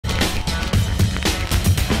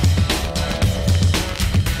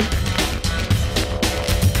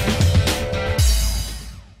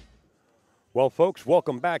Well, folks,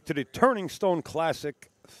 welcome back to the Turning Stone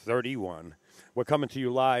Classic 31. We're coming to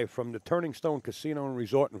you live from the Turning Stone Casino and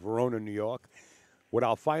Resort in Verona, New York, with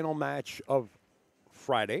our final match of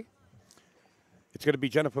Friday. It's going to be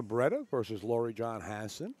Jennifer Barretta versus Loree Jon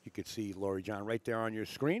Hasson. You can see Loree Jon right there on your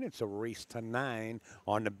screen. It's a race to 9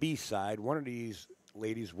 on the B side. One of these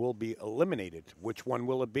ladies will be eliminated. Which one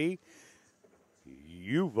will it be?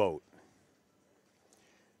 You vote.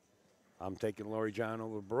 I'm taking Loree Jon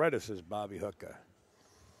over Barretta, says Bobby Hooker.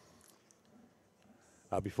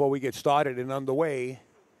 Before we get started and underway,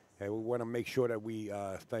 we want to make sure that we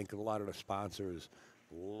thank a lot of the sponsors.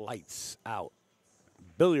 Lights Out,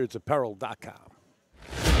 BilliardsApparel.com.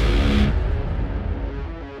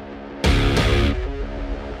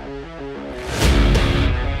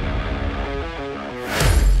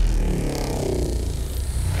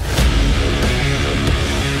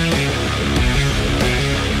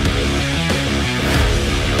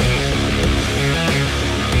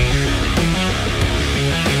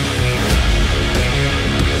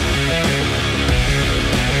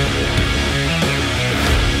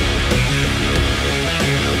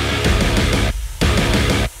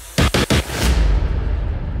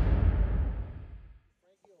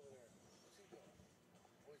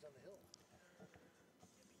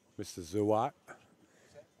 Mr.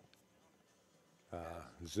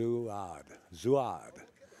 Zuad.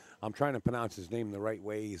 I'm trying to pronounce his name the right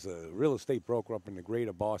way. He's a real estate broker up in the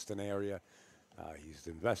greater Boston area. He's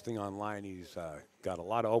investing online. He's got a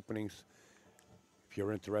lot of openings. If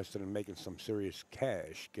you're interested in making some serious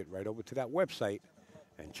cash, get right over to that website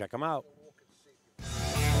and check him out.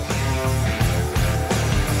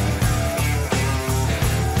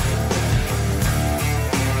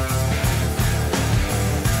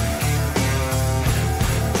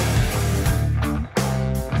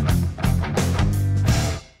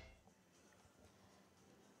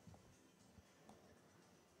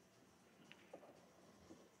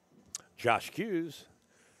 Josh Hughes,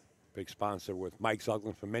 big sponsor with Mike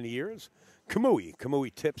Zuglin for many years.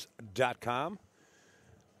 KamuiTips.com.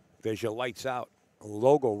 There's your Lights Out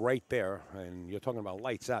logo right there, and you're talking about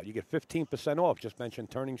Lights Out. You get 15% off. Just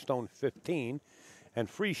mentioned Turning Stone 15, and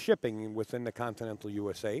free shipping within the continental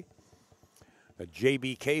USA. The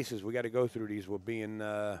JB cases, we got to go through these. We're being,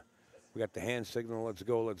 we got the hand signal. Let's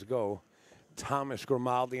go, let's go. Thomas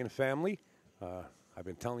Grimaldi and family. I've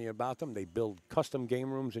been telling you about them. They build custom game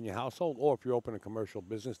rooms in your household, or if you're open a commercial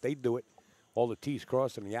business, they do it. All the T's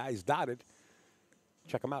crossed and the I's dotted.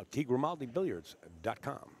 Check them out,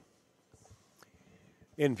 TGrimaldiBilliards.com.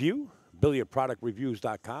 In View,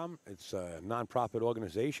 BilliardProductReviews.com. It's a nonprofit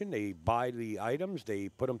organization. They buy the items, they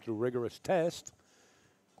put them through rigorous tests,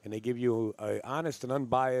 and they give you honest and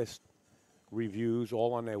unbiased reviews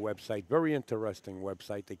all on their website. Very interesting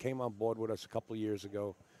website. They came on board with us a couple of years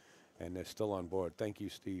ago, and they're still on board. Thank you,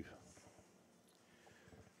 Steve.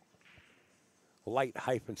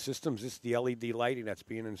 Light-Systems. This is the LED lighting that's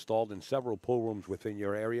being installed in several pool rooms within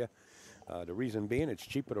your area. The reason being, it's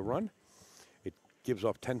cheaper to run. It gives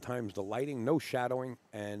off 10 times the lighting, no shadowing,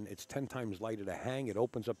 and it's 10 times lighter to hang. It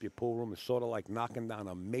opens up your pool room. It's sort of like knocking down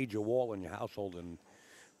a major wall in your household and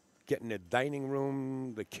getting the dining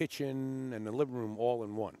room, the kitchen, and the living room all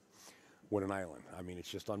in one with an island. I mean, it's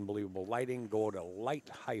just unbelievable lighting. Go to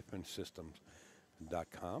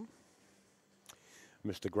light-systems.com.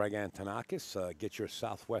 Mr. Greg Antonakis, get your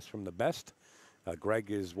Southwest from the best.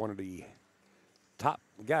 Greg is one of the top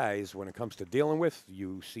guys when it comes to dealing with.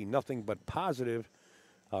 You see nothing but positive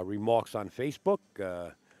remarks on Facebook.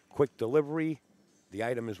 Quick delivery. The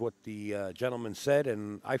item is what the gentleman said,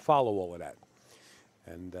 and I follow all of that.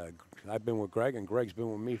 And I've been with Greg, and Greg's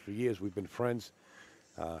been with me for years. We've been friends.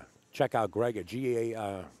 Check out Greg at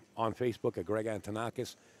GA on Facebook at Greg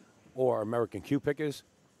Antonakis or American Q Pickers.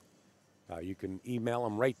 You can email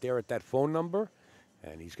him right there at that phone number,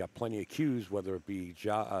 and he's got plenty of cues, whether it be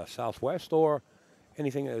Southwest or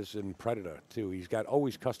anything that is in Predator, too. He's got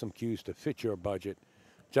always custom cues to fit your budget.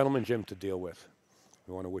 Gentleman Jim to deal with.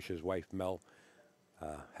 We want to wish his wife, Mel,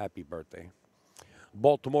 happy birthday.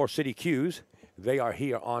 Baltimore City Cues. They are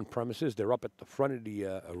here on premises. They're up at the front of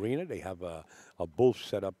the arena. They have a booth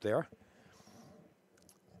set up there.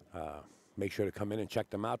 Make sure to come in and check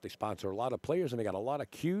them out. They sponsor a lot of players, and they got a lot of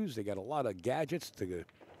cues. They got a lot of gadgets, the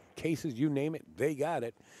cases, you name it, they got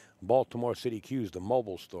it. Baltimore City Cues, the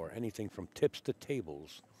mobile store. Anything from tips to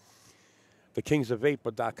tables.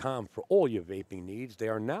 TheKingsOfVapor.com for all your vaping needs. They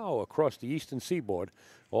are now across the eastern seaboard,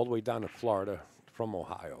 all the way down to Florida from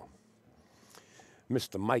Ohio.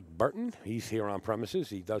 Mr. Mike Burton, he's here on premises.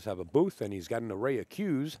 He does have a booth, and he's got an array of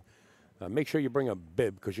cues Make sure you bring a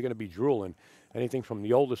bib because you're going to be drooling. Anything from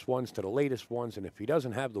the oldest ones to the latest ones. And if he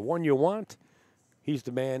doesn't have the one you want, he's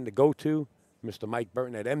the man to go to, Mr. Mike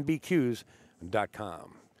Burton at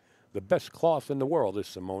mbqs.com. The best cloth in the world is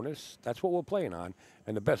Simonis. That's what we're playing on.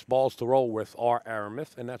 And the best balls to roll with are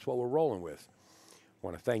Aramith, and that's what we're rolling with. I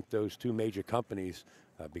want to thank those two major companies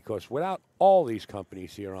because without all these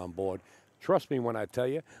companies here on board, trust me when I tell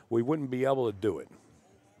you, we wouldn't be able to do it.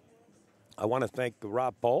 I want to thank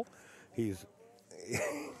Rob Pohl. He's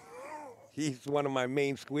he's one of my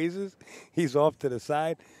main squeezers. He's off to the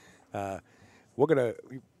side. We're going to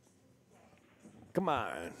 – come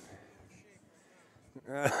on.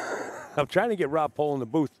 I'm trying to get Rob Pohl in the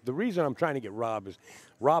booth. The reason I'm trying to get Rob is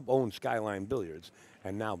Rob owns Skyline Billiards,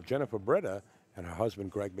 and now Jennifer Barretta and her husband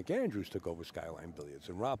Greg McAndrews took over Skyline Billiards,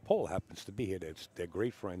 and Rob Pohl happens to be here. They're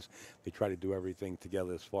great friends. They try to do everything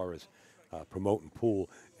together as far as promoting pool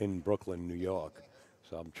in Brooklyn, New York.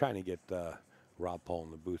 So I'm trying to get Rob Pohl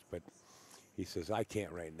in the booth, but he says I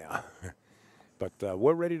can't right now. But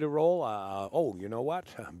we're ready to roll. Oh, you know what?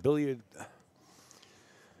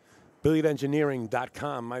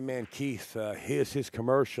 BilliardEngineering.com. My man Keith, here's his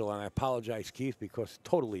commercial, and I apologize, Keith, because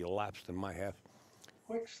totally elapsed in my half.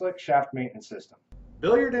 Quick Slick Shaft Maintenance System.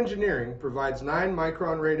 Billiard Engineering provides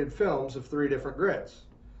 9-micron rated films of 3 different grits.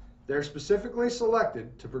 They're specifically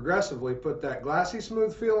selected to progressively put that glassy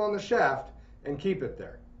smooth feel on the shaft and keep it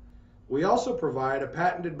there. We also provide a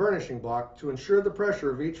patented burnishing block to ensure the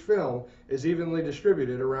pressure of each film is evenly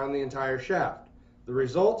distributed around the entire shaft. The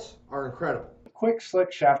results are incredible. Quick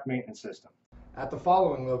Slick Shaft Maintenance System at the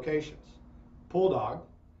following locations: Pool Dog.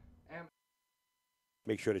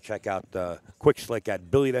 Make sure to check out Quick Slick at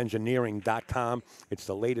BilliardEngineering.com. It's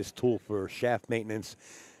the latest tool for shaft maintenance.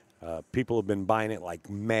 People have been buying it like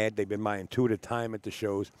mad. They've been buying 2 at a time at the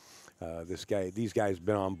shows. These guys have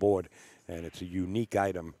been on board, and it's a unique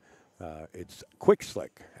item. It's Quick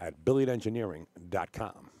Slick at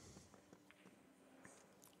BilliardEngineering.com.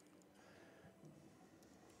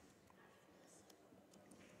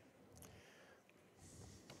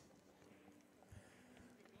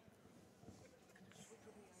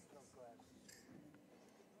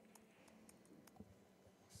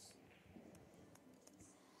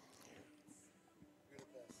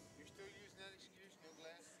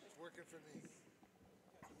 For me.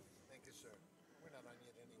 Thank you, sir. We're not on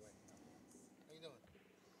yet anyway. How you doing?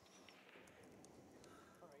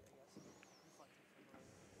 All right, I guess. You're fine.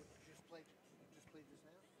 What, you just played this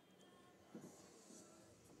now?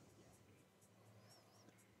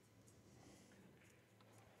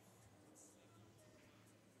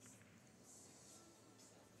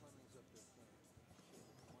 Fleming's up there playing.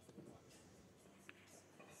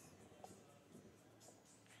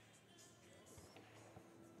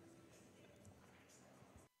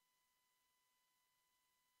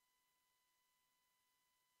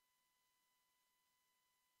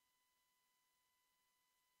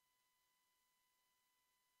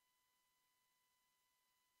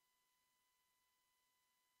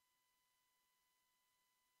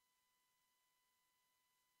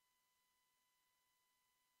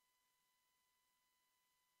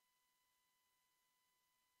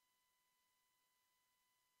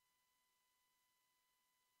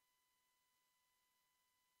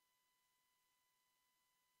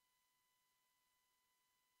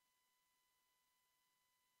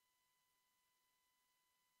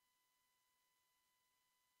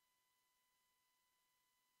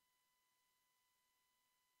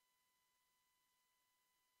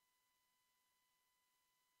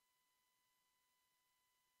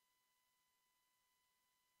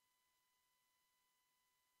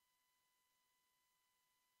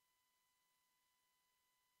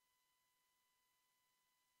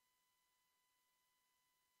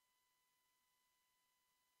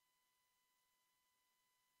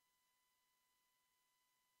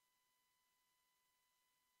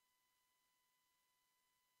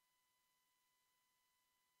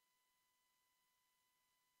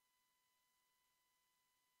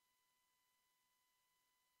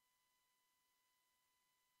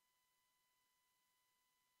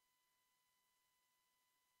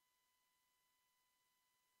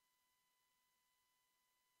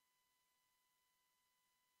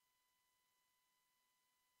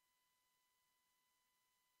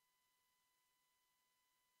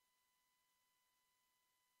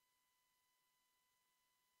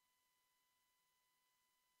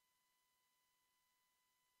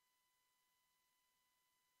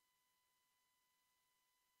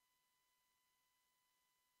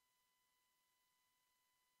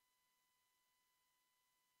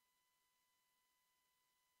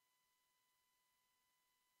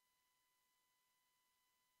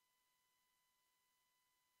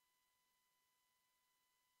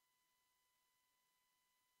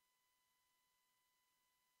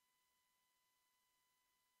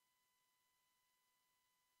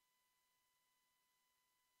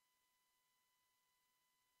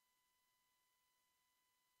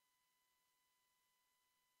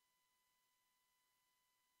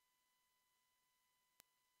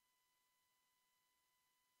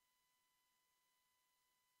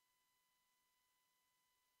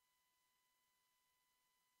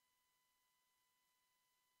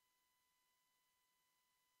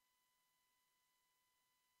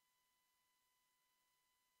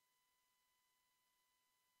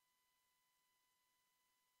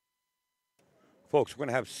 Folks, we're going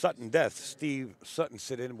to have Sutton Death, Steve Sutton,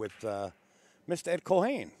 sit in with Mr. Ed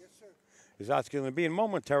Cohane. He's going to be in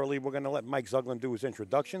momentarily. We're going to let Mike Zuglin do his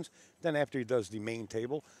introductions. Then after he does the main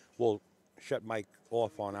table, we'll shut Mike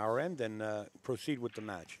off on our end and proceed with the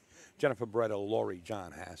match. Jennifer Barretta, Loree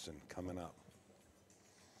Jon Hasson coming up.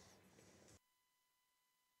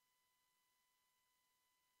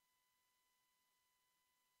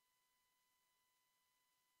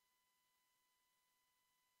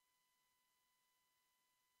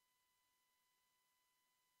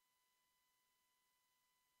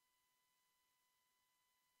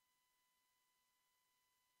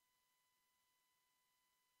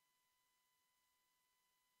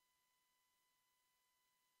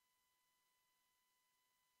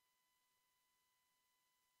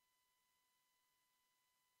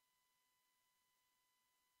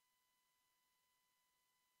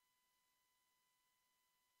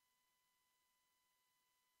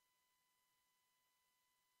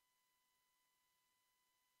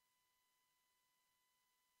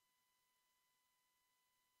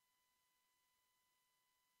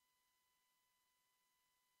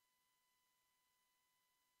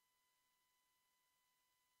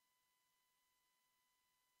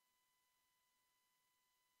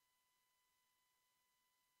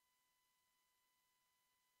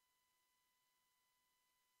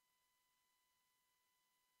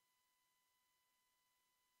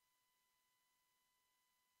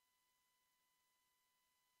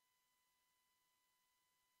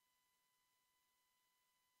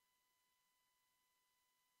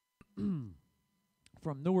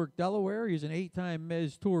 From Newark, Delaware. He's an 8-time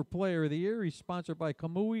Mez Tour Player of the Year. He's sponsored by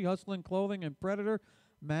Kamui, Hustlin' Clothing, and Predator,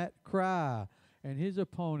 Matt Kra. And his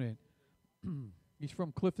opponent, he's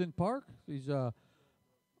from Clifton Park. He's a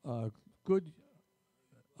good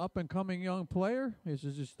up-and-coming young player. This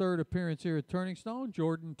is his third appearance here at Turning Stone,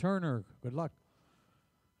 Jordan Turner. Good luck.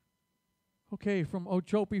 Okay, from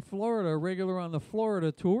Okeechobee, Florida, a regular on the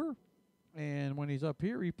Florida Tour. And when he's up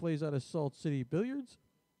here, he plays out of Salt City Billiards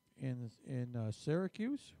in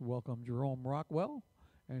Syracuse. Welcome Jerome Rockwell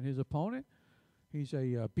and his opponent. He's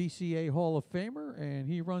a BCA Hall of Famer, and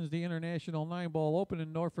he runs the International 9-Ball Open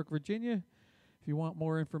in Norfolk, Virginia. If you want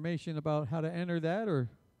more information about how to enter that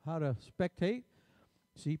or how to spectate,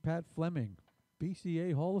 see Pat Fleming,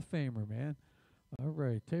 BCA Hall of Famer, man. All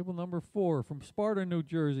right, table number 4 from Sparta, New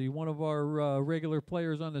Jersey, one of our regular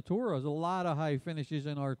players on the tour. Has a lot of high finishes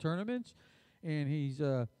in our tournaments, and he's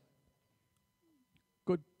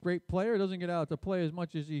great player. Doesn't get out to play as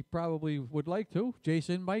much as he probably would like to.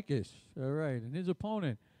 Jason Mikas. All right. And his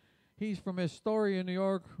opponent, he's from Astoria, New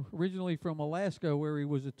York, originally from Alaska, where he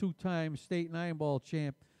was a 2-time state 9-ball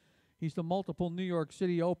champ. He's the multiple New York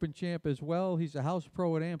City Open champ as well. He's a house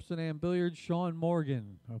pro at Amsterdam Billiards. Sean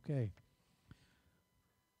Morgan. Okay.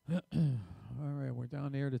 All right. We're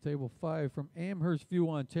down there to table 5 from Amherst View,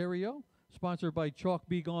 Ontario, sponsored by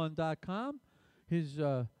ChalkBeGone.com.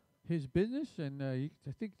 His business, and I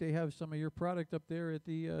think they have some of your product up there at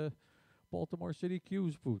the Baltimore City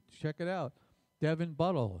Q's booth. Check it out. Devin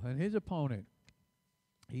Buttle and his opponent.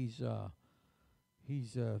 He's been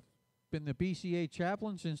the BCA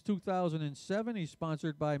chaplain since 2007. He's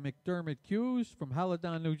sponsored by McDermott Q's from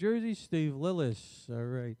Haladon, New Jersey. Steve Lillis. All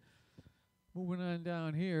right. Moving on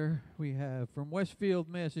down here, we have from Westfield,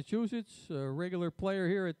 Massachusetts, a regular player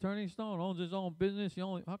here at Turning Stone, owns his own business.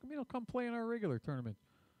 How come you don't come play in our regular tournament?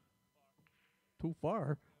 Too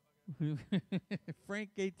far. Frank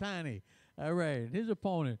Gaetani. All right. His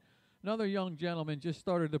opponent, another young gentleman, just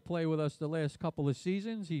started to play with us the last couple of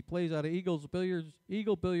seasons. He plays out of Eagle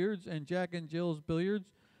Billiards and Jack and Jill's Billiards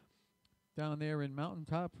down there in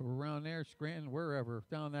Mountaintop, or around there, Scranton, wherever,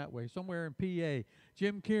 down that way, somewhere in PA.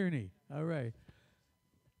 Jim Kearney. All right.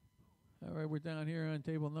 All right, we're down here on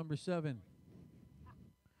table number 7.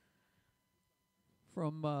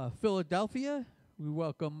 From Philadelphia, we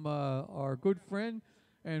welcome our good friend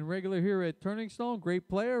and regular here at Turning Stone, great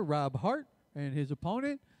player, Rob Hart, and his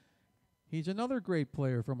opponent. He's another great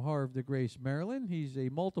player from Havre de Grace, Maryland. He's a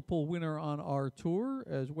multiple winner on our tour,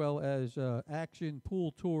 as well as Action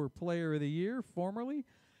Pool Tour Player of the Year, formerly.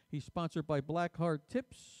 He's sponsored by Blackheart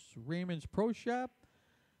Tips, Raymond's Pro Shop,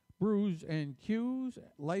 Brews and Q's,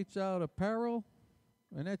 Lights Out Apparel,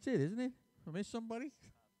 and that's it, isn't it? I miss somebody?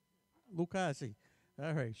 Lucasi.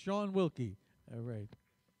 All right, Sean Wilkie. All right.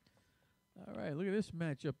 All right, look at this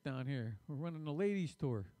matchup down here. We're running the ladies'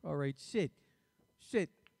 tour. All right, sit.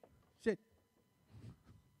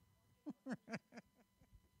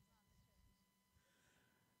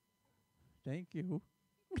 Thank you.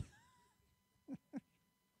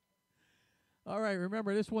 All right,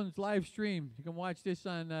 remember, this one's live streamed. You can watch this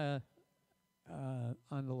on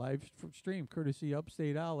on the live stream, courtesy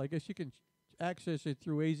Upstate Owl. I guess you can access it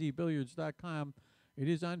through azbilliards.com. It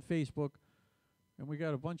is on Facebook, and we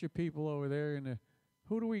got a bunch of people over there. And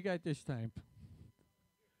who do we got this time?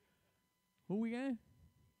 Who we got?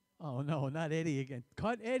 Oh, no, not Eddie again.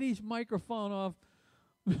 Cut Eddie's microphone off.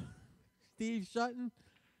 Steve Sutton,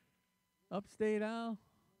 Upstate Owl.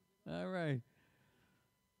 All right.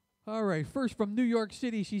 All right, first from New York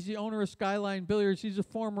City, she's the owner of Skyline Billiards. She's a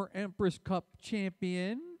former Empress Cup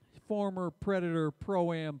champion, former Predator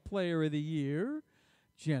Pro-Am Player of the Year,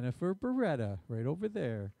 Jennifer Barretta, right over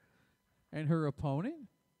there. And her opponent,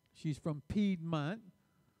 she's from Piedmont.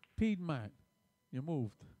 Piedmont, you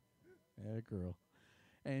moved. Yeah, girl.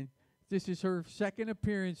 And this is her second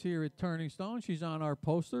appearance here at Turning Stone. She's on our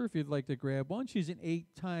poster if you'd like to grab one. She's an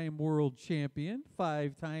 8-time world champion,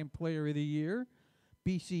 5-time Player of the Year,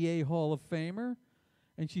 BCA Hall of Famer,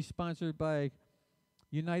 and she's sponsored by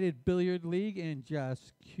United Billiard League and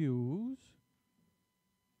Joss Hughes.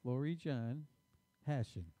 Loree Jon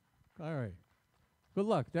Hasson. All right. Good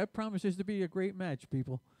luck. That promises to be a great match,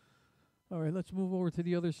 people. All right, let's move over to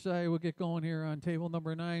the other side. We'll get going here on table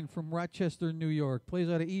number 9 from Rochester, New York. Plays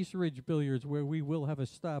out of East Ridge Billiards, where we will have a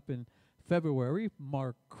stop in February.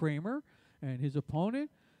 Mark Kramer and his opponent.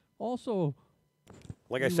 Also,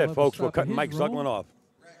 like I said, folks, we're cutting Mike Zuglin off.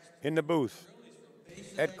 In the booth,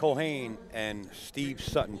 Ed Colhane and Steve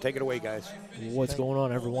Sutton. Take it away, guys. What's going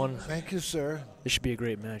on, everyone? Thank you, sir. This should be a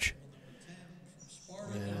great match.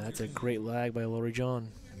 Yeah, that's a great lag by Loree Jon.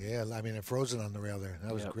 Yeah, I mean, it frozen on the rail there.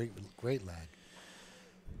 That was great, great lag.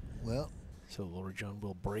 Well, so Loree Jon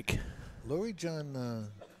will break. Loree Jon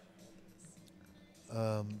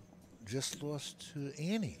just lost to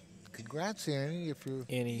Annie. Congrats, Annie. If you're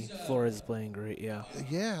Annie Flores is playing great, yeah.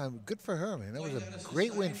 Yeah, good for her, man. That was a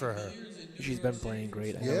great win for her. She's been playing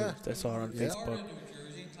great. I saw her on Facebook.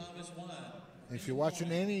 If you're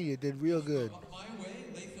watching Annie, you did real good.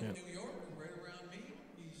 Yep.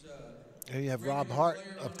 Here you have Rob Hart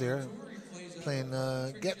up there playing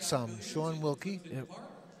Get Some. Sean Wilkie. Yep.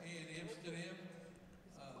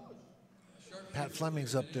 Pat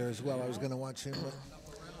Fleming's up there as well. I was going to watch him, but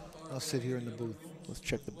I'll sit here in the booth. Let's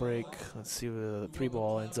check the break. Let's see where the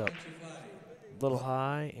 3-ball ends up. A little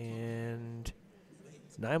high, and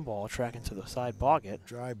 9-ball tracking to the side pocket.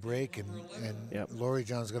 Dry break, and Loree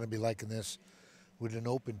Jon's going to be liking this with an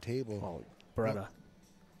open table. Oh, Barretta.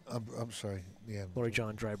 I'm sorry. Yeah. Loree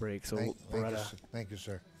Jon dry break. So Barretta. Thank you,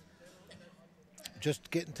 sir.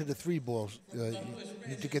 Just getting to the 3-balls. You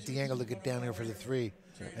need to get the angle to get down here for the 3,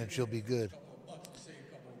 and she'll be good.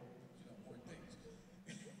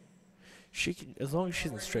 She can, as long as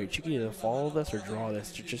she's in straight, she can either follow this or draw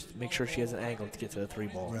this to just make sure she has an angle to get to the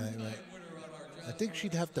 3-ball. Right, right. I think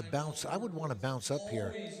she'd have to bounce. I would want to bounce up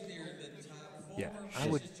here. Yeah, I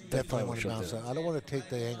would definitely want to bounce up. I don't want to take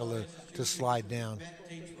the angle to slide down.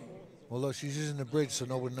 Well, look, she's using the bridge, so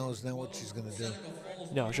no one knows now what she's going to do.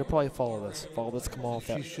 No, she'll probably follow this. Follow this, come off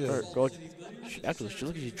that. She should. Actually, she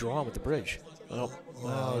looks like she's drawing with the bridge. Oh,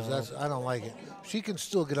 I don't like it. She can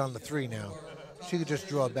still get on the 3 now. She could just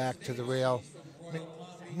draw back to the rail,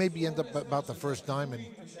 maybe end up about the first diamond.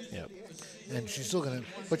 Yep. And she's still going to,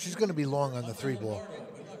 but she's going to be long on the 3-ball.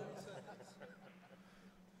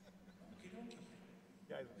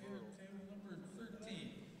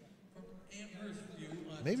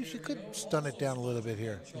 Maybe she could stun it down a little bit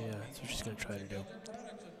here. Yeah, that's what she's going to try to do.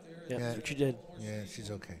 Yeah, Yeah. that's what she did. Yeah,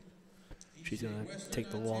 she's okay. She's going to take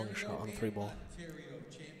the long shot on the 3-ball.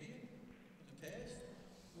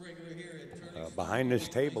 Behind this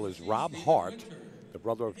table is Rob Hart, the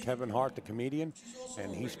brother of Kevin Hart, the comedian,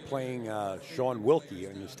 and he's playing Sean Wilkie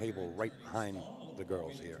in this table right behind the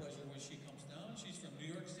girls here.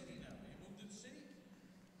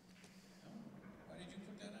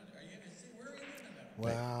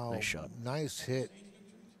 Wow, nice shot. Nice hit.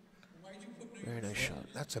 Very nice shot.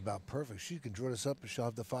 That's about perfect. She can draw this up and she'll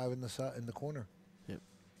have the 5 in the corner. Yep.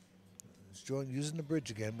 It's using the bridge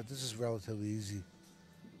again, but this is relatively easy.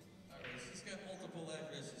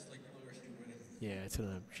 Yeah, it's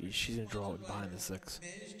gonna. She's gonna draw it behind the 6.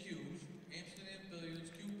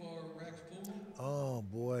 Oh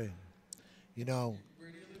boy, you know,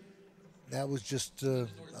 that was just a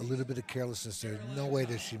little bit of carelessness there. No way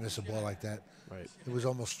does she miss a ball like that. Right. It was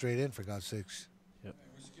almost straight in, for God's sakes. Yep.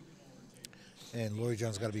 And Loree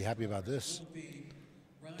Jon's got to be happy about this.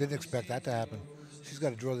 Didn't expect that to happen. She's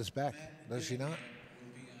got to draw this back, does she not?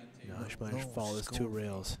 No, she might follow those 2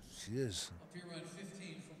 rails. She is.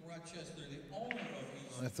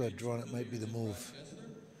 I thought drawing it might be the move.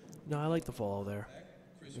 No, I like the follow there.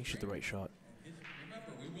 I think she's the right shot.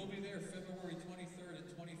 Remember, we will be there February 23rd and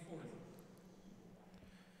 24th.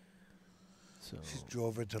 So, She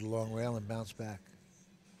drove her to the long rail and bounced back.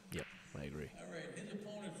 yep, I agree. All right, his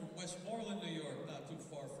opponent from Westmoreland, New York, not too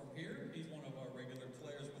far from here. He's one of our regular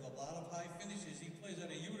players with a lot of high finishes. He plays at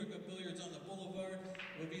a Utica Billiards on the Boulevard.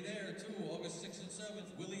 We'll be there too, August 6th and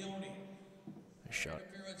 7th. Willie Oni. Nice shot.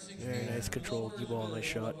 Very nice controlled cue ball. Nice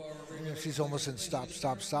shot. Yeah, she's almost in stop,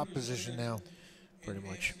 stop, stop position now. Pretty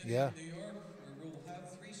much. Yeah.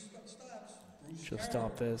 She'll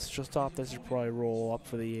stop this. She'll stop this. She'll probably roll up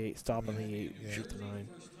for the 8. Stop on the 8. Yeah. Shoot the 9.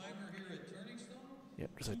 Yep,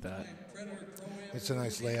 just like that. It's a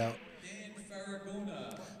nice layout.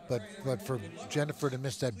 But for Jennifer to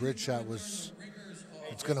miss that bridge shot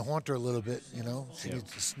it's going to haunt her a little bit, you know. She Yep.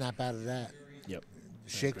 needs to snap out of that. Yep.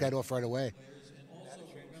 Shake that off right away.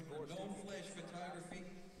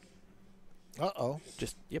 Uh-oh.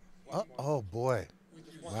 Just, yep. Oh, boy.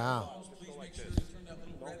 Wow.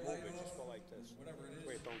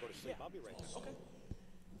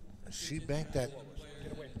 She banked that.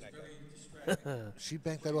 She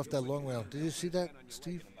banked that off that long rail. Did you see that,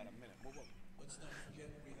 Steve?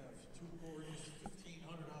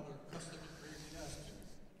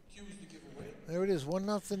 There it is.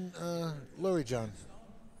 1-0. Loree Jon.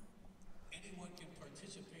 Anyone can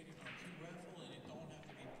participate in our cue raffle, and you don't have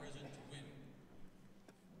to be present to win.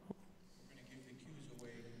 We're going to give the cues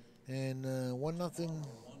away. And 1-0.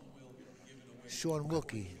 Sean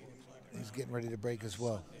Wilkie. He's getting ready to break as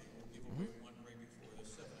well.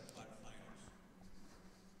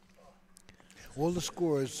 All the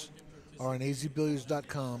scores are on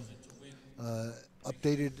azbilliards.com.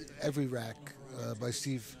 Updated every rack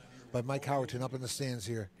by Mike Howerton up in the stands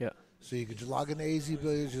here. Yeah. So you can just log into AZ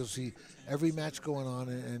Billiards. You'll see every match going on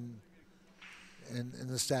and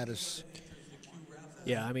the status.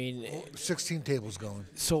 Yeah, I mean, 16 tables going.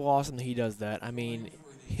 so awesome that he does that. I mean,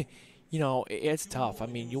 you know, it's tough. I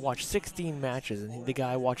mean, you watch 16 matches, and the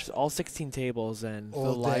guy watches all 16 tables and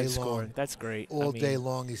All the day live scoring. long. That's great. All I mean, day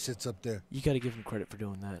long he sits up there. You got to give him credit for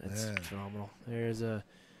doing that. It's Yeah. phenomenal. There's a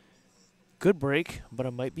good break, but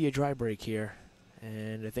it might be a dry break here,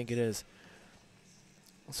 and I think it is.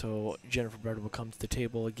 So Jennifer Barretta will come to the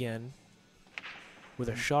table again with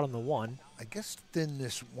a shot on the 1. I guess thin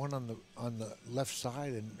this one on the left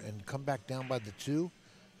side and come back down by the 2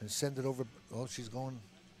 and send it over. Oh, she's going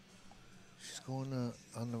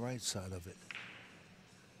on the right side of it.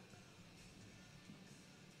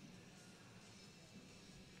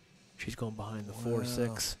 She's going behind the Wow.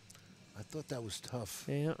 4-6. I thought that was tough.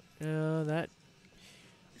 Yeah, that.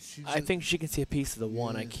 She's I think she can see a piece of the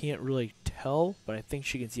 1. I Yeah. can't really tell, but I think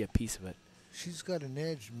she can see a piece of it. she's got an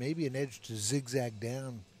edge, maybe an edge to zigzag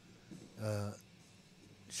down.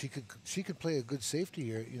 She could play a good safety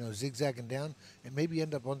here, you know, zigzagging down and maybe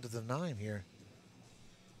end up under the 9 here.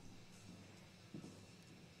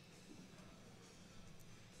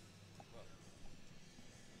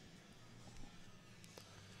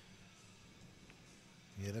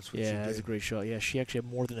 Yeah, that's what she Yeah, that's a did. great shot. Yeah, she actually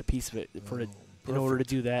had more than a piece of it for Oh, in order to perfect.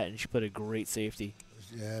 do that, and she put a great safety.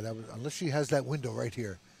 Yeah, that was, unless she has that window right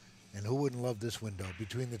here. And who wouldn't love this window?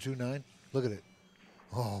 Between the 2-9? Look at it.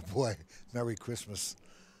 Oh, boy. Merry Christmas.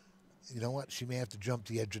 You know what? She may have to jump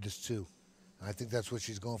the edge of this, too. I think that's what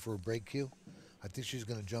she's going for, a break cue. I think she's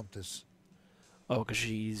going to jump this Oh, because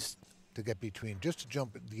she's to get between. Just to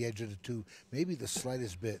jump at the edge of the 2. Maybe the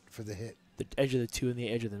slightest bit for the hit. the edge of the 2 and the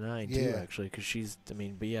edge of the 9, too, Yeah. actually, because she's, I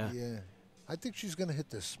mean, but yeah. Yeah. I think she's going to hit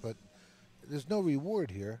this, but there's no reward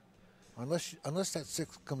here. Unless that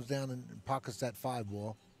 6 comes down and pockets that 5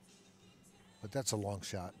 ball. But that's a long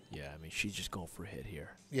shot. Yeah, I mean, she's just going for a hit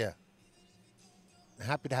here. Yeah.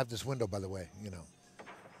 Happy to have this window, by the way, you know.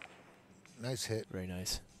 Nice hit. Very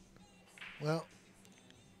nice. Well,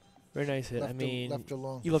 Very nice hit. I left her- mean, left her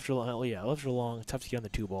long. you left her long. Oh, yeah, left her long. Tough to get on the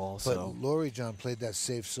 2 ball, but so. Loree Jon played that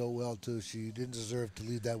safe so well, too. She didn't deserve to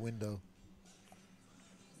leave that window.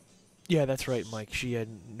 Yeah, that's right, Mike. She had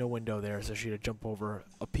no window there, so she had to jump over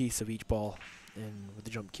a piece of each ball and with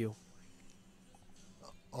the jump cue.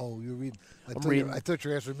 Oh, you're reading. I reading. thought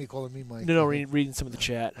you were asking me, calling me Mike. No, reading some of the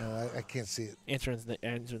chat. I can't see it. Answering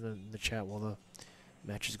the chat while the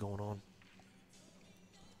match is going on.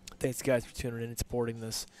 Thanks, guys, for tuning in and supporting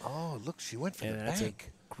this. Oh, look, she went for And the that's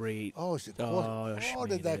bank. a great. Oh, she did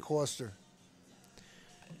made that it. cost her?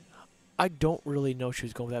 I don't really know she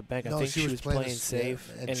was going with that bank. I No, think she she was was playing playing this- yeah,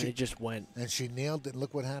 safe, and and she- it just went. And she nailed it, and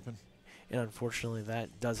look what happened. And unfortunately,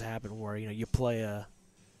 that does happen where you play a.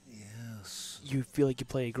 Yes. You feel like you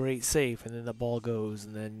play a great safe, and then the ball goes,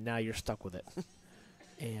 and then now you're stuck with it.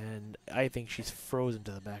 And I think she's frozen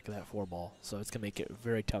to the back of that 4 ball, so it's gonna make it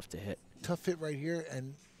very tough to hit. Tough hit right here,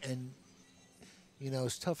 and you know,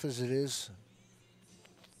 as tough as it is,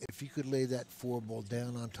 if you could lay that 4 ball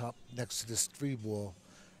down on top next to this 3 ball,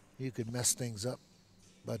 you could mess things up.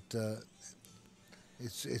 But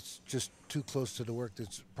it's just too close to the work.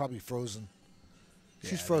 It's probably frozen.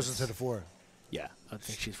 She's Yeah, frozen to the 4. Yeah, I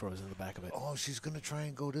think she's frozen in the back of it. Oh, she's going to try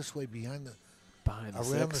and go this way behind the Behind the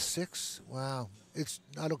around 6. the 6. Wow,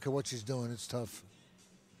 I don't care what she's doing. It's tough.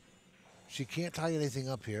 She can't tie anything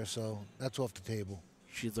up here, so that's off the table.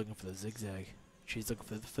 She's looking for the zigzag. She's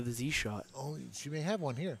looking for the Z shot. Oh, she may have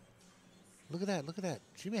one here. Look at that. Look at that.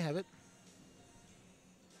 She may have it.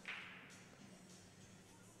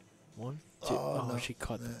 1, 2. Oh, no. she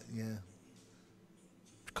caught Yeah.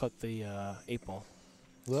 cut the 8 ball.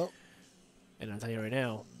 Well, And I'll tell you right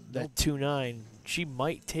now, that Nope. 2-9, she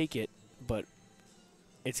might take it, but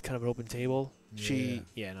it's kind of an open table. No,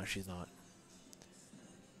 she's not.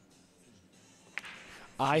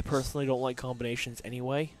 I personally don't like combinations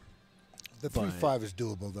anyway. the But- 3-5 is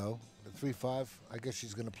doable though. The 3-5, I guess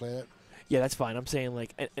she's going to play it. Yeah, that's fine. I'm saying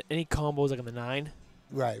like any combos like on the 9.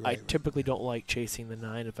 Right. I typically don't like chasing the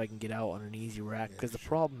 9 if I can get out on an easy rack, Yeah, because the sure.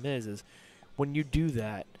 problem is when you do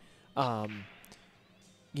that,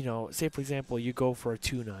 say for example you go for a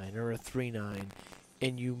 2-9 or a 3-9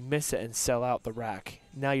 and you miss it and sell out the rack.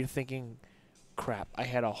 Now you're thinking, crap, I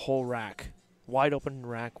had a whole rack, wide open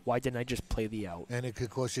rack. Why didn't I just play the out? And it could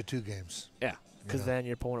cost you 2 games. Yeah, because Yeah. then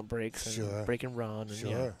your opponent breaks and Sure. break and run. And yeah,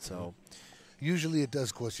 Sure. so Usually it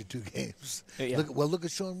does cost you 2 games. yeah. Look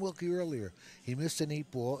at Sean Wilkie earlier. He missed an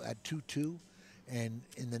 8 ball at 2-2, and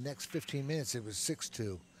in the next 15 minutes it was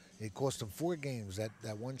 6-2. It cost him 4 games, that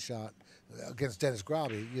one shot against Dennis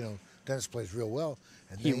Grobby. Dennis plays real well.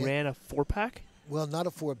 And He they- ran a 4-pack. Well, not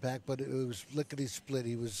a 4-pack, but it was lickety split.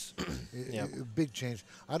 He was Yeah. a big change.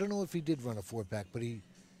 I don't know if he did run a 4-pack, but he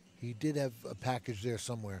did have a package there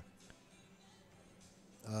somewhere.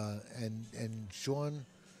 And Sean,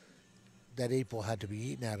 that 8 ball had to be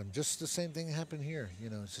eaten at him. Just the same thing happened here.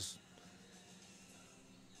 It's just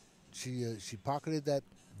she pocketed that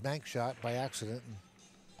bank shot by accident. And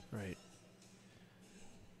Right.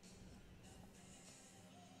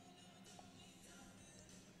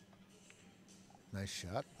 nice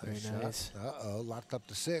shot. Very Nice shot. nice. Uh-oh, locked up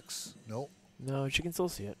to 6. Nope. No, she can still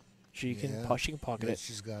see it. She can Yeah. she can pocket Yeah, it.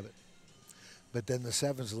 she's got it. But then the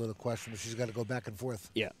 7's a little questionable. She's got to go back and forth.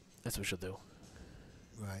 Yeah, that's what she'll do.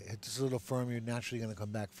 Right. Hit this a little firm. You're naturally going to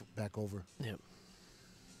come back over. Yep.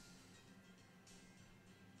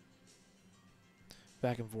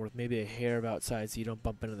 Back and forth, maybe a hair of outside so you don't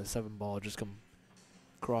bump into the 7 ball. Just come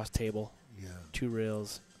cross table, Yeah. 2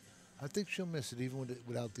 rails. I think she'll miss it even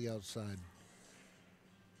without the outside.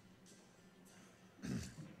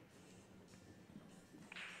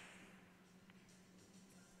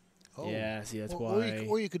 Yeah, see, that's or why.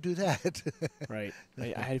 Or you could do that. Right.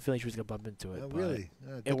 I had a feeling she was going to bump into it. Oh, but really?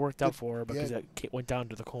 It worked out good- for her because yeah. it went down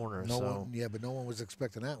to the corner. No so one, yeah, but no one was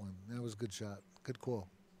expecting that one. That was a good shot. Good call.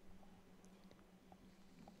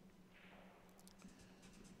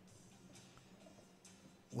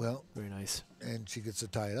 Well, very nice. and she gets to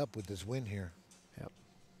tie it up with this win here.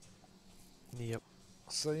 Yep.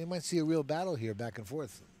 So you might see a real battle here, back and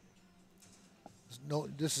forth. No,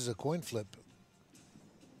 this is a coin flip.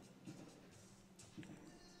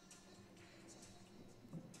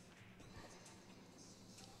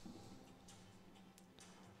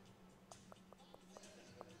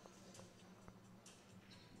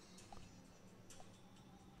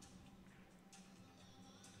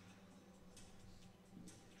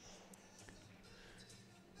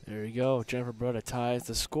 There you go. Jennifer Barretta ties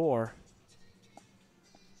the score.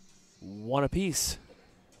 1 apiece.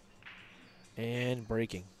 And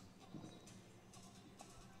breaking.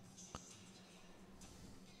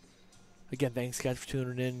 Again, thanks guys for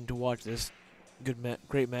tuning in to watch this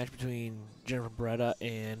great match between Jennifer Barretta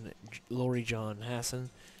and Loree Jon Hasson.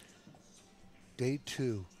 Day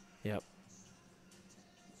 2. Yep.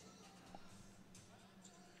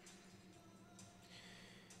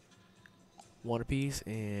 One apiece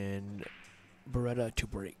and Barretta to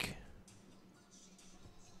break.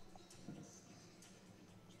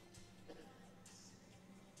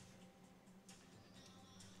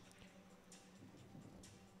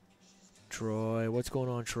 Troy, what's going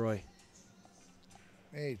on, Troy?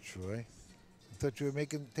 Hey, Troy. I thought you were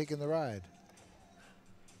taking the ride.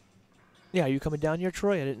 Yeah, are you coming down here,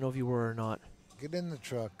 Troy? I didn't know if you were or not. Get in the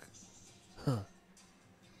truck. Huh.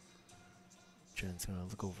 Jen's gonna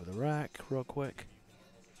look over the rack real quick.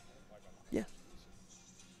 Yeah.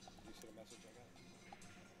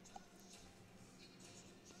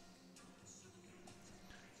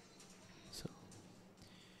 So,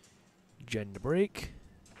 Jen to break.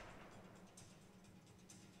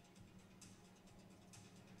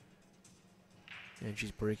 And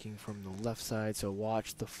she's breaking from the left side, so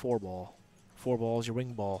watch the 4-ball. 4-ball is your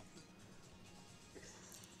wing ball.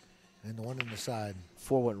 And the one in the side.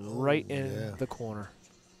 4 went right in yeah. the corner.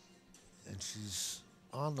 And she's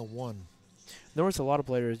on the 1. Notice a lot of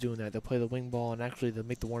players doing that. They'll play the wing ball, and actually they'll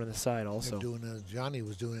make the one on the side also. They're doing it. Johnny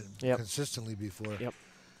was doing it Yep. consistently before. Yep.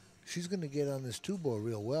 She's going to get on this 2-ball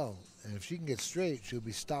real well. And if she can get straight, she'll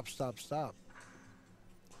be stop, stop, stop.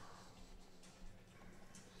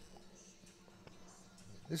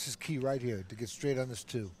 This is key right here, to get straight on this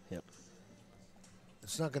 2. Yep.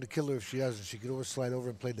 It's not going to kill her if she doesn't. She could always slide over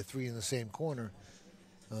and play the 3 in the same corner.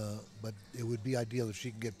 But it would be ideal if she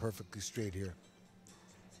can get perfectly straight here.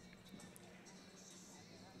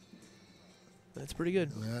 That's pretty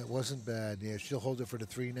good. Yeah, it wasn't bad. Yeah, she'll hold it for the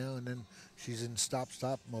 3 now, and then she's in stop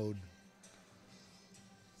mode.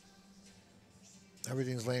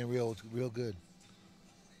 Everything's laying real good.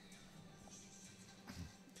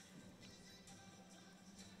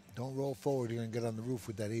 Don't roll forward here and get on the roof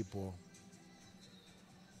with that 8-ball.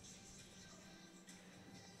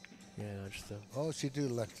 Yeah, just the Oh, she do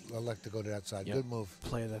elect to go to that side. Yep. Good move.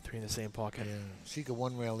 play that 3 in the same pocket. Yeah, she could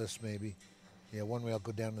 1-rail this maybe. Yeah, 1-rail,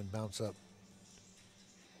 go down and bounce up.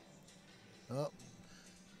 Oh,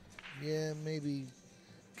 yeah, maybe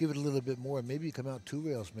give it a little bit more. Maybe come out 2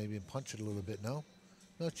 rails maybe and punch it a little bit. No,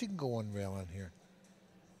 she can go 1 rail on here.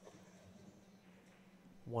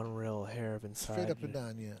 1 rail hair of inside. Straight up and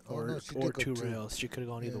down, yeah. Or, no, she or did go 2 2. rails. She could have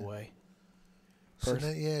gone either Yeah. way. So now,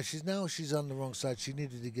 yeah, she's on the wrong side. She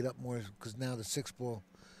needed to get up more because now the 6-ball.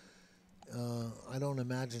 I don't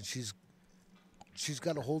imagine she's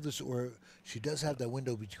got to hold this, or she does have that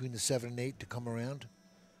window between the 7 and 8 to come around.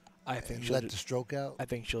 I think And she'll let the stroke out. I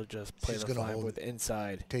think she'll just play She's the gonna 5 hold with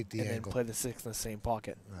inside, take the and angle. then play the 6 in the same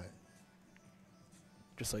pocket, Right.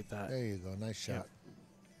 just like that. There you go. Nice shot. Yep.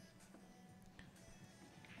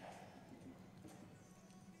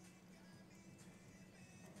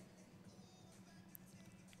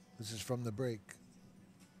 This is from the break.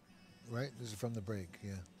 Right? This is from the break,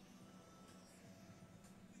 yeah.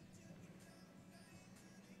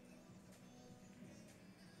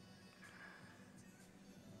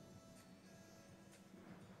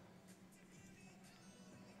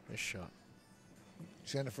 Nice shot.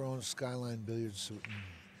 Jennifer owns Skyline Billiards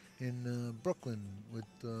in Brooklyn with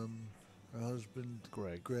her husband,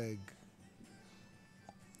 Greg.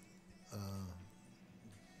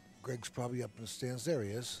 Greg's probably up in the stands. There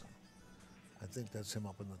he is. I think that's him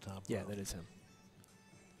up in the top Yeah, row. that is him.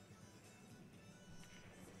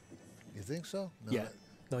 You think so? No, Yeah.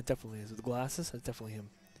 No, it definitely is. With the glasses, that's definitely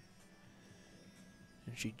him.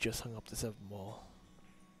 And she just hung up the 7-ball.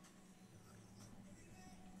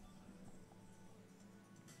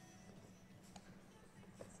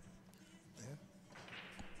 Yeah.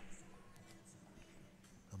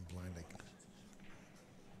 I'm blind.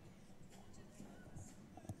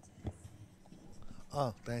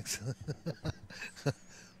 Oh, thanks.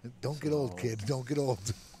 Don't get old, kid. Don't get old.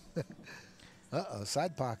 Uh-oh,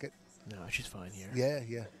 side pocket. No, she's fine here.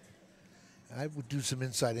 Yeah. I would do some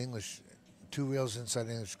inside English. 2 rails inside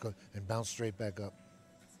English and bounce straight back up.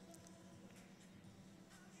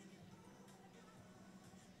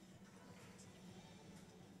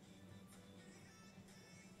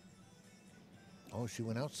 Oh, she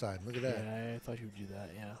went outside. Look at that. Yeah, I thought you would do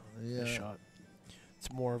that, yeah. Yeah. Nice shot. It's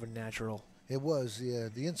more of a natural. It was, yeah.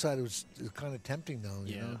 The inside was kind of tempting, though.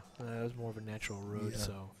 Yeah, You know? that was more of a natural road, Yeah.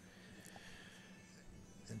 so.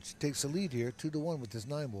 And she takes the lead here, 2-1 with this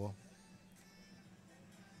 9-ball.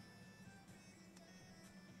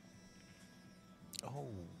 Oh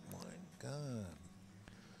my God!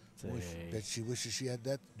 Bet she wishes she had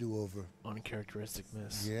that do-over. Uncharacteristic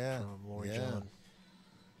miss. Yeah, From Loree yeah. Jon.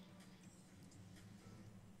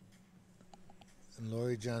 And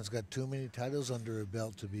Loree Jon's got too many titles under her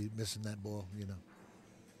belt to be missing that ball. You know,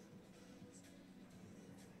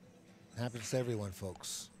 happens to everyone,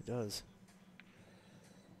 folks. It does.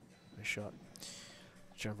 Nice shot.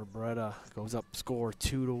 Jennifer Barretta goes up, score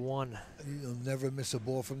 2-1. You'll never miss a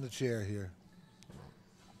ball from the chair here.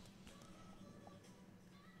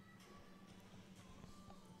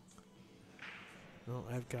 Well,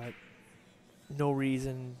 I've got no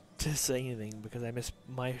reason to say anything because I missed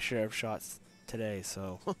my share of shots today,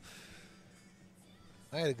 so.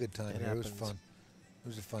 I had a good time It here. It was happens. fun. It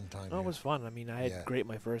was a fun time. Oh, it here. was fun. I mean, I had Yeah. great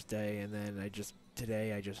my first day, and then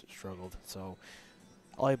today I just struggled. So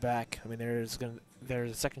I'll be back. I mean, there's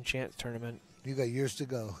a second chance tournament. You got years to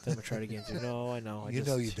go. Then I'm gonna try it again. No, I know. You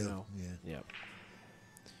know you do. Yeah. Yep.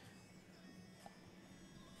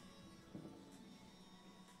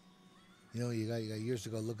 You know, you got years to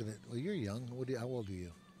go looking at. Well, you're young. How old are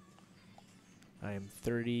you? I am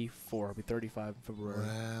 34. I'll be 35 in February.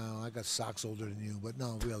 Wow, I got socks older than you, but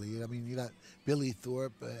no, really. I mean, you got Billy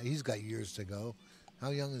Thorpe. He's got years to go. How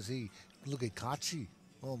young is he? Look at Kachi.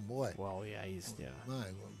 Oh boy. Well, yeah, he's My,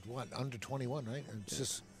 what, under 21, right? And it's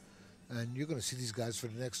just, and you're going to see these guys for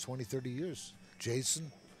the next 20, 30 years.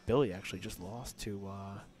 Jason. Billy actually just lost to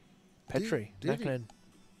Petrie. Did he? Mackinnon.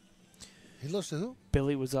 He lost to who?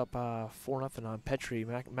 Billy was up 4-0 on Petrie.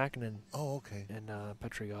 Mackinnon. Oh, okay. And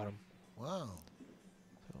Petrie got him. Wow.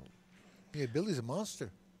 So, Yeah, Billy's a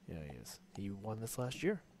monster. yeah, he is. He won this last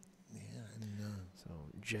year. Yeah, and So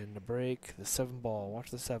Jen to break the 7 ball.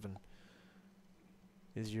 Watch the 7.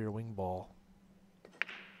 Is your wing ball.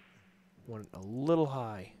 Went a little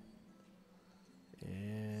high.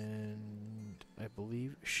 And I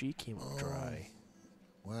believe she came up dry.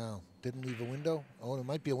 wow. Didn't leave a window? Oh, there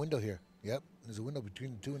might be a window here. Yep, there's a window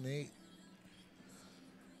between the 2 and the 8.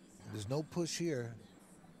 There's no push here.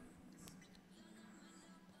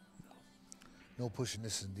 No pushing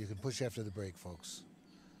this. You can push after the break, folks.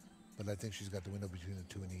 But I think she's got the window between the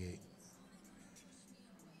 2 and the 8.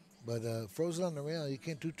 But frozen on the rail, you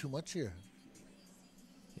can't do too much here.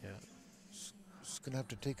 Yeah. Just going to have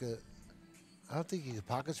to take a... I don't think you can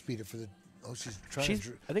pocket speed it for the... Oh, she's trying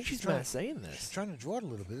to... I think she's not saying this. She's trying to draw it a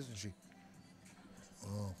little bit, isn't she?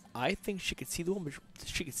 Oh. I think she could see the one,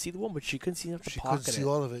 but she couldn't see enough to She pocket couldn't see it.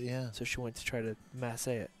 all of it, yeah. So she went to try to masse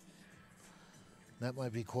it. That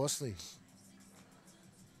might be costly.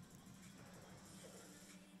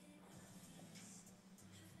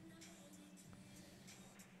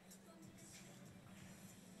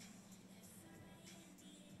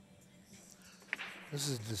 This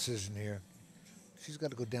is a decision here. She's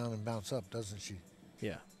got to go down and bounce up, doesn't she?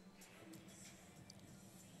 Yeah.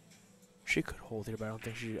 She could hold here, but I don't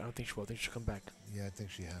think she will. I think she'll come back Yeah, I think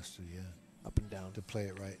she has to, yeah, up and down. to play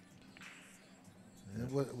it right. And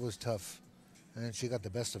it was tough. And she got the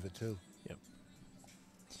best of it, too. Yep.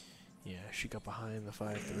 Yeah, she got behind the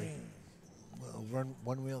 5-3. Well,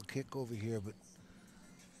 one rail kick over here, but...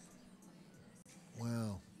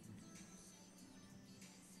 Wow.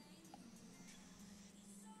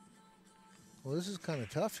 Well, this is kind of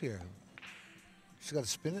tough here. She's got to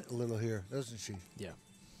spin it a little here, doesn't she? Yeah.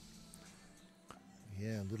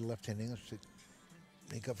 Yeah, a little left-hand English to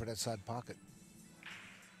make up for that side pocket.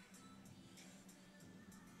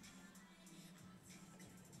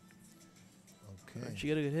 Okay. She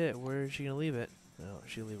got a good hit. Where is she going to leave it? No,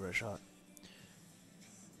 she'll leave her a shot.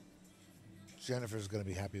 Jennifer's going to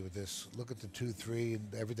be happy with this. Look at the 2-3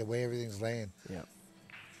 and the way everything's laying. Yeah.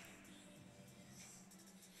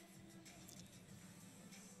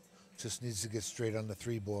 Just needs to get straight on the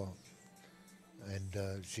 3 ball,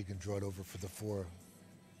 and she can draw it over for the 4.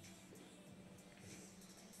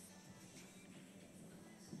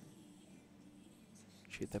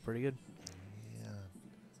 She hit that pretty good. Yeah.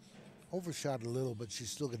 Overshot a little, but she's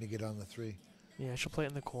still going to get on the 3. Yeah, she'll play it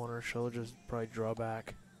in the corner. She'll just probably draw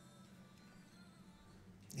back.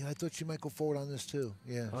 Yeah, I thought she might go forward on this too.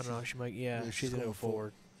 Yeah. Oh, no, she might. Yeah, yeah, she's going to go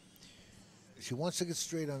forward. She wants to get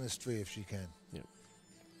straight on this 3 if she can. Yep.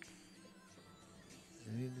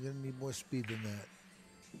 You're going to need more speed than that.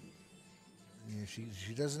 Yeah,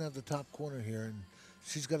 she doesn't have the top corner here, and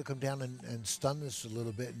she's got to come down and stun this a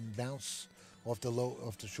little bit and bounce off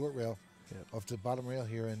the short rail, Yep. off the bottom rail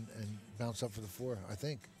here, and bounce up for the 4, I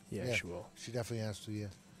think. Yeah, she will. She definitely has to, yeah.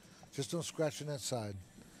 Just don't scratch on that side.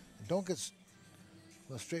 And don't get...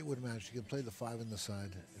 Well, straight would matter. She can play the 5 in the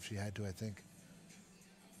side if she had to, I think.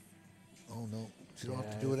 Oh, no. She don't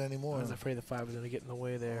have to do it anymore. I was afraid the 5 was going to get in the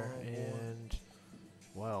way there, Oh, boy. and...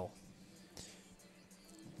 Well,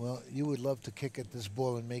 Well, you would love to kick at this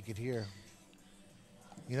ball and make it here.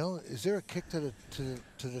 You know, is there a kick to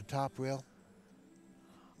the top rail?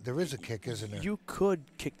 There is a kick, isn't there? you could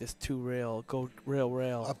kick this 2 rail, go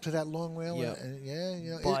rail. Up to that long rail? Yep. And yeah,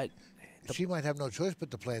 you know, But she might have no choice but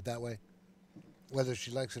to play it that way, whether she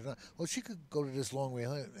likes it or not. Well, she could go to this long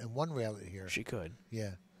rail and one rail it here. she could.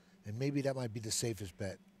 Yeah, and maybe that might be the safest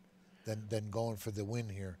bet than going for the win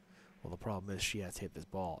here. Well, the problem is she has to hit this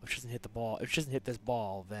ball. If she doesn't hit the ball, if she doesn't hit this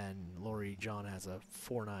ball, then Loree Jon has a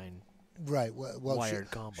 4-9 Right. Well, wired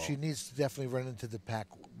combo. she needs to definitely run into the pack.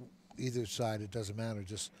 Either side, it doesn't matter.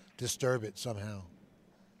 Just disturb it somehow.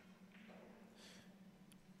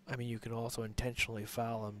 I mean, you can also intentionally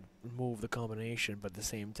foul and move the combination, but at the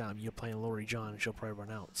same time, you're playing Loree Jon, and she'll probably run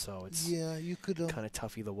out. So it's Yeah, you could. kind of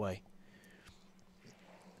tough either way.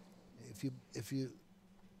 If you,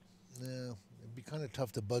 no, it'd be kind of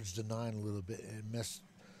tough to budge the 9 a little bit and mess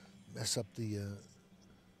up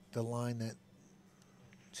the line that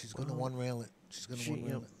she's going to Well, one rail it. She's going to one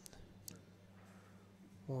rail it.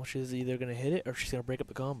 Well, she's either going to hit it or she's going to break up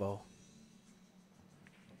the combo.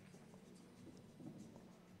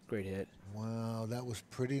 Great hit. Wow, that was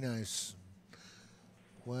pretty nice.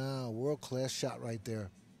 Wow, world-class shot right there.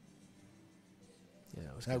 Yeah,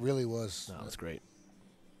 it was That good. really was. No, it was great.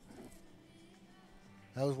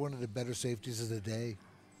 That was one of the better safeties of the day.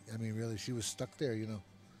 I mean, really, she was stuck there, you know.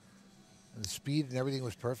 And the speed and everything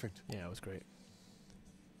was perfect. Yeah, it was great.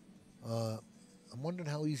 I'm wondering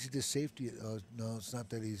how easy this safety is. No, it's not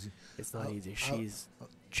that easy. It's not easy. She's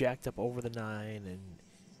jacked up over the 9, and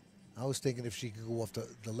I was thinking if she could go off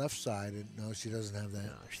the left side, and no, she doesn't have that.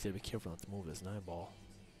 no, she's got to be careful not to move this 9 ball.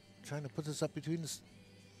 Trying to put this up between the...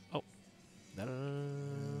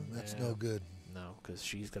 That's no good. No, because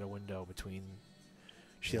she's got a window between.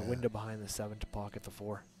 She's got a Yeah. window behind the 7 to pocket the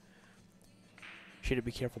 4. She had to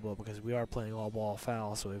be careful though, because we are playing all ball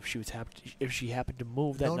foul. So if she happened to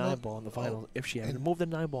move that No, 9 no. ball in the final, if she happened to and- move the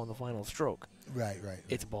 9 ball in the final stroke, Right.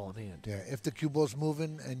 it's a ball in hand. Yeah, if the cue ball's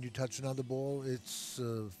moving and you touch another ball, it's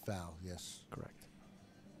foul, yes. Correct.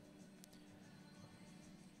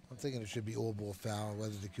 I'm thinking it should be all ball foul,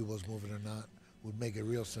 whether the cue ball's moving or not. Would make it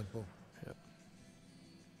real simple. Yep.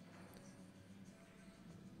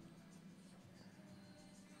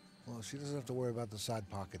 Well, she doesn't have to worry about the side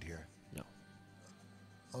pocket here. No.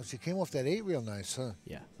 Oh, she came off that 8 real nice, huh?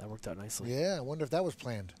 Yeah, that worked out nicely. Yeah, I wonder if that was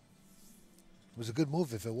planned. It was a good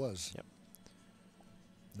move if it was. Yep.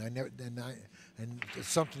 And it's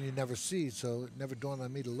something you never see, so it never dawned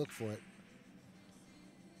on me to look for it.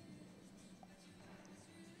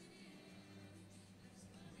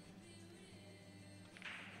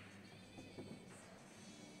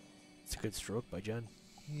 It's a good stroke by Jen.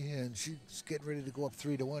 Yeah, and she's getting ready to go up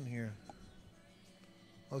 3-1 here.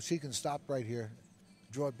 Oh, she can stop right here,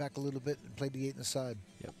 draw it back a little bit, and play the 8 in the side.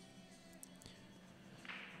 Yep.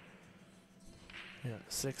 Yeah,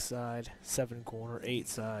 6 side, 7 corner, 8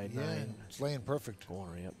 side, Yeah, 9 it's laying perfect.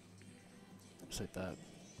 corner. Yep. Just like that.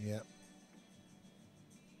 Yeah.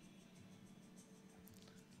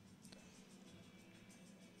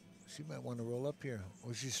 She might want to roll up here.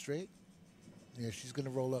 Was she straight? Yeah, she's going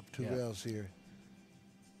to roll up 2 Yeah. rails here.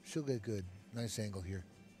 She'll get good. Nice angle here.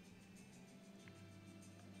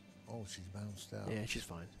 Oh, she's bounced out. Yeah, she's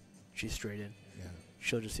fine. She's straight in. Yeah.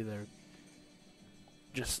 She'll just either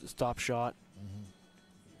just stop shot,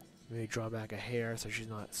 maybe draw back a hair so she's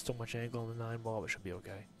not so much angle on the 9 ball, but she'll be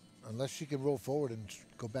okay. Unless she can roll forward and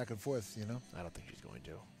go back and forth, you know? I don't think she's going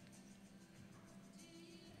to.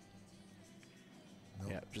 No.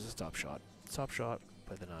 Yeah, just a stop shot. Stop shot,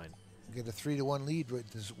 play the 9. Get a 3-1 lead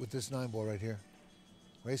with this 9 ball right here.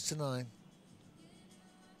 Race to 9.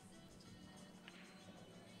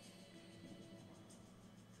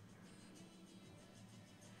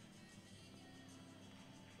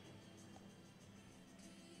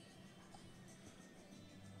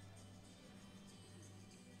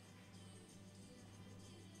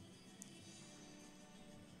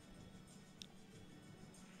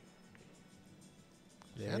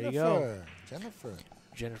 There you go. Jennifer.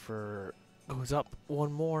 Jennifer goes up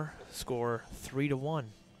 1 more, score 3-1.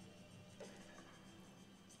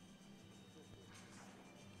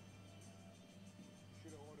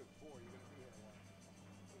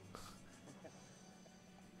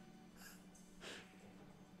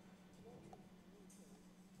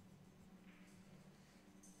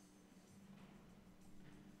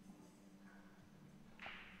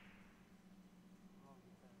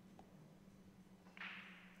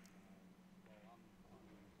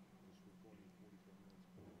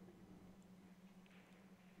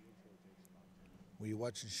 Were you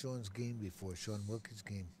watching Sean's game before? Sean Wilkie's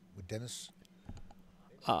game with Dennis?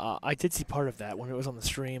 I did see part of that when it was on the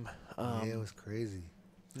stream. Yeah, it was crazy.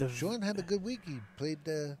 The Sean had a good week. He played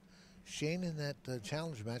Shane in that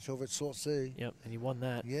challenge match over at Salt City. Yep, and he won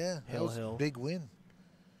that. Yeah, that Hill was Hill. a big win.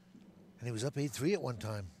 And he was up 8-3 at one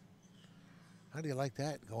time. How do you like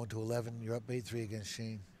that? Going to 11, you're up 8-3 against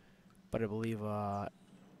Shane. But I believe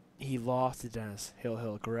he lost to Dennis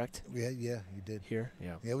Hill, correct? Yeah, you did. Here?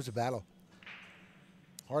 Yeah. Yeah, it was a battle.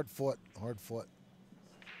 Hard fought.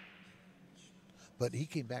 But he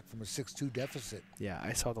came back from a 6-2 deficit. Yeah,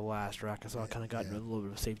 I saw the last rack. I saw it kind of got into Yeah. a little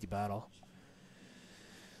bit of a safety battle.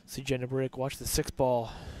 See Jenna Brick, watch the 6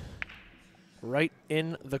 ball right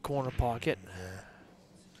in the corner pocket. Yeah.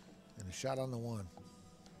 And a shot on the 1.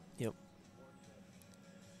 Yep.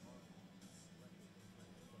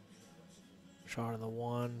 Shot on the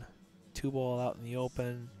 1. 2 ball out in the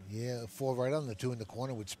open. Yeah, 4 right on the 2 in the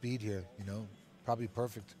corner with speed here, you know. Probably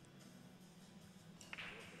perfect.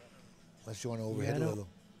 Unless you want to overhead Yeah, a little.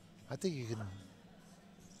 I think you can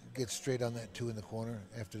get straight on that 2 in the corner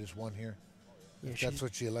after this 1 here. Yeah, if that's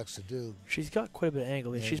what she elects to do. She's got quite a bit of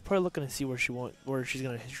angle. Yeah. She's probably looking to see where she's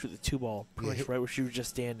gonna shoot the 2-ball, pretty much right where she was just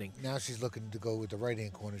standing. Now she's looking to go with the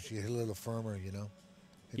right-hand corner. She hit a little firmer, you know.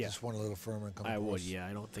 Hit Yeah. this one a little firmer and come I across. would, yeah.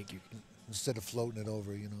 I don't think you can. Instead of floating it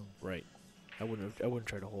over, you know. Right. I wouldn't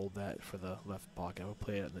try to hold that for the left pocket. I would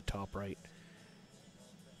play it in the top right.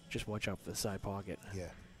 Just watch out for the side pocket. Yeah.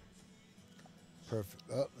 Perfect.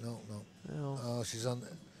 Oh, no. Well, Oh, she's on.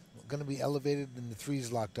 Going to be elevated, and the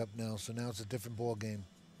 3's locked up now. So now it's a different ball game.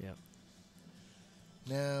 yeah.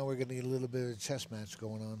 Now we're going to get a little bit of a chess match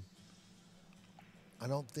going on. I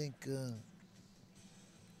don't think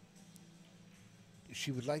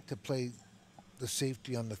she would like to play the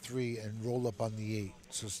safety on the 3 and roll up on the 8,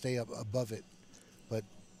 so stay up above it. But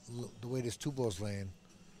the way this 2-ball's laying,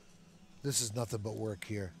 this is nothing but work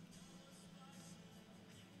here.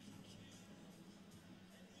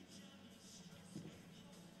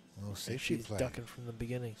 Well, safety She's play. ducking from the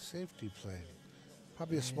beginning. Safety play.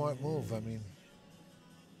 Probably a smart move. I mean,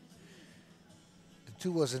 the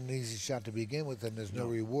 2 wasn't an easy shot to begin with, and there's no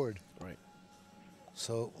reward. Right.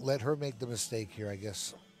 So let her make the mistake here, I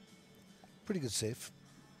guess. Pretty good safe.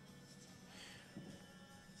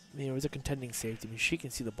 I mean, it was a contending safety. I mean, she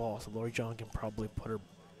can see the ball, so Loree Jon can probably put her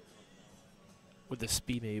with the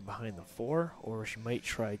speed maybe behind the 4, or she might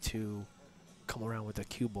try to come around with a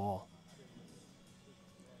cue ball.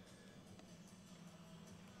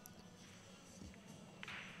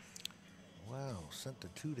 Wow, sent the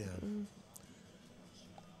 2 down.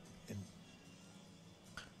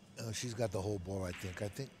 And she's got the whole ball, I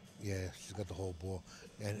think. Yeah, she's got the whole ball.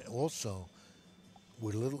 And also,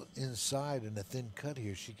 with a little inside and a thin cut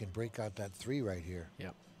here, she can break out that 3 right here.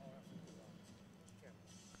 Yep.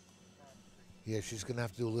 Yeah, she's going to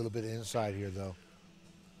have to do a little bit of inside here, though.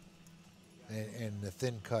 And the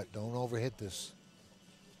thin cut. Don't overhit this,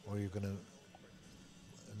 or you're going to...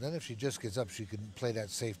 And then if she just gets up, she can play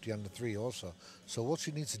that safety on the 3 also. So what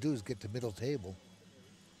she needs to do is get to middle table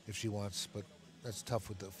if she wants, but that's tough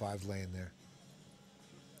with the 5 laying there.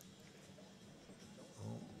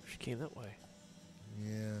 Oh. She came that way.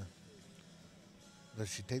 Yeah. Does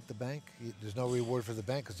she take the bank? There's no reward for the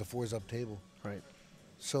bank because the 4's up table. Right.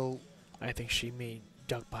 So I think she may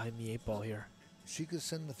duck behind the 8-ball here. she could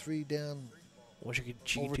send the 3 down Well, she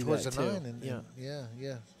could over do towards that the too. 9. And, yeah.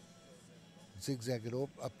 yeah. Zigzag it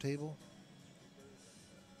up table.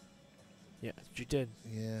 Yeah, she did.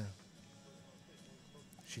 Yeah.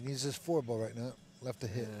 She needs this 4 ball right now. Left to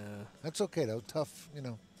hit. Yeah. That's okay, though. Tough, you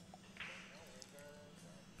know.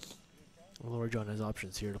 Loree Jon has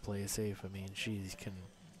options here to play it safe. I mean, she can.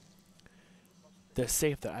 The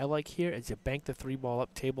safe that I like here is you bank the 3-ball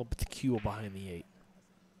up table, but the cue behind the 8.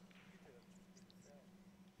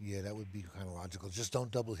 Yeah, that would be kind of logical. Just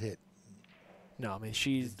don't double hit. No, I mean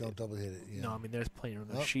she's. Don't double hit it. Yeah. No, I mean there's plenty of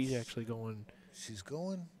room. Oh. She's actually going. She's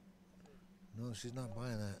going. No, she's not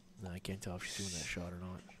buying that. No, I can't tell if she's doing that shot or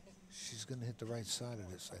not. She's going to hit the right side of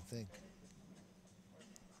this, I think.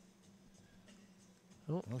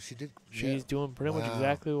 Oh. No, she did. She's doing pretty much Wow.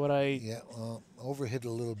 exactly what I Yeah, overhit a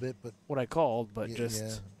little bit, but called, but yeah,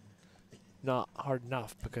 just not hard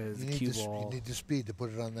enough because you the need, cue you ball. need the speed to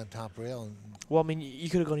put it on that top rail. And Well, I mean, you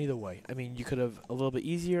could have gone either way. I mean, you could have a little bit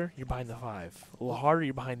easier. You're behind the 5. A little harder.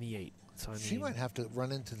 You're behind the 8. So I mean, she might have to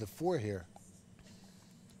run into the 4 here.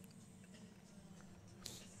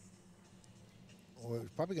 Or it's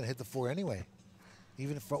probably going to hit the 4 anyway,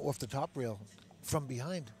 even if off the top rail from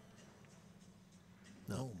behind.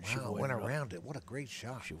 No, Oh, she wow, avoided went it all- around it. What a great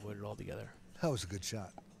shot. She avoided it all together. That was a good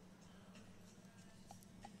shot.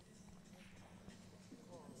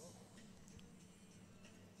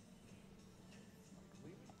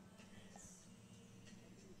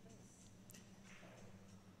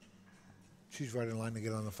 She's right in line to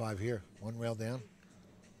get on the 5 here. 1 rail down.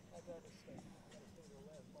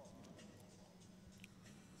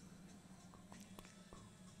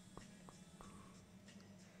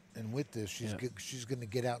 And with this, she's Yeah. she's going to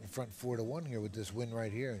get out in front 4-1 here with this win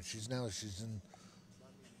right here, and she's in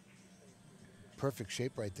perfect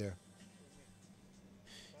shape right there.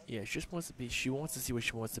 Yeah, she just wants to be. She wants to see what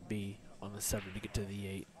she wants to be on the 7 to get to the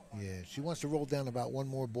 8. Yeah, she wants to roll down about 1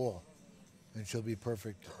 more ball, and she'll be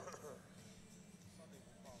perfect.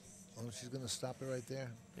 Oh, she's going to stop it right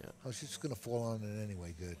there. Yeah. Oh, she's just going to fall on it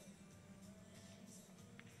anyway. Good.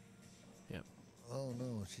 Yep. Oh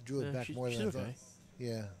no, she drew it Yeah, back more she's than I okay. thought.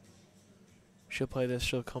 Yeah. She'll play this.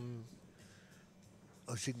 She'll come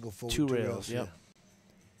Oh, she can go forward 2 2 rails. yeah. Yep.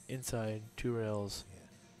 Inside 2 rails. Yeah.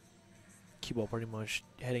 Cue ball pretty much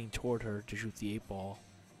heading toward her to shoot the 8-ball.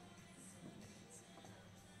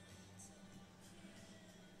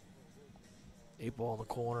 8 ball in the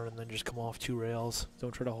corner, and then just come off 2 rails.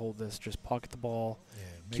 Don't try to hold this. Just pocket the ball. Yeah,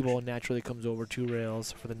 Cue ball naturally comes over 2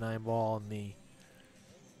 rails for the 9 ball in the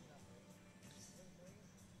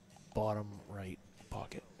bottom right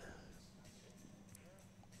pocket.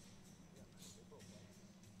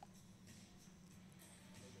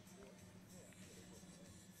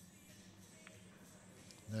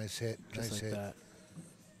 Nice hit. Just Nice like hit. that.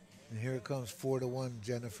 And here it comes, 4-1,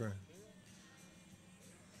 Jennifer.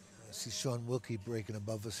 I see Sean Wilkie breaking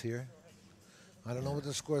above us here. I don't know what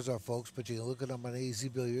the scores are, folks, but you can look it up on AZ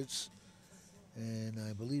Billiards. And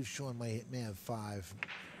I believe Sean may have 5.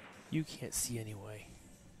 You can't see anyway.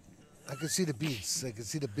 I can see the beads. I can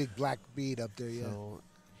see the big black bead up there, yeah. So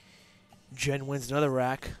Jen wins another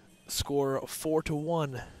rack. Score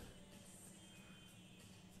 4-1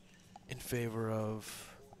 in favor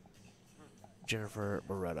of Jennifer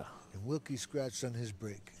Barretta. And Wilkie scratched on his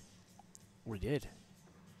break. We did.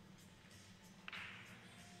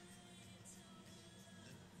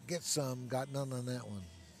 Get some, got none on that one.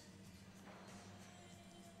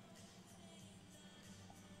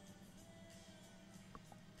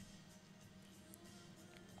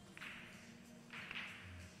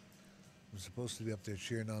 I'm supposed to be up there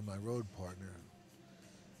cheering on my road partner.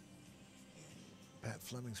 Pat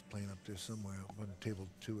Fleming's playing up there somewhere, up on table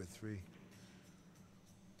 2 or 3.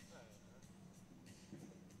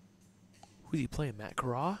 Who's he playing? Matt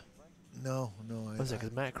Carraw? No. What's that?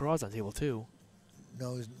 Because Matt Carraw's on table 2.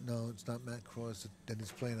 No, it's not Matt Cross. Then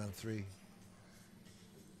he's playing on 3.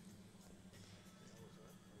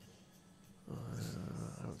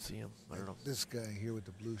 I don't see him. I don't know. This guy here with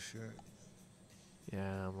the blue shirt.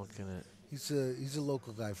 Yeah, I'm looking at. He's a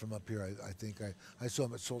local guy from up here. I think I saw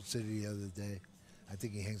him at Salt City the other day. I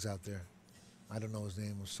think he hangs out there. I don't know his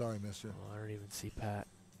name. I'm sorry, mister. Well, I don't even see Pat.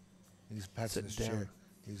 He's Pat's in his Sitting down. chair.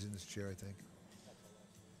 He's in his chair, I think.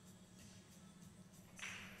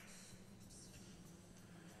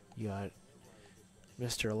 You got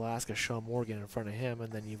Mr. Alaska, Sean Morgan in front of him,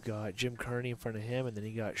 and then you've got Jim Kearney in front of him, and then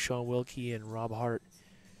you got Sean Wilkie and Rob Hart.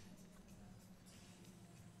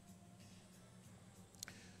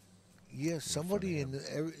 Yeah, somebody in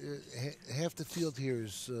half the field here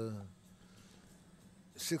is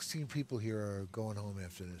 16 people here are going home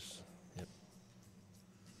after this. Yep.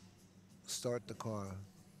 Start the car.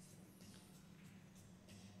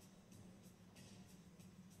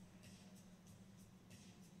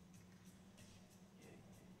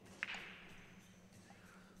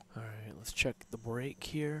 All right, let's check the break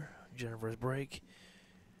here. Jennifer's break.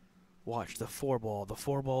 Watch the 4 ball. The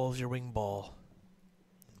 4 ball is your wing ball.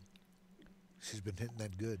 She's been hitting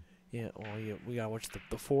that good. Yeah, well, we gotta watch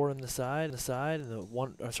the 4 on the side, and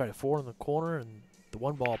the 4 in the corner, and the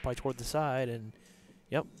 1 ball probably toward the side, and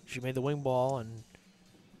yep, she made the wing ball and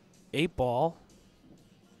 8 ball,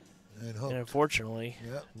 And hooked. and unfortunately,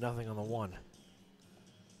 Yep. nothing on the 1.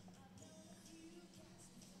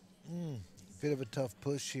 Bit of a tough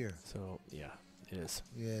push here. So yeah, it is.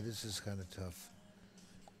 Yeah, this is kind of tough.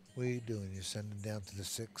 What are you doing? You're sending down to the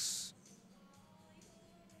 6?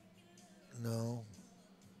 No.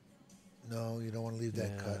 No, you don't want to leave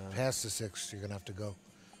that cut. Yeah. Past the 6, you're going to have to go.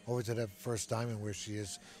 Over to that first diamond where she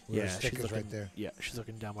is. Where her stick she's is looking right there. Yeah, she's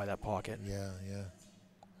looking down by that pocket, Yeah, yeah.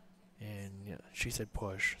 and yeah, she said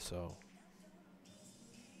push. So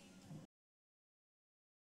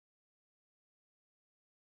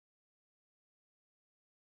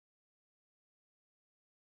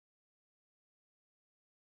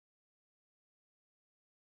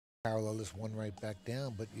Parallel this one right back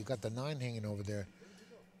down, but you got the 9 hanging over there.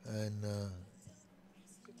 And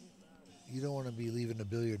you don't want to be leaving the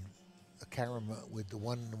billiard a carom with the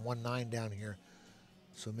 1-9 down here.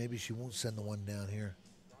 So maybe she won't send the 1 down here.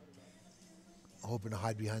 Hoping to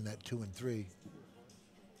hide behind that 2 and 3.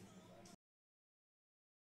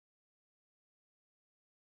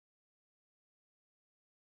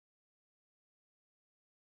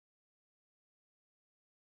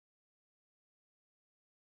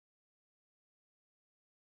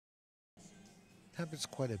 Happens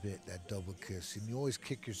quite a bit, that double kiss. And you always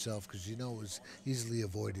kick yourself because you know it was easily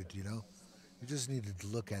avoided, you know? You just needed to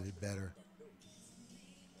look at it better.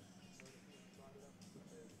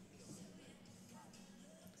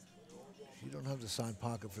 She don't have the side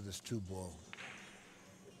pocket for this 2 ball.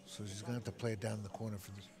 So she's going to have to play it down in the corner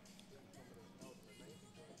for this.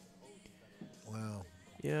 Wow.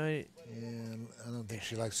 yeah, Yeah, I don't think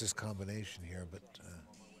she likes this combination here, but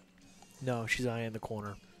no, she's eyeing the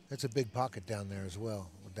corner. that's a big pocket down there as well.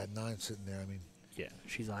 With that 9 sitting there, I mean, Yeah,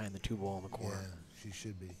 she's eyeing the 2 ball in the corner. yeah, she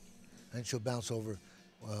should be. And she'll bounce over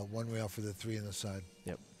 1 rail for the 3 on the side.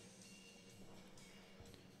 Yep.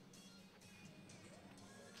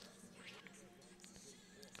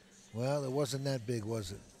 Well, it wasn't that big,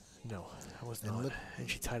 was it? No, it was And not. look- And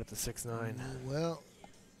she tied up the 6-9. Well,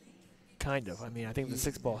 Kind of. I mean, I think the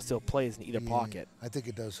 6 ball still plays in either yeah, pocket. I think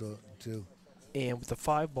it does so too. And with the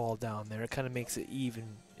 5 ball down there, it kind of makes it even,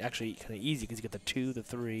 actually kind of easy because you get the 2, the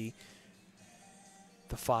 3,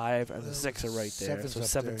 the 5, and the Well, 6 are right there. seven's So up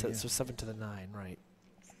 7 there, to yeah. 7 to the 9, right?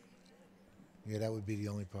 Yeah, that would be the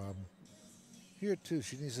only problem. Here too,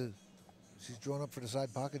 she's drawn up for the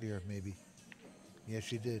side pocket here, maybe. Yeah,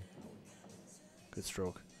 she did. Good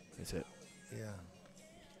stroke. That's it. Yeah.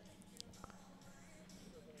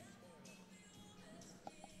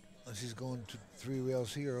 And she's going to 3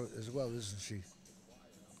 rails here as well, isn't she?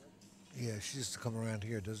 Yeah, she used to come around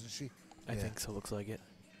here, doesn't she? I Yeah. think so. Looks like it.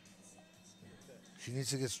 She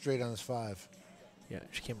needs to get straight on this 5. Yeah,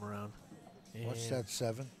 she came around. What's And that,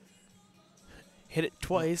 7? hit it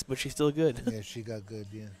twice, but she's still good. Yeah, she got good,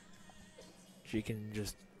 yeah. She can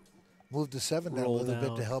just Move the 7 down a Roll little bit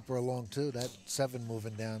down. to help her along, too. That 7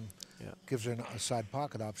 moving down Yeah. gives her a side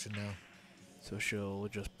pocket option now. so she'll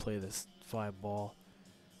just play this 5 ball.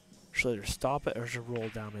 She'll either stop it or she'll roll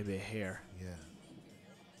down maybe a hair. Yeah.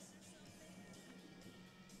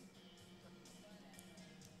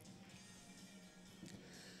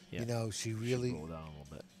 Yeah. You know, she She'll really, roll down a little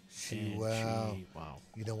bit. she, And wow. wow.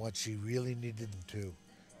 You know what? She really needed them to,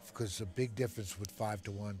 because a big difference with 5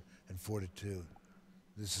 to 1 and 4 to 2.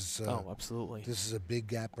 This is Oh, absolutely. this is a big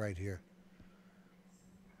gap right here.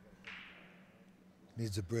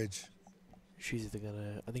 Needs a bridge. She's either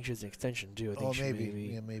gonna. I think she has an extension too. I think Oh, she maybe. maybe.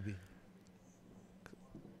 Yeah, maybe.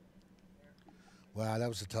 Wow, that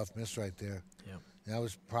was a tough miss right there. Yeah. That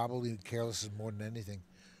was probably careless more than anything.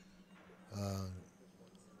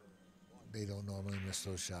 They don't normally miss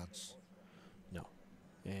those shots. No.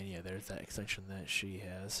 And yeah, there's that extension that she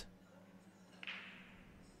has.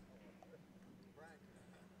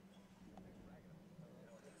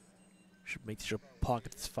 Should make sure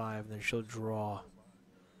pocket this 5, and then she'll draw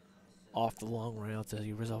off the long rail to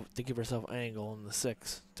give herself angle on the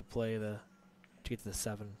 6 to play to get to the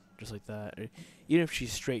 7, just like that. Even if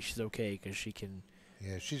she's straight, she's okay because she can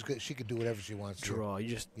Yeah, she's good. She can do whatever she wants to. draw. You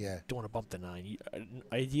just Yeah. don't want to bump the 9.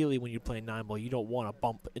 Ideally, when you're playing 9 ball, you don't want to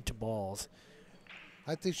bump into balls.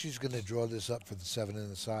 I think she's going to draw this up for the 7 in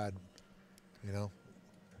the side. You know?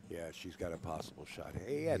 Yeah, she's got a possible shot.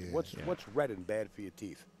 Hey, Ed, Yeah. what's red and bad for your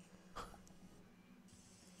teeth?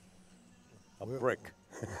 A We're- brick.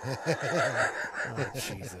 Oh,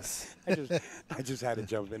 Jesus. I just had to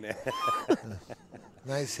jump in there.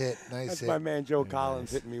 Nice hit. Nice That's hit. my man Joe Very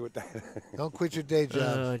Collins nice. hitting me with that. Don't quit your day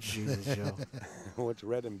job. Oh, Jesus, Joe. What's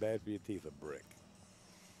red and bad for your teeth? A brick.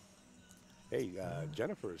 Hey,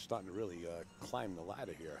 Jennifer is starting to really climb the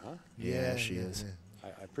ladder here, huh? Yeah, she is.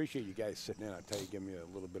 I appreciate you guys sitting in. I tell you, give me a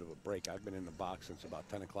little bit of a break. I've been in the box since about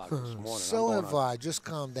 10 o'clock this morning. So I'm going have on- I. Just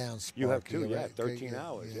calm down, Sparky. You have too, all yeah. right? 13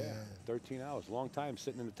 hours, yeah. Yeah. 13 hours. Long time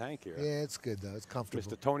sitting in the tank here. Yeah, it's good, though. It's comfortable.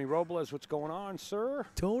 Mr. Tony Robles, what's going on, sir?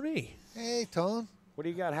 Tony. Hey, Tone. What do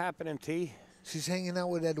you got happening, T? She's hanging out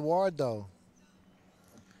with Eduardo.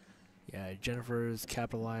 Yeah, Jennifer's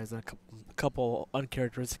capitalized on a couple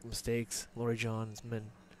uncharacteristic mistakes. Loree Jon's been.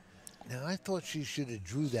 Now, I thought she should have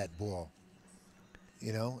drew that ball,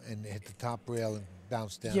 you know, and hit the top rail and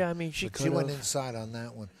bounced down. Yeah, I mean, she But could she went have. inside on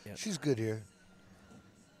that one. Yep. She's good here.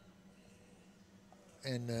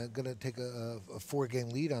 And going to take a 4-game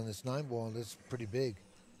lead on this 9 ball. That's pretty big.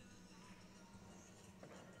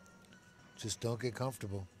 Just don't get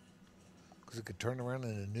comfortable, because it could turn around in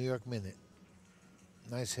a New York minute.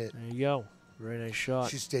 Nice hit. There you go. Very nice shot.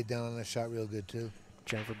 She stayed down on that shot real good, too.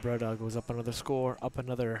 Jennifer Barretta goes up another score, up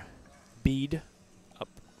another bead, up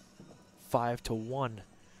 5 to 1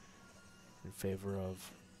 in favor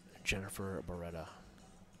of Jennifer Barretta.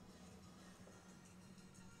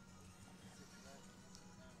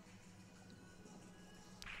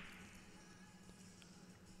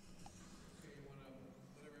 Okay, you want to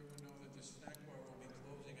let everyone know that the snack bar will be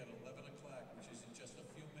closing at 11 o'clock, which is in just a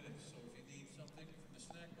few minutes. So if you need something from the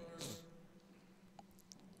snack bar, this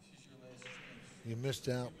is your last chance. You missed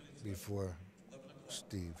out before,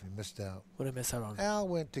 Steve. You missed out. What did I miss out on? Al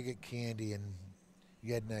went to get candy, and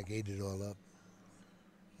Yednak ate it all up.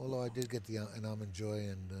 Although I did get an almond joy,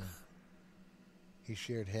 and he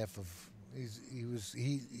shared half of. He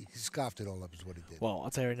scoffed it all up, is what he did. Well, I'll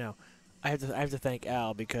tell you right now, I have to thank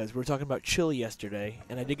Al because we were talking about chili yesterday,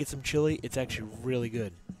 and I did get some chili. It's actually really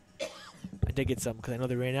good. I did get some because I know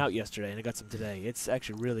they ran out yesterday, and I got some today. It's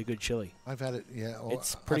actually really good chili. I've had it. Yeah,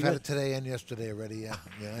 It's I've pretty had good. it today and yesterday already. Yeah,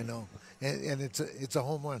 yeah, I know. And it's a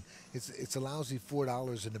home run. It's a lousy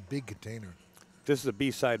 $4 in a big container. This is a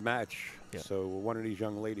B-side match, Yeah. so one of these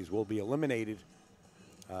young ladies will be eliminated.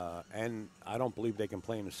 And I don't believe they can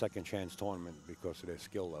play in the second chance tournament because of their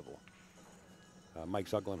skill level. Mike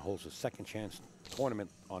Zuglin holds a second chance tournament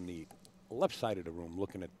on the left side of the room,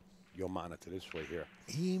 looking at your monitor this way here.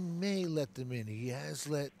 He may let them in. He has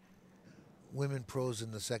let women pros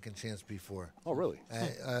in the second chance before. Oh, really?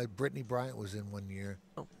 Brittany Bryant was in one year.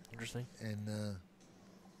 Oh, interesting. And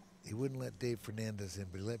he wouldn't let Dave Fernandez in,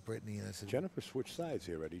 but he let Brittany in. I said, Jennifer switched sides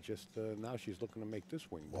here, Eddie. Just now she's looking to make this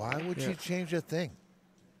wing. why would she change a thing?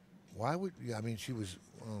 Why would, I mean, she was,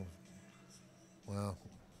 well,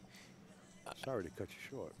 Sorry to cut you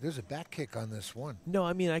short. there's a back kick on this one. No,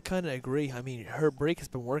 I mean, I kind of agree. I mean, her break has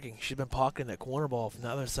been working. She's been pocketing that corner ball from the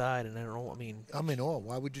other side, and I don't know. I mean, I'm in awe.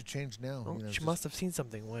 Why would you change now? well, You know, she just- must have seen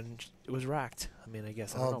something when it was racked. I mean, I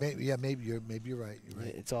guess. I Oh, don't know. maybe, yeah, maybe you're right. You're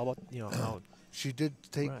right. It's all about, how. She did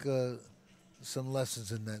take Right. some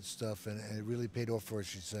lessons in that stuff, and it really paid off for her,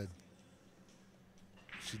 she said.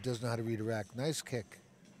 She does know how to read a rack. Nice kick.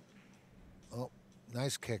 Oh,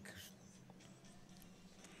 nice kick.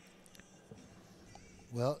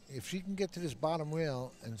 Well, if she can get to this bottom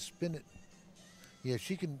rail and spin it, yeah,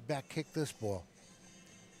 she can back kick this ball.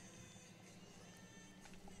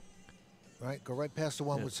 Right, go right past the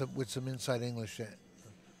one Yeah. with some inside English.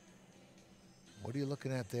 What are you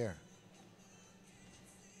looking at there?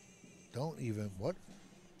 Don't even what?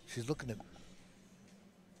 She's looking at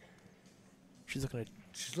she's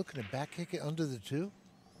looking at back kick it under the two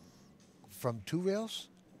from two rails.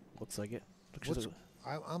 Looks like it. What's,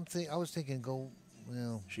 I was thinking go.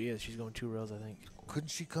 Well, She is. She's going 2 rails, I think. couldn't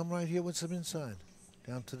she come right here with some inside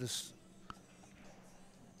down to this?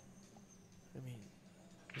 I mean,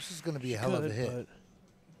 This is going to be she a hell of a could, hit. but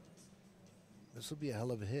This will be a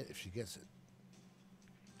hell of a hit if she gets it.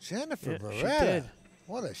 Jennifer Yeah, she Barretta. did.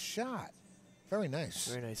 What a shot! Very nice.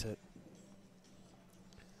 Very nice hit.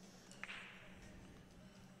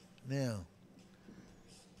 Now,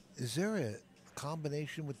 is there a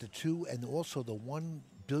combination with the two and also the one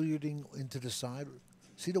billiarding into the side?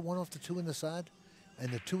 See the one off the two in the side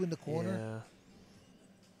and the two in the corner?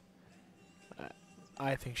 Yeah.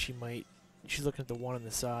 I think she might. She's looking at the one on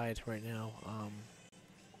the side right now.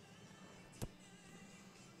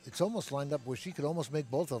 It's almost lined up where she could almost make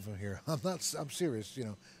both of them here. I'm serious,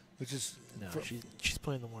 which is No, she's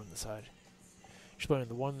playing the one on the side. She's playing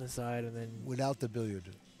the one on the side, and then without the billiard.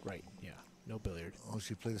 right, yeah, no billiard. Oh,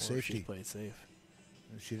 she played a Or safety. She played safe,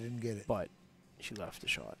 She didn't get it. but she left the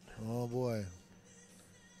shot. Oh boy.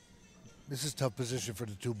 This is a tough position for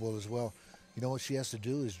the two ball as well. You know what she has to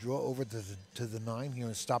do is draw over to the 9 here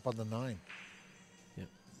and stop on the 9. Yep.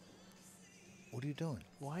 What are you doing?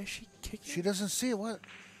 Why is she kicking? She doesn't see it.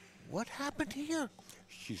 What happened here?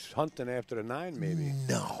 She's hunting after the 9, maybe.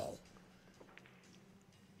 No.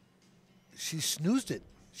 She snoozed it.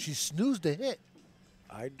 She snoozed the hit.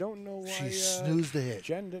 I don't know why She snoozed the hit.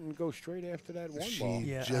 Jen didn't go straight after that one She ball.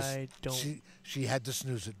 Yeah, just, I don't- She had to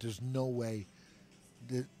snooze it. There's no way.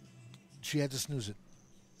 That she had to snooze it.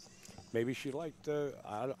 Maybe she liked.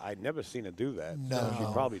 I'd never seen her do that. No. She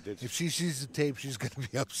probably did. If she sees the tape, she's going to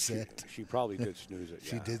be upset. She probably did snooze it.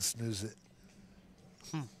 She yeah. did snooze it.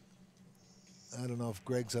 I don't know if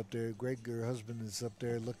Greg's up there. Greg, her husband, is up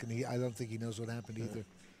there looking. I don't think he knows what happened either.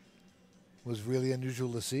 Was really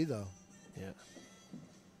unusual to see, though. Yeah.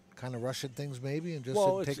 Kind of rushing things, maybe, and just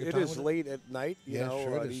Well, take your it time is with late at night. You Yeah, know,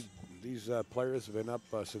 sure it is. these players have been up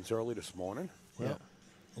since early this morning. Yeah.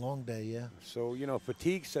 Long day, yeah. So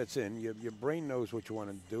fatigue sets in. Your brain knows what you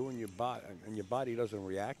want to do, and your body doesn't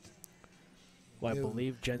react. Well, I Yeah.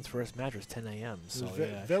 believe Jen's first match was 10 a.m. It So was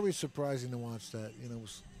yeah, very surprising to watch that.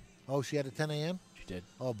 Oh, she had a 10 a.m. she did.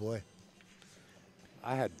 Oh boy.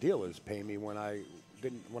 I had dealers pay me when I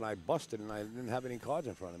busted and I didn't have any cards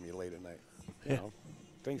in front of me late at night. You Yeah. know,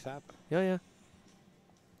 things happen. Yeah.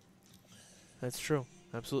 That's true.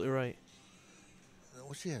 Absolutely right.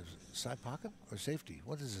 What she have? Side pocket or safety?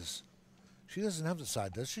 What is this? She doesn't have the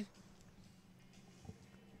side, does she?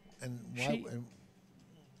 And why?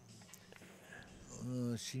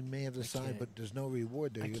 She may have the side, can't- but there's no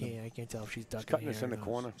reward there. I can't tell if she's ducking Cutting here us in or the not.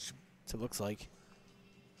 corner, So it looks like.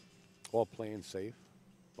 all playing safe,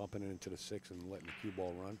 bumping it into the 6 and letting the cue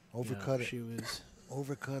ball run. Overcut Yeah, it. She was.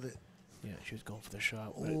 Overcut it. Yeah, she was going for the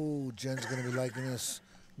shot. But Oh, Jen's going to be liking this.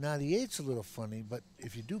 Now, the 8's a little funny, but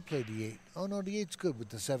if you do play the 8, oh, no, the 8's good with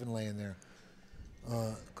the 7 laying there.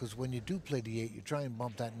 Because when you do play the 8, you try and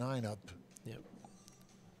bump that 9 up. Yep.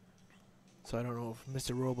 So I don't know if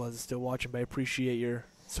Mr. Robles is still watching, but I appreciate your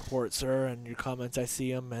support, sir, and your comments. I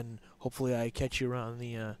see them, and hopefully I catch you around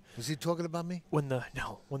the Is he talking about me? when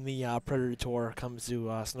the Predator Tour comes to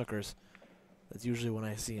Snookers. That's usually when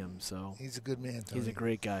I see him. So He's a good man, Tony. he's a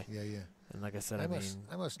great guy, Yeah, yeah. and like I said,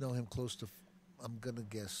 I must know him close to I'm gonna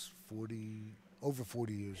guess 40, over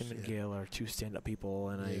 40 years. Him and yeah. Gail are two stand-up people,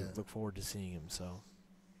 and I Yeah. look forward to seeing him. So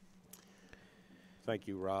Thank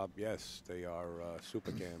you, Rob. Yes, they are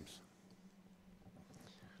super cams.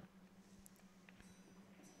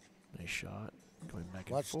 nice shot, going back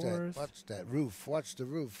and Watch forth. that. Watch that roof. Watch the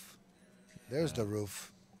roof. There's the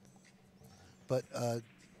roof. But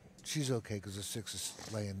she's okay because the 6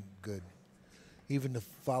 is laying good. Even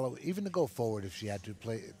to go forward if she had to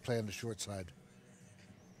play on the short side.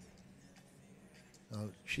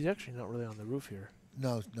 She's actually not really on the roof here.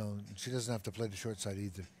 No, she doesn't have to play the short side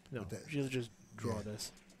either. No, with that. she'll just draw Yeah.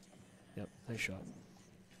 this. Yep, nice shot.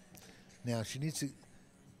 Now she needs to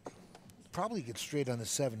probably get straight on the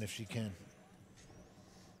 7 if she can.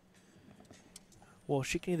 Well,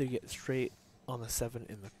 she can either get straight on the 7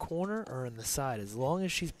 in the corner or in the side. As long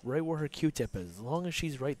as she's right where her Q-tip is, as long as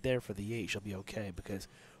she's right there for the 8, she'll be okay. Because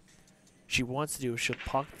she wants to do is she'll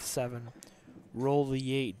pocket the 7, roll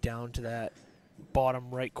the 8 down to that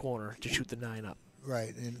bottom right corner to shoot the 9 up.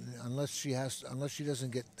 Right, and unless she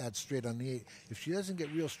doesn't get that straight on the 8, if she doesn't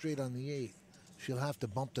get real straight on the 8, she'll have to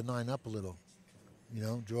bump the 9 up a little.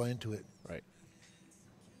 Draw into it. Right.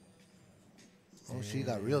 Oh, she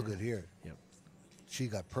got real good here. Yep. She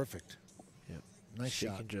got perfect. Yep. Nice She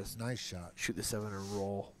shot. can just nice shot. shoot the 7 and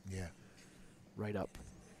roll Yeah. right up.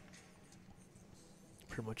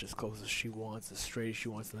 Pretty much as close as she wants, as straight as she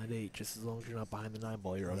wants on that 8. Just as long as you're not behind the 9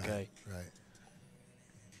 ball, you're okay. Right.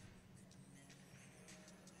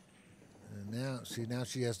 And now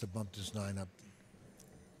she has to bump this 9 up.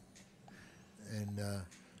 And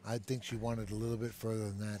I think she wanted a little bit further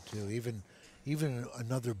than that too. Even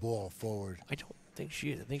another ball forward. I don't think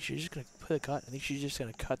she is. I think she's just going to put a cut. I think she's just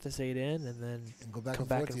going to cut this 8 in and then And go back come and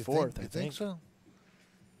back forth. and You forth. Think, I you think so?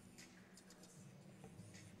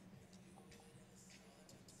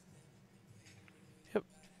 Yep.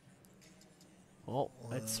 Well,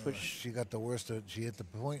 let's switch. She got the worst of. She hit the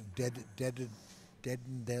point. Dead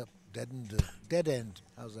end.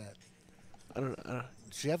 How's that? I don't know.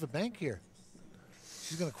 Does she have a bank here?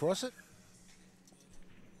 She's gonna cross it.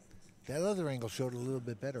 That other angle showed a little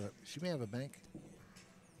bit better. She may have a bank.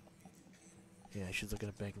 Yeah, she's looking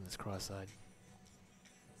at banking this cross side.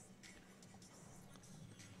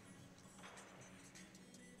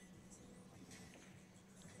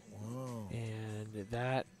 Whoa. And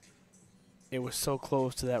that, it was so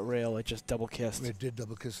close to that rail, it just double kissed. It did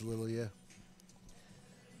double kiss a little, yeah.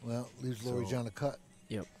 Well, leaves Loree Jon a cut.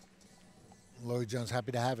 Yep. Loree Jon's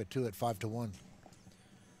happy to have it too at 5-1.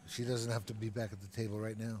 She doesn't have to be back at the table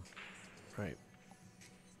right now. Right.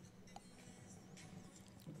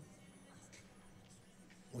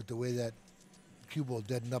 With the way that cue ball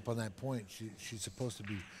deadened up on that point, she's supposed to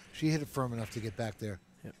be. She hit it firm enough to get back there.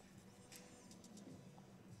 Yep.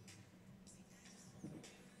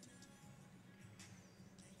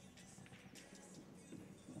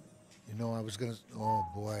 I was gonna. Oh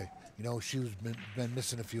boy, she's been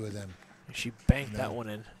missing a few of them. She banked No. that one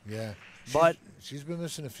in. Yeah, But- she's been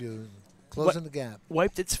missing a few, closing the gap.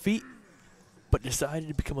 Wiped its feet, but decided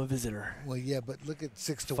to become a visitor. Well, yeah, but look at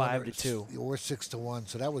 6-1 5 to 2. or 6-1.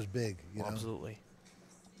 So that was big. Absolutely.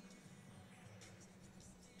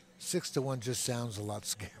 6-1 just sounds a lot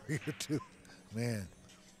scarier too, man.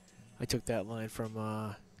 I took that line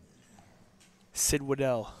from Sid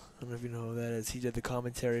Waddell. I don't know if you know who that is. He did the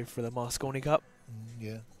commentary for the Moscone Cup.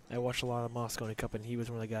 Yeah. I watched a lot of Moscone Cup, and he was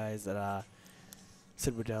one of the guys that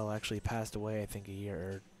Sid Waddell actually passed away, I think, a year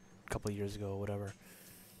or a couple of years ago, or whatever.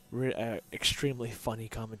 Extremely funny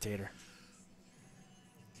commentator.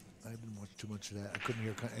 I didn't watch too much of that. I couldn't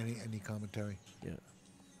hear any commentary. Yeah.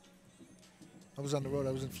 I was on the road.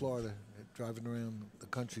 I was in Florida, driving around the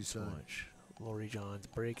countryside. Watch Loree Jon's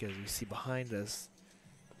break, as we see behind us.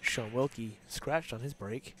 Sean Wilkie scratched on his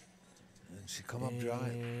break. And she come up dry.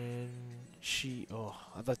 And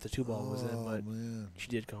I thought the 2 ball was in, but man. she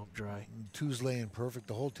did come up dry. And 2's laying perfect.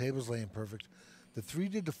 The whole table's laying perfect. The 3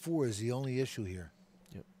 to the 4 is the only issue here.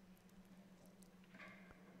 Yep.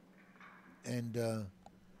 And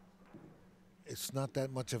it's not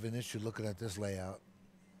that much of an issue looking at this layout.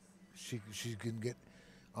 She can get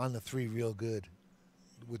on the 3 real good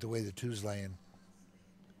with the way the 2's laying.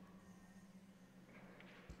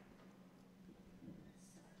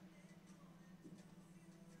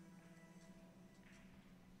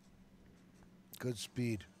 Good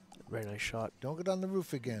speed. Very nice shot. Don't get on the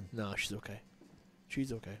roof again. No, she's okay.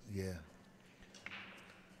 She's okay. Yeah.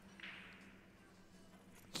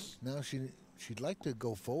 Now she'd like to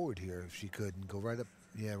go forward here if she could and go right up.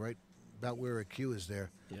 Yeah, right about where her cue is there.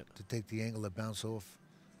 Yep. To take the angle to bounce off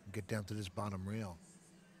and get down to this bottom rail.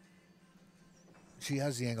 She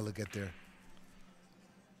has the angle to get there.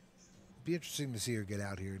 Be interesting to see her get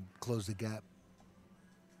out here and close the gap.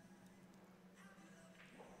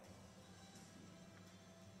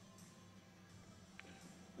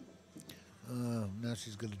 Now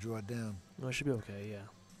she's going to draw it down. No, it should be okay, yeah.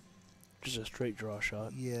 Just a straight draw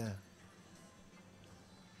shot. Yeah.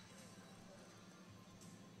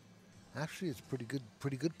 Actually, it's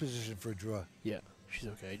pretty good position for a draw. Yeah, she's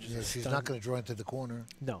okay. Just Yeah, a she's stun- not going to draw into the corner.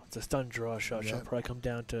 No, it's a stun draw shot. She'll Yep. probably come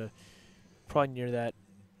down to probably near that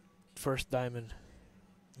first diamond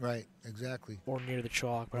Right, exactly. or near the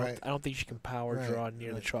chalk. But Right. I don't think she can power Right, draw near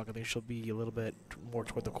the right. chalk. I think she'll be a little bit more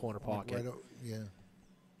toward the corner pocket. Right, yeah.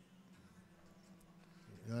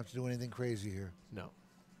 You don't have to do anything crazy here. No.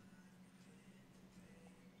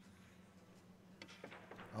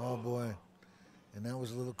 Oh, boy. And that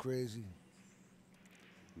was a little crazy.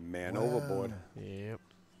 Man Wow. overboard. Yep.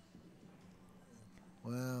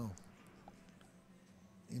 Wow.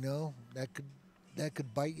 You know, that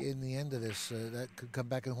could bite you in the end of this. That could come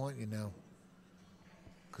back and haunt you now.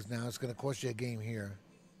 Because now it's going to cost you a game here.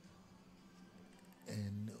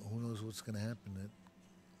 And who knows what's going to happen.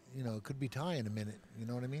 It could be tie in a minute. You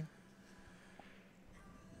know what I mean?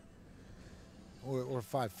 Or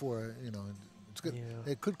 5-4. It's good.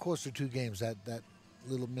 Yeah. It could cost her 2 games. That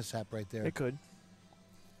little mishap right there. It could.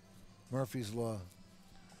 Murphy's Law.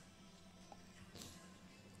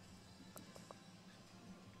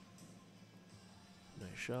 Nice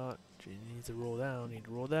shot. She needs to roll down. Need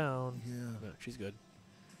to roll down. Yeah. No, she's good.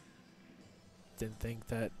 Didn't think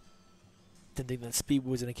that speed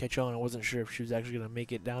was going to catch on. I wasn't sure if she was actually going to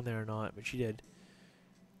make it down there or not, but she did.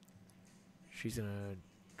 She's going to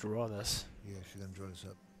draw this. Yeah, she's going to draw this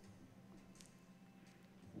up.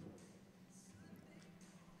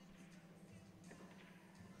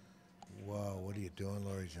 Wow, what are you doing,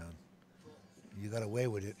 Loree Jon? You got away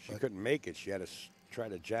with it. She but couldn't make it. She had to try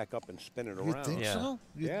to jack up and spin it you around. think Yeah. so?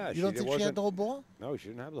 Yeah, You she don't think she wasn't- had the whole ball? No, she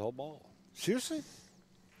didn't have the whole ball. Seriously?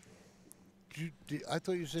 I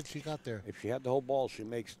thought you said she got there. If she had the whole ball, she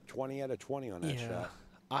makes 20 out of 20 on that shot.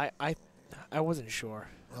 I wasn't sure.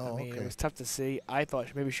 Oh, I mean, okay. it was tough to see. I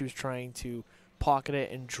thought maybe she was trying to pocket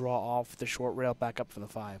it and draw off the short rail back up for the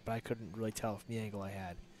 5, but I couldn't really tell from the angle I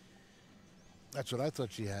had. That's what I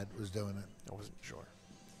thought she was doing it. I wasn't sure.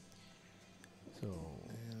 So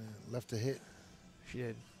And left a hit. she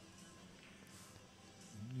did.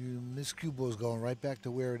 Miss Cubo's going right back to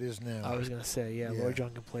where it is now. I was gonna say, yeah, Yeah. Loree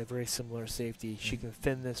Jon can play very similar safety. She can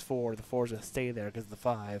thin this 4. The 4's gonna stay there because of the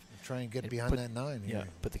 5. Try and get and behind put- that 9 here. Yeah,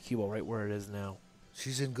 put the cubo right where it is now.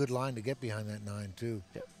 She's in good line to get behind that 9, too.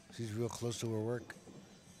 Yep. She's real close to her work.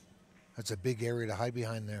 That's a big area to hide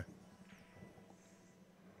behind there.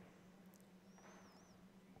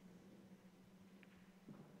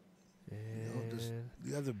 And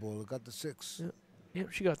The other ball got the 6. Yep.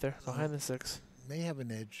 Yep, she got there behind the 6. May have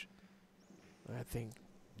an edge. I think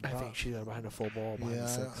she's there behind a full ball behind Yeah, the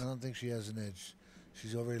 6. I don't think she has an edge.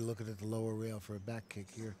 She's already looking at the lower rail for a back kick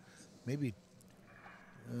here. Maybe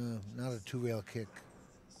not a 2-rail kick.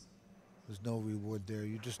 There's no reward there.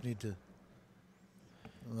 You just need to.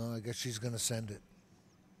 Well, I guess she's going to send it.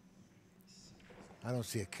 I don't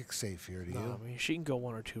see a kick safe here, do No, you? I mean she can go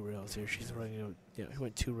 1 or 2 rails here. She's running. Yeah, she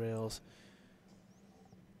went 2 rails.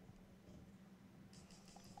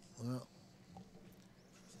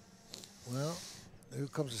 Well, here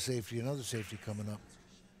comes a safety, another safety coming up.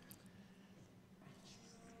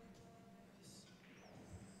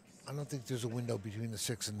 I don't think there's a window between the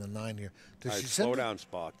 6 and the 9 here. Does All she right, send slow it? down,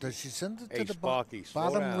 Sparky. Does she send it to Hey, the Sparky, slow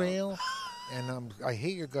bottom down. rail? And I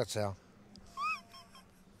hate your guts, Al.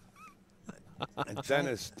 And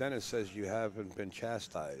Dennis says you haven't been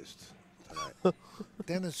chastised tonight.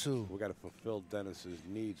 Dennis who? We got to fulfill Dennis's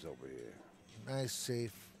needs over here. Nice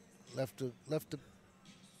safe. Left a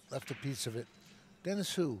piece of it.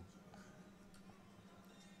 Dennis who?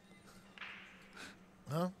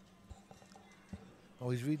 Huh? Oh,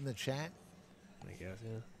 he's reading the chat? I guess,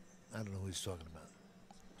 yeah. I don't know who he's talking about.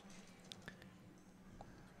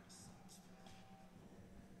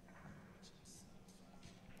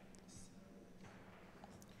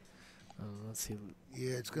 Let's see.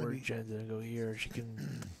 Yeah, it's gonna Where be. Jen's gonna go here. She's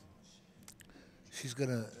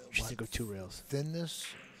gonna gonna go 2 rails. thin this.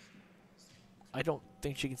 I don't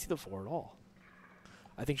think she can see the 4 at all.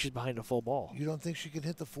 I think she's behind a full ball. You don't think she can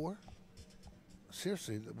hit the 4?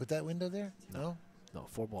 Seriously, with that window there? No. No,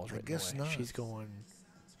 4 balls I right guess in the way. not. She's going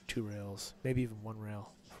 2 rails, maybe even 1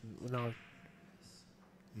 rail. No,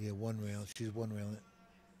 Yeah, 1 rail. She's 1 rail.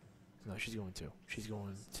 no, she's going 2. She's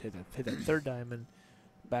going to hit that 3rd diamond,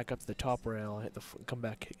 back up to the top rail, hit the come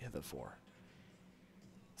back, hit the 4.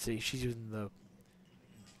 See, she's using the.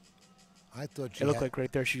 I thought she It looked had, like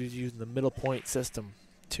right there she was using the middle point system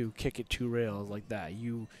to kick it 2 rails like that.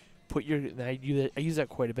 You put your, and I use that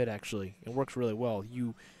quite a bit actually. It works really well.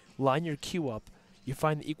 You line your cue up. You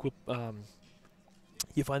find the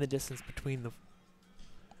you find the distance between the.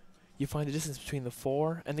 You find the distance between the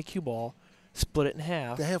 4 and the cue ball. Split it in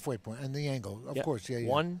half. The halfway point and the angle, of Yep. course. Yeah.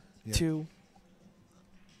 1, Yeah. 2.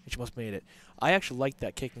 She must have made it. I actually like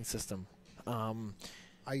that kicking system.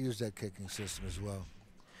 I use that kicking system as well.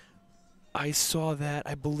 I saw that,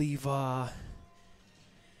 I believe, the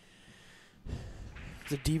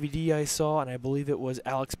DVD I saw, and I believe it was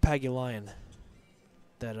Alex Pagulayan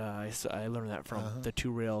that I learned that from, the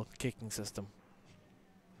 2-rail kicking system.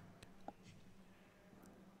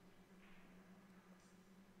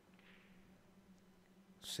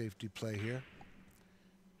 Safety play here.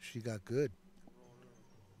 She got good.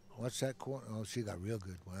 What's that corner? Oh, she got real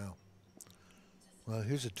good. Wow. Well,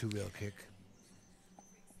 here's a 2-rail kick.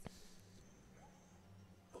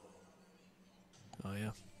 Oh,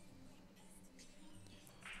 yeah.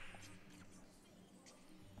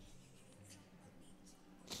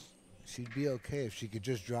 She'd be okay if she could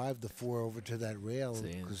just drive the 4 over to that rail,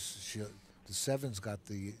 See. because the 7's got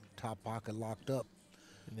the top pocket locked up.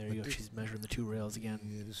 And there But you go. She's measuring the 2 rails again.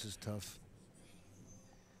 Yeah, this is tough.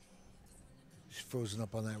 She's frozen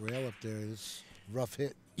up on that rail up there. It's a rough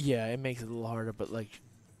hit. Yeah, it makes it a little harder, but like,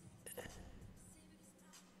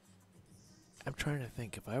 I'm trying to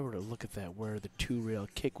think if I were to look at that where the 2-rail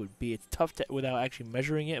kick would be. It's tough to without actually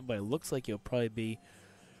measuring it, but it looks like it'll probably be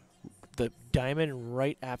the diamond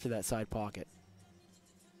right after that side pocket.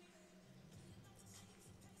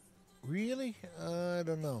 Really? I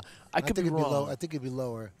don't know. I could think be it'd wrong. I think it'd be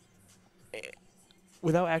lower.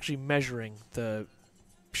 Without actually measuring the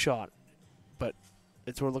shot, but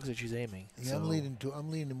it's where it looks like she's aiming. Yeah, so.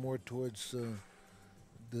 I'm leaning more towards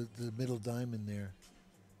the middle diamond there.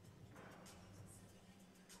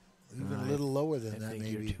 Even a little lower than that, I think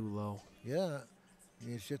maybe. you're too low. Yeah.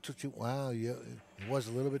 Yeah, that's what you. Wow, yeah, it was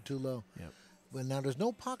a little bit too low. Yep. But now there's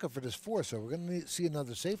no pocket for this 4, so we're going to see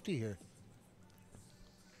another safety here.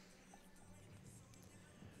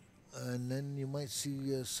 And then you might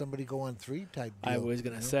see somebody go on 3 type deal. I was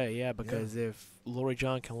going to say, yeah, because if Loree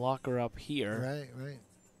Jon can lock her up here. Right.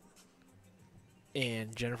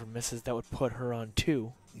 And Jennifer misses, that would put her on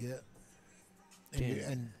 2. Yeah.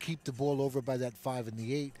 And keep the ball over by that 5 and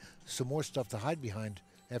the 8. Some more stuff to hide behind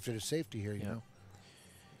after the safety here, you know.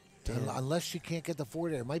 Unless she can't get the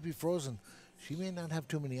 4 there. It might be frozen. She may not have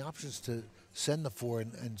too many options to send the 4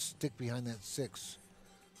 and stick behind that 6.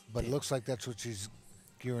 But it looks like that's what she's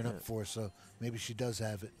gearing up for, so maybe she does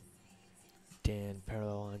have it. Dan,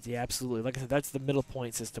 parallel lines. Yeah, absolutely. Like I said, that's the middle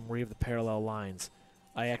point system where you have the parallel lines.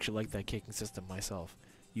 I actually like that kicking system myself.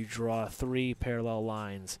 You draw 3 parallel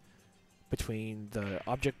lines between the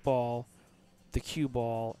object ball, the cue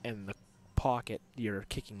ball, and the pocket you're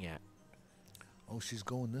kicking at. Oh, she's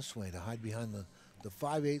going this way to hide behind the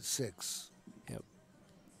 5-8-6. Yep.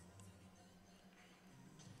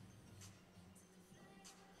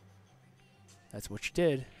 That's what she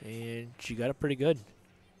did, and she got it pretty good.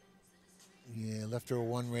 Yeah, left her a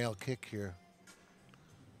 1-rail kick here.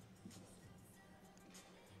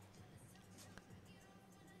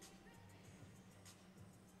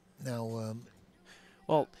 Now,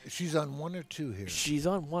 well, she's on 1 or 2 here. She's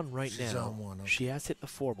on 1 right now. She's on 1. Okay. She has hit the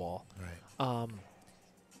 4 ball. Right.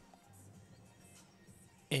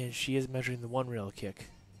 And she is measuring the 1-rail kick.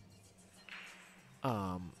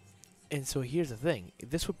 And so here's the thing.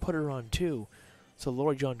 This would put her on 2. So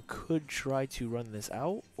Loree Jon could try to run this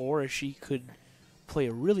out, or she could play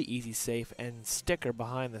a really easy safe and stick her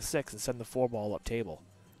behind the 6 and send the 4 ball up table.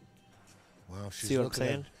 Wow, she's See what I'm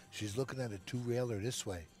saying? She's looking at a 2-railer this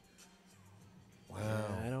way. Wow.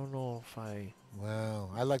 I don't know if I... Wow.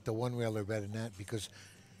 I like the 1-railer better than that because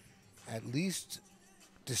at least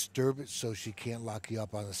disturb it so she can't lock you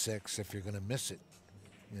up on the 6 if you're going to miss it.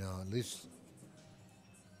 You know, at least...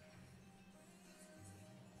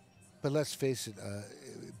 But let's face it,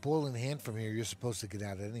 ball in hand from here, you're supposed to get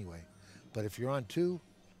out anyway. But if you're on 2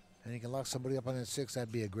 and you can lock somebody up on that 6,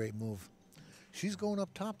 that'd be a great move. She's going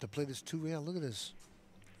up top to play this 2-rail. Look at this.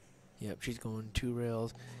 Yep, she's going 2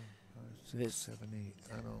 rails. 4, 5, 6, 7, 8.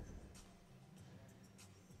 I don't.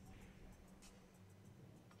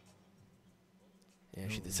 Yeah,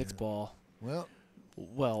 she's the 6 ball.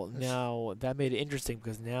 Well, now that made it interesting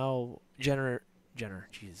because now Jennifer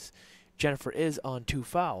is on 2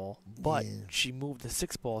 foul, but she moved the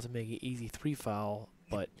 6 ball to make it easy 3 foul.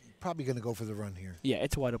 But probably going to go for the run here. Yeah,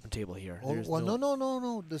 it's a wide open table here. Oh, well,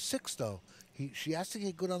 no. The 6 though. She has to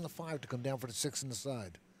get good on the 5 to come down for the 6 on the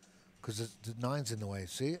side, because the 9's in the way.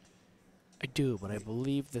 See it? I do, but I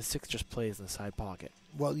believe the 6 just plays in the side pocket.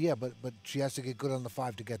 Well, yeah, but she has to get good on the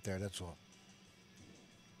 5 to get there. That's all.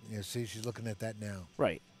 Yeah, see, she's looking at that now.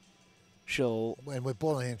 Right. She'll And with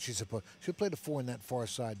ball in hand, she'll play the 4 on that far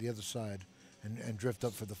side, the other side, and drift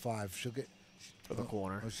up for the 5. She'll get for the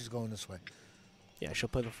corner. Oh, she's going this way. Yeah, she'll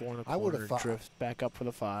play the 4 in the I would've corner, thought- drift back up for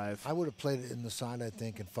the 5. I would have played it in the side, I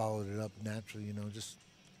think, and followed it up naturally. You know, just.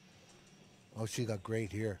 Oh, she got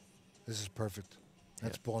great here. This is perfect.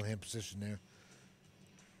 That's ball in hand position there.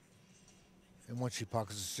 And once she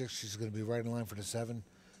pockets the 6, she's going to be right in line for the 7.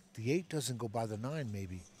 The 8 doesn't go by the 9,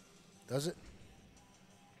 maybe. Does it?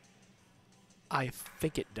 I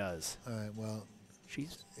think it does. All right, well,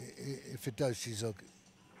 She's if it does, she's okay.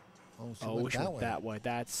 Oh, she went that way.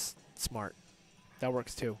 That's smart. That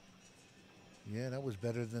works too. Yeah, that was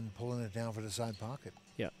better than pulling it down for the side pocket.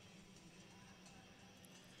 Yep.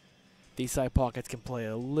 These side pockets can play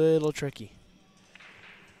a little tricky.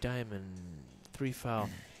 Diamond, 3 foul.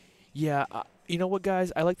 Yeah, you know what,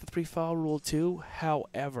 guys? I like the 3 foul rule too.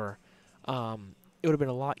 However, it would have been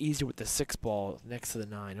a lot easier with the 6 ball next to the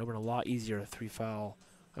 9. It would have been a lot easier to 3 foul.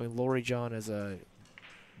 I mean, Loree Jon is a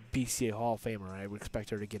BCA Hall of Famer. I would expect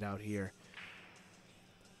her to get out here.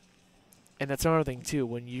 And that's another thing too.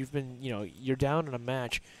 When you've been, you're down in a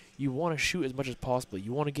match, you want to shoot as much as possible.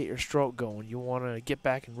 You want to get your stroke going. You want to get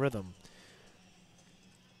back in rhythm.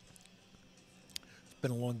 It's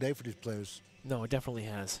been a long day for these players. No, it definitely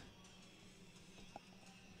has.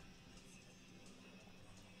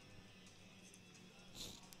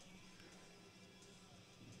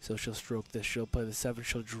 So she'll stroke this. She'll play the 7.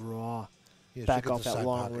 She'll draw Yeah, back she'll get off the that side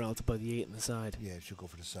long pocket. rail to play the 8 in the side. Yeah, she'll go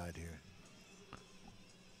for the side here.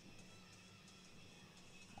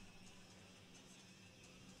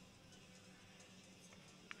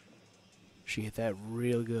 She hit that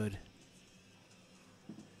real good.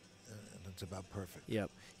 That's about perfect. Yep.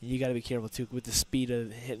 And you got to be careful too with the speed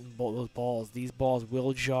of hitting those balls. These balls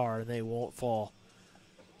will jar and they won't fall.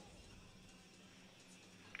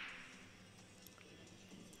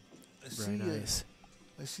 Very nice.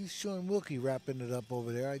 I see Sean Wilkie wrapping it up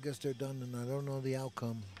over there. I guess they're done, and I don't know the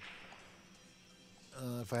outcome.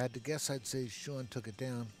 If I had to guess, I'd say Sean took it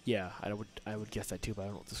down. Yeah, I would guess that too, but I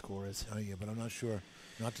don't know what the score is. Oh yeah, but I'm not sure.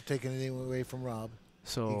 Not to take anything away from Rob.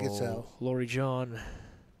 So He gets out. Loree Jon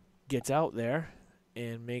gets out there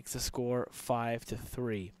and makes the score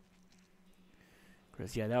 5-3.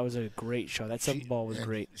 Chris, yeah, that was a great shot. That 7 ball was and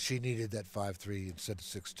great. She needed that 5-3 instead of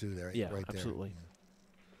 6-2 there. Yeah, right absolutely.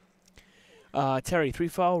 There. Terry, 3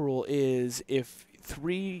 foul rule is if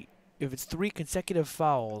it's 3 consecutive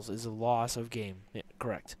fouls is a loss of game. Yeah,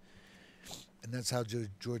 correct. And that's how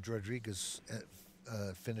George Rodriguez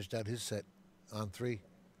finished out his set on 3.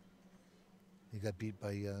 He got beat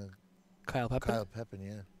by Kyle Pepin. Kyle Pepin,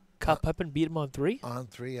 yeah. Kyle Pepin beat him on 3? On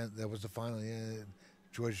 3, that was the final. Yeah,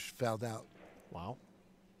 George fouled out. Wow.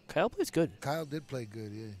 Kyle plays good. Kyle did play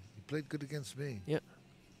good. Yeah, he played good against me. Yeah.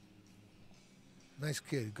 Nice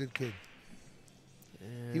kid, good kid.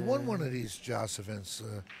 He won one of these Joss events,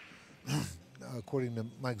 according to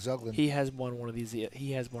Mike Zuglin. He has won one of these.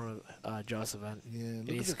 He has won a Joss event. Yeah, And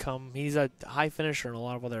look at he's a high finisher in a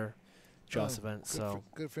lot of other Joss Oh, events. good So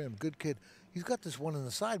good for him. Good kid. He's got this one in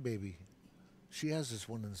the side, maybe. She has this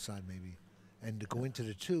one in the side, maybe. And to go into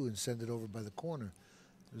the 2 and send it over by the corner.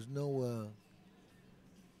 There's no,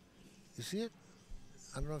 you see it?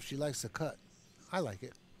 I don't know if she likes the cut. I like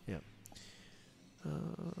it. yeah.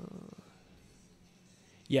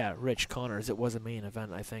 Yeah, Rich Connors. It was a main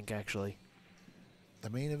event, I think, actually. The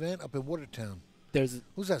main event up in Watertown. There's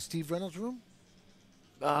Who's that, Steve Reynolds' room?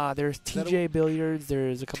 there's that TJ Billiards.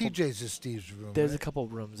 There's a couple. TJ's is Steve's room. There's right? a couple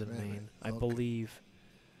rooms in Right, Maine, right. I Okay. believe.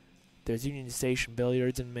 There's Union Station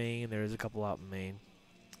Billiards in Maine. There's a couple out in Maine.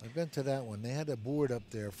 I've been to that one. They had a board up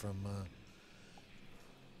there from.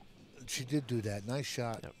 She did do that. Nice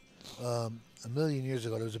shot. Yep. A million years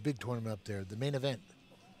ago, there was a big tournament up there, the main event.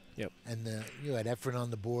 Yep. And you had Efren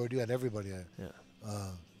on the board. You had everybody.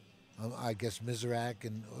 Yeah. I guess Mizrak,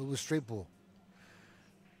 and it was straight pool.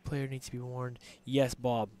 Player needs to be warned. Yes,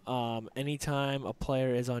 Bob. Anytime a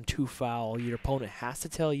player is on 2 foul, your opponent has to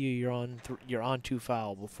tell you you're on 2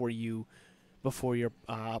 foul before your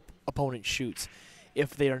opponent shoots.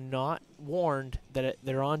 If they are not warned that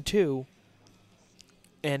they're on 2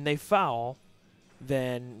 and they foul,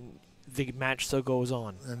 then the match still goes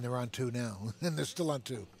on. And they're on 2 now, and they're still on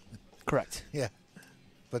 2. Correct. Yeah,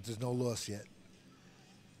 but there's no loss yet.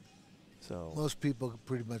 So Most people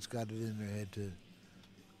pretty much got it in their head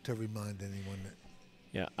to remind anyone that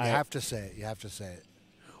yeah, you have to say it. You have to say it.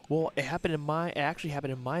 Well, it actually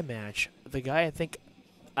happened in my match. The guy, I think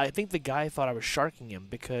the guy thought I was sharking him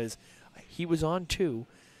because he was on 2.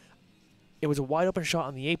 it was a wide open shot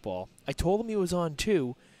on the 8-ball. I told him he was on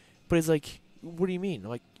 2, but he's like, what do you mean?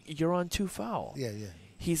 Like, you're on 2 foul. Yeah, yeah.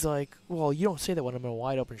 He's like, well, you don't say that when I'm in a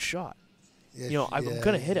wide open shot. Yes, You know, I'm going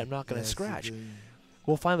to hit it. I'm not going to yes, you scratch. do.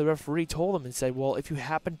 Well, finally, the referee told him and said, well, if you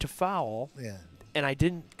happen to foul Yeah. and I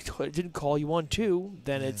didn't call you on 2,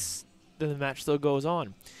 then Yeah. then the match still goes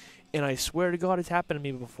on. And I swear to God, it's happened to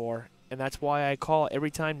me before, and that's why I call it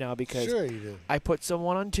every time now, because Sure you do. I put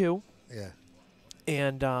someone on 2, Yeah.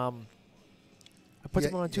 and I put Yeah,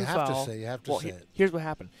 someone on 2 you have foul. to say. You have to Well, say it. here's what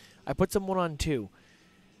happened. I put someone on 2,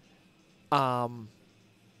 and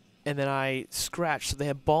then I scratched, so they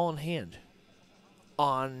had ball in hand.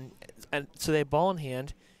 So they had ball in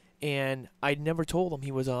hand, and I never told him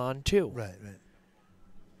he was on 2. Right, right.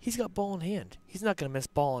 He's got ball in hand. He's not going to miss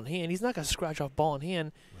ball in hand. He's not going to scratch off ball in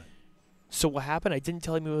hand. Right. So what happened? I didn't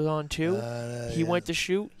tell him he was on 2. He went to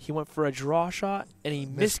shoot. He went for a draw shot, and he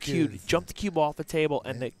miscued, jumped the cue ball off the table,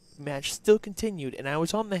 and the match still continued. And I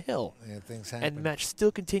was on the hill, Yeah, things happen. and the match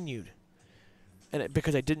still continued. And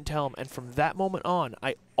because I didn't tell him. And from that moment on,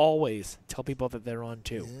 I always tell people that they're on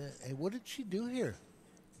 2. Yeah. Hey, what did she do here?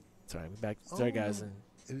 Sorry, sorry, guys. And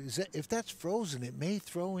If that's frozen, it may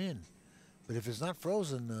throw in. But if it's not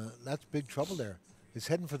frozen, that's big trouble there. It's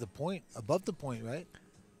heading for the point, above the point, right?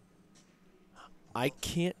 I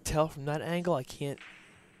can't tell from that angle. I can't.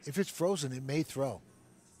 If it's frozen, it may throw.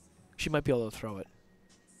 She might be able to throw it.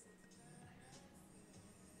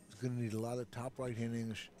 It's going to need a lot of top right-hand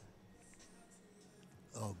English.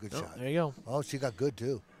 Oh, good Oh, shot. there you go. Oh, she got good,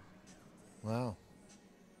 too. Wow.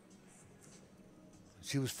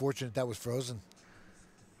 She was fortunate that was frozen.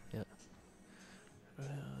 Yeah. I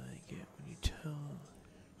get when you tell.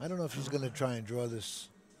 I don't know if she's going to try and draw this.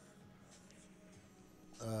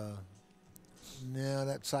 No,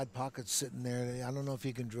 that side pocket's sitting there. I don't know if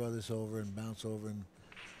he can draw this over and bounce over. And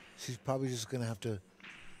she's probably just going to have to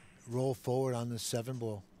roll forward on this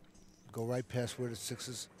 7-ball. Go right past where the 6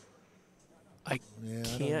 is. I Yeah,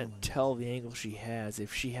 can't tell the angle she has.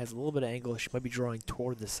 If she has a little bit of angle, she might be drawing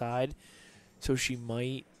toward the side. So she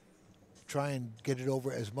might. Try and get it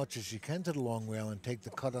over as much as she can to the long rail and take the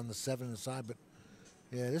cut on the 7 inside. But,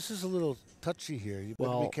 yeah, this is a little touchy here. You better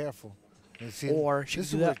Well, be careful. And see, Or she could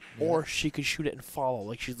this do is that, what- or she could shoot it and follow,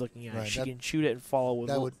 like she's looking at. Right, She that- can shoot it and follow with.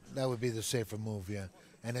 that would be the safer move, yeah.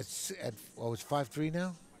 And it's at it's 5-3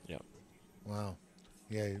 now. Yeah. Wow.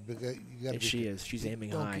 Yeah, you got to And be. she is. She's aiming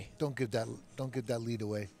don't, high. Don't give that lead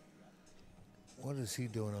away. What is he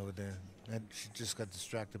doing over there? And she just got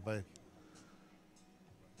distracted by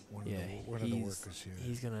one of the workers here.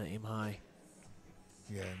 He's gonna aim high.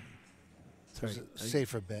 Yeah. Sorry. It's a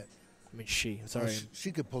safer bet. I mean, sorry.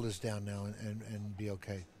 She could pull this down now and be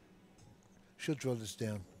okay. She'll draw this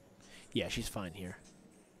down. Yeah, she's fine here.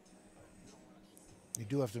 You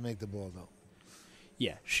do have to make the ball, though.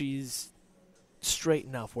 Yeah, she's straight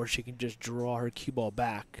enough where she can just draw her cue ball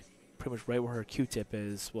back, pretty much right where her Q-tip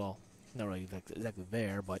is. Well, not really exactly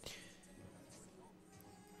there, but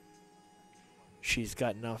she's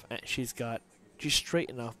got enough. She's straight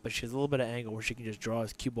enough, but she has a little bit of angle where she can just draw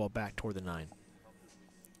his cue ball back toward the 9.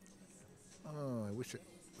 Oh, I wish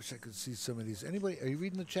I could see some of these. Anybody? Are you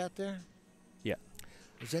reading the chat there? Yeah.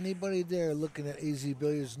 Does anybody there looking at AZ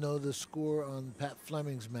Billiards know the score on Pat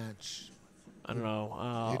Fleming's match? I don't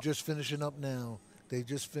know. They're just finishing up now. They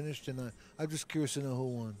just finished, and I'm just curious to know who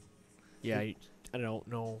won. Yeah, I don't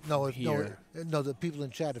know. No, the people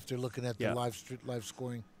in chat, if they're looking at the Yeah. live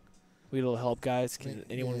scoring. We need a little help, guys. Can Yeah.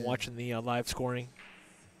 anyone watching the live scoring?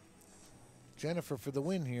 Jennifer for the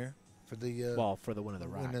win here. For the Well, for the win of the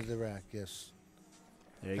rack. win of the rack, yes.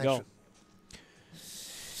 There you Thanks go.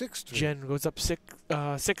 6-3. Jen goes up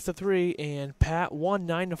 6-3, and Pat won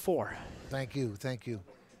 9-4. Thank you.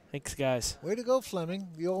 Thanks, guys. Way to go, Fleming.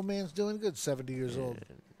 The old man's doing good, 70 years old.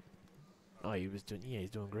 Oh, he's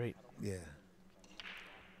doing great. Yeah.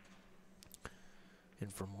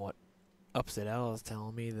 And from what Upset Al is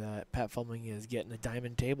telling me, that Pat Fleming is getting a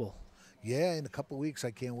diamond table. Yeah, in a couple weeks,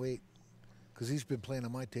 I can't wait. Because he's been playing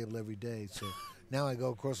on my table every day. So now I go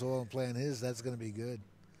across the hall and play on his. That's going to be good.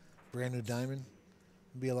 Brand new diamond.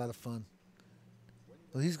 It'll be a lot of fun.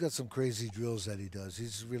 Well, he's got some crazy drills that he does.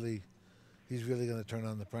 He's really going to turn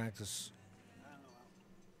on the practice.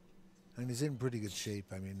 And he's in pretty good shape.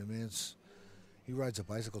 I mean, he rides a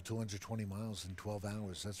bicycle 220 miles in 12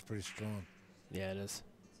 hours. That's pretty strong. Yeah, it is.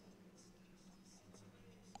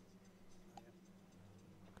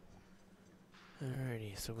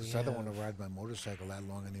 Alrighty, so I don't want to ride my motorcycle that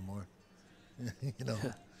long anymore. You know.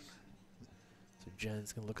 So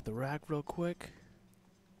Jen's going to look at the rack real quick.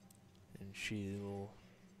 And she'll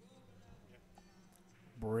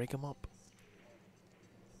break them up.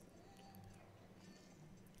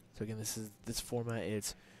 So again, this format.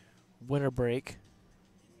 It's winner break.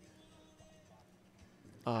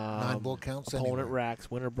 9 ball counts Opponent anywhere.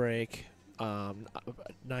 racks, winner break. 9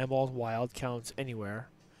 balls wild counts anywhere.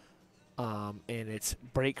 And it's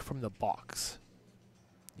break from the box.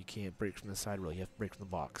 You can't break from the side rail. You have to break from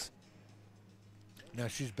the box. Now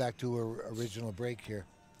she's back to her original break here,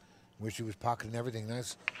 where she was pocketing everything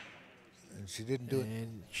nice, and she didn't do it.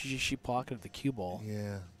 And she pocketed the cue ball,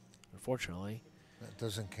 Yeah, unfortunately. that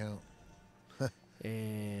doesn't count.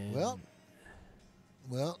 And Well,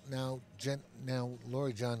 now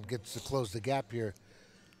Loree Jon gets to close the gap here.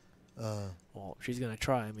 well, she's gonna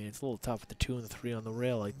try. I mean, it's a little tough with the 2 and the 3 on the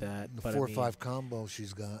rail like that. The but 4-5 combo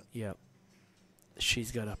she's got. Yep.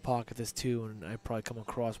 She's got to pocket this 2, and I probably come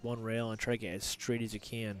across one rail and try to get as straight as you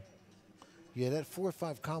can. Yeah, that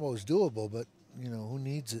 4-5 combo is doable, but who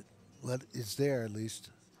needs it? It's there at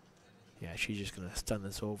least. Yeah, she's just gonna stun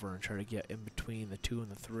this over and try to get in between the 2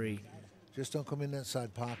 and the 3. Just don't come in that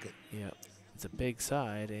side pocket. Yep. It's a big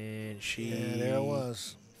side, and she Yeah, there it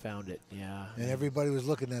was. found it. Yeah. And everybody was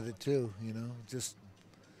looking at it too. Just.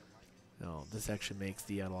 No, this actually makes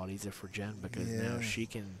the a lot easier for Jen because Yeah. now she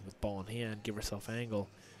can, with ball in hand, give herself angle.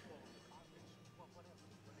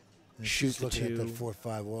 And Shoot she's the looking at that 2.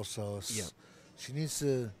 4-5 also. Yep. She needs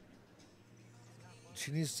to.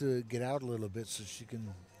 She needs to get out a little bit so she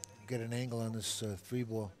can get an angle on this 3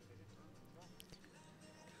 ball.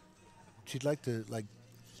 She'd like to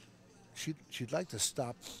She'd like to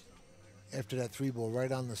stop after that 3 ball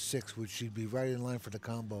right on the 6, which she'd be right in line for the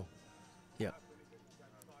combo. Yep.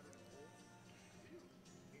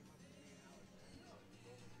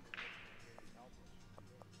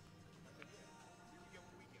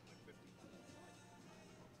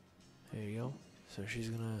 There you go. So she's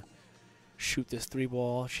gonna shoot this 3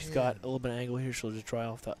 ball. She's Yeah. got a little bit of angle here. She'll just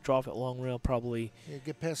draw off that long rail probably. Yeah,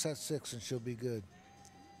 get past that 6 and she'll be good.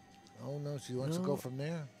 Oh no, she wants to No. go from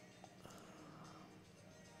there.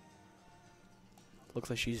 Looks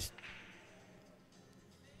like she's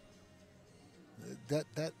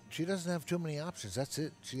That she doesn't have too many options. That's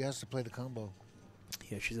it. She has to play the combo.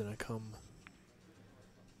 she's gonna come.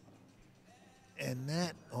 And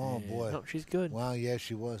that, oh and- boy. No, she's good. Wow, yeah,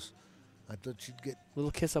 she was. I thought she'd get Little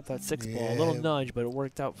kiss up that 6 ball. A Yeah. little nudge, but it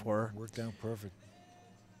worked out for her. worked out perfect.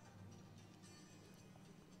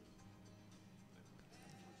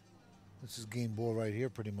 This is game ball right here,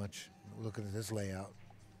 pretty much. Looking at this layout.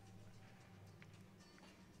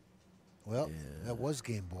 Well, Yeah. that was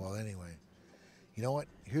game ball anyway. You know what?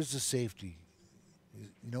 Here's the safety. You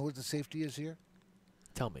know what the safety is here?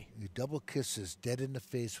 Tell me. You double kiss this dead in the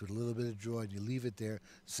face with a little bit of draw, and you leave it there,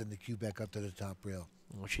 send the cue back up to the top rail.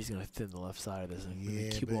 Well, she's gonna thin the left side of this and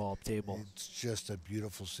Yeah, cue but ball up table. It's just a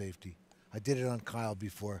beautiful safety. I did it on Kyle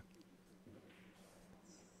before.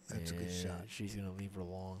 That's a good And shot. She's gonna leave her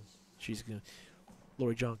along. She's gonna.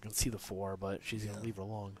 Loree Jon can see the 4, but she's Yeah. gonna leave her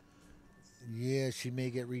along. Yeah, she may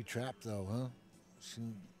get retrapped though, huh?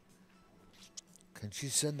 Can she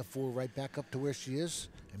send the 4 right back up to where she is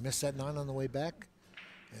and miss that 9 on the way back?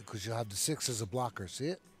 Because you'll have the 6 as a blocker. See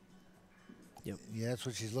it? Yep. Yeah, that's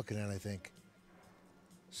what she's looking at, I think.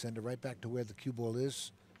 Send it right back to where the cue ball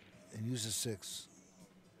is and use the 6.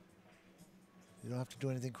 You don't have to do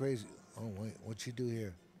anything crazy. Oh, wait, what'd she do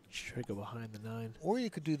here? She tried to go behind the 9. Or you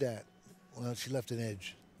could do that. Well, she left an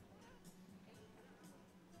edge.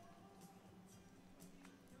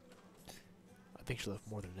 I think she left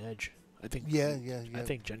more than an edge. I think. Yeah. I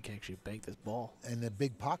think Jen can actually bank this ball. And a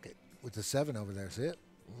big pocket with the 7 over there. See it?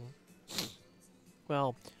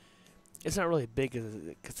 Well, it's not really big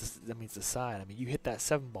because that means the side. I mean, you hit that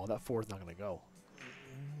 7 ball, that 4 is not going to go.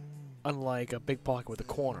 Unlike a big pocket with a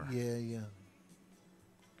corner. Yeah.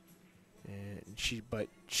 And she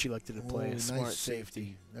elected to play Oh, a smart nice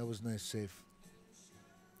safety. That was nice safe.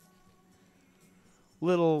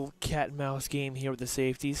 Little cat and mouse game here with the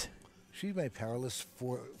safeties. She may powerless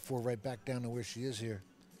 4 right back down to where she is here.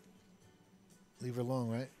 Leave her alone,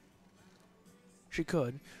 right? She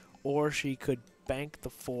could, or she could bank the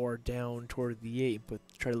 4 down toward the 8, but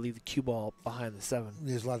try to leave the cue ball behind the 7.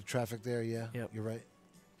 There's a lot of traffic there, yeah. Yep. You're right.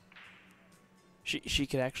 She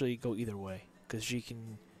could actually go either way because she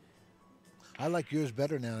can, I like yours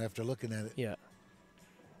better now after looking at it. yeah.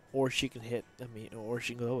 Or she can hit. I mean, or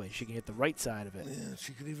she can go that way. She can hit the right side of it. Yeah,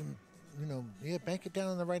 she could even, bank it down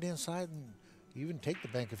on the right-hand side and even take the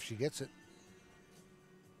bank if she gets it.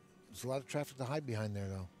 There's a lot of traffic to hide behind there,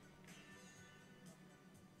 though.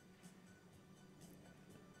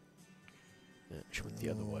 Yeah, she went the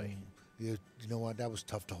other way. You know what? That was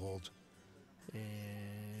tough to hold.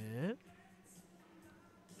 And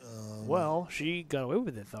well, she got away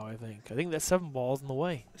with it though. I think that 7 ball's in the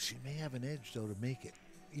way. She may have an edge, though, to make it.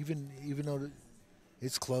 even though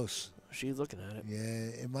it's close. She's looking at it.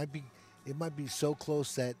 Yeah, it might be so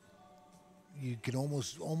close that you can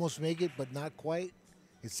almost make it, but not quite.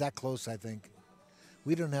 It's that close, I think.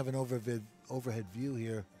 We don't have an overhead view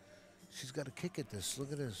here. She's got a kick at this.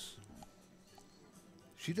 Look at this.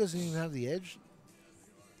 She doesn't even have the edge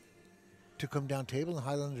to come down table and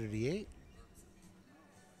hide under the 8.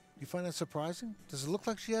 You find that surprising? Does it look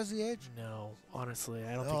like she has the edge? No, honestly,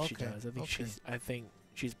 I don't Oh, think she okay. does. I think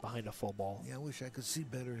she's behind a full ball. Yeah, I wish I could see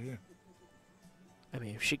better here. I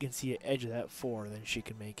mean, if she can see an edge of that 4, then she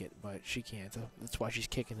can make it, but she can't. So that's why she's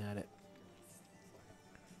kicking at it.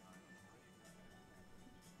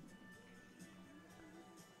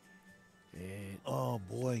 And Oh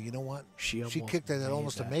boy, you know what? she kicked at it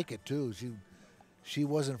almost made to that. make it too. She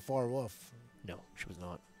wasn't far off. No, she was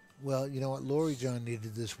not. Well, you know what? Loree Jon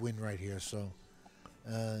needed this win right here, so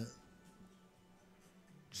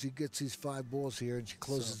she gets these 5 balls here, and she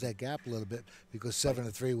closes that gap a little bit because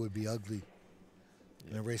 7-3 would be ugly.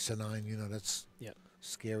 And a race to 9, you know, that's Yep.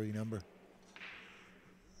 scary number.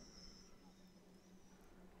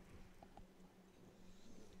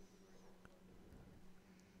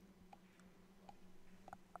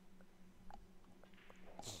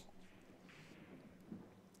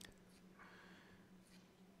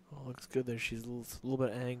 Oh, looks good there. She's a little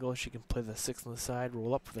bit of angle. She can play the 6 on the side,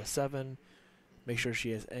 roll up for the 7. Make sure she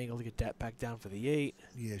has angle to get that back down for the 8.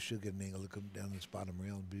 Yeah, she'll get an angle to come down this bottom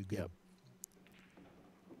rail and be good.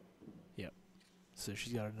 Yep. So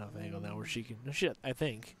she's got enough angle now where she can. No, I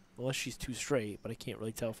think, unless she's too straight, but I can't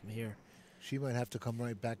really tell from here. She might have to come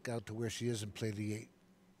right back out to where she is and play the 8,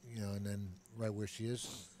 you know, and then right where she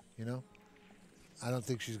is, you know. I don't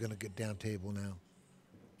think she's going to get down table now.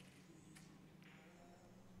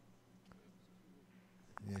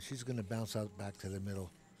 Yeah, she's going to bounce out back to the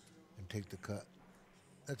middle and take the cut.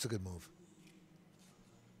 That's a good move.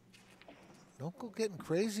 Don't go getting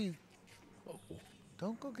crazy. Oh,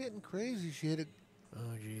 Don't go getting crazy. She hit it.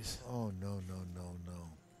 oh, jeez. Oh, no.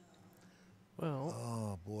 Well,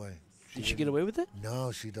 Oh, boy. did she get away with it?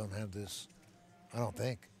 No, she don't have this. I don't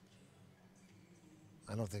think.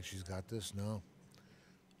 I don't think she's got this, no.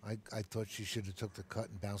 I thought she should have took the cut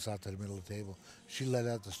and bounced out to the middle of the table. She let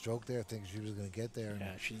out the stroke there, thinking she was going to get there.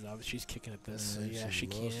 Yeah, she's kicking at this. So And yeah, she she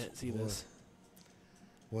lost. can't see Boy. this.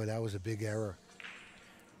 Boy, that was a big error.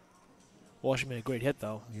 Well, she made a great hit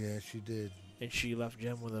though, Yeah, she did. and she left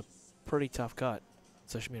Jem with a pretty tough cut.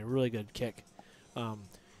 So she made a really good kick.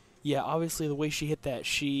 Yeah, obviously the way she hit that,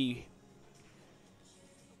 she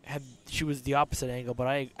was the opposite angle, but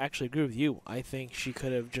I actually agree with you. I think she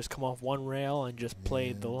could have just come off one rail and just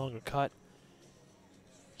played the longer cut.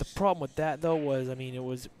 The problem with that though was, I mean,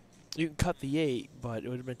 you can cut the 8, but it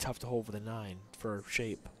would have been tough to hold for the 9 for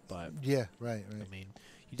shape. But Yeah, right. I mean,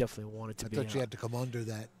 you definitely wanted to I be. thought she had to come under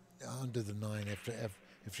that, under the 9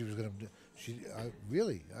 if she was going to.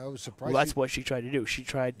 I was surprised. Well, that's what she tried to do. She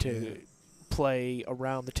tried to play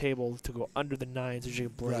around the table to go under the 9 so she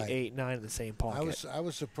could play Right. 8, 9 in the same pocket. I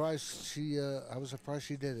was surprised she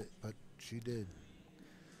did it, but she did.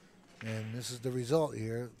 And this is the result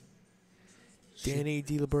here. Danny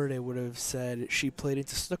DiLiberte would have said she played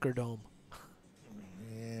into Snooker Dome.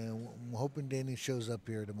 Yeah, I'm hoping Danny shows up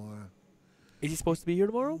here tomorrow. Is he supposed to be here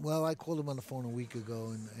tomorrow? Well, I called him on the phone a week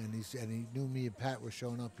ago, and he knew me and Pat were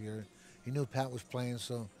showing up here. He knew Pat was playing,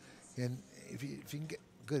 so and if you can get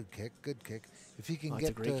good kick. If he can Oh, that's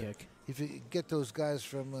a get great kick. if you get those guys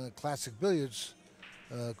from Classic Billiards,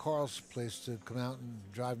 Carl's place to come out and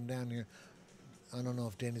drive him down here. I don't know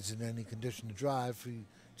if Danny's in any condition to drive. He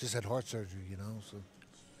just had heart surgery, you know. So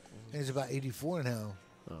and he's about 84 now.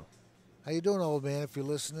 Oh. How you doing, old man? If you're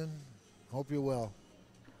listening, hope you're well.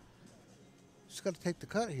 Just got to take the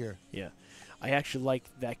cut here. Yeah. I actually like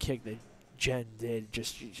that kick that Jen did.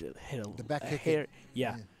 Just hit The back a kick hair. it-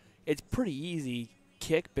 Yeah. yeah. It's pretty easy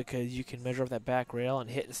kick because you can measure off that back rail and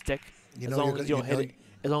hit and stick. You as know long you're as you gonna- don't hit it.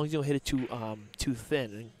 As long as you don't hit it too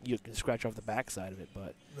thin, and you can scratch off the backside of it.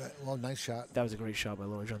 But Right, well, nice shot. that was a great shot by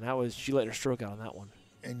Loree Jon. She let her stroke out on that one.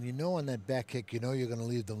 And you know on that back kick, you know you're going to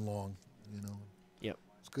leave them long. You know. Yep.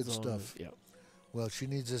 It's good As long stuff. as- Yep. Well, she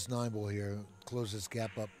needs this 9 ball here. Close this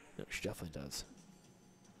gap up. No, she definitely does.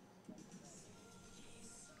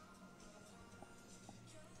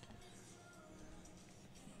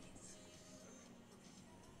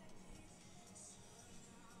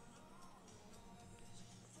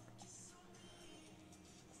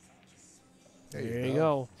 There you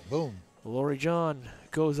go. Boom. Loree Jon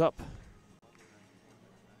goes up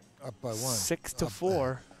Up by 1.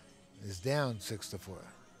 6-4. Is down 6-4.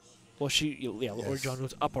 Well, Loree Yes. Jon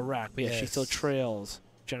goes up a rack, but yeah, she still Yes. trails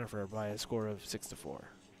Jennifer by a score of 6-4.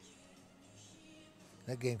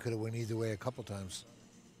 That game could have went either way a couple times.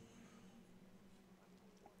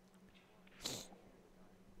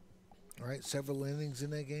 All right, several innings in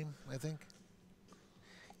that game, I think.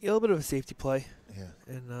 Yeah, a little bit of a safety play. Yeah.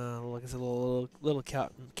 And like I said, a little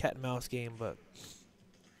cat and mouse game, but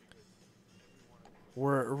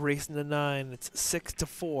we're racing to 9. It's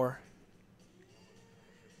 6-4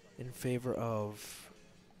 in favor of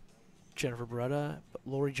Jennifer Barretta, but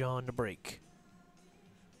Loree Jon to break.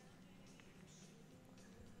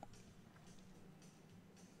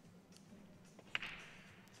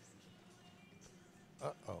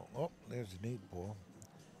 Uh-oh. Oh, there's a neat ball.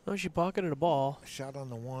 Oh, she pocketed a ball. Shot on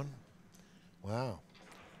the 1. Wow.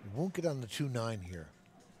 You won't get on the 2-9 here,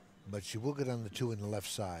 but she will get on the 2 in the left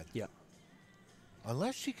side. Yeah.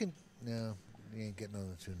 Unless she can. No, you ain't getting on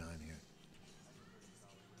the 2-9 here.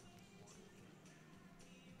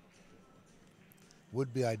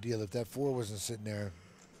 Would be ideal if that 4 wasn't sitting there.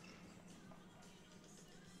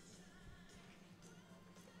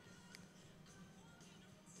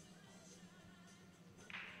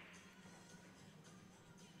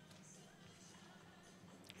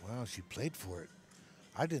 Wow, she played for it.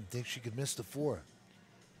 I didn't think she could miss the 4.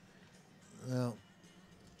 Well,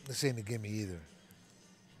 this ain't a gimme either.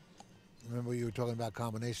 Remember you were talking about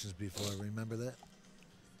combinations before. Remember that?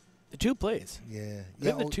 The 2 plays. Yeah. I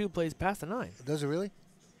think the 2 plays past the 9. Does it really?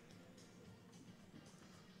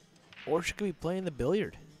 Or she could be playing the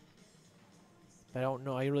billiard. I don't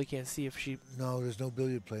know. I really can't see if she... No, there's no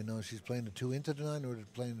billiard play. No, she's playing the 2 into the 9 or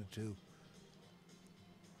playing the 2.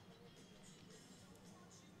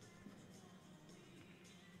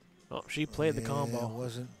 Oh, she played the combo. It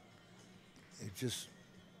wasn't. It just...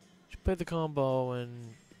 She played the combo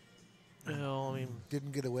and... You know, I mean...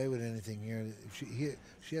 Didn't get away with anything here.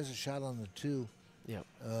 She has a shot on the 2. Yep.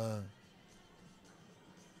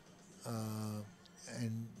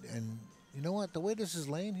 And you know what? The way this is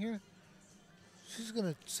laying here, she's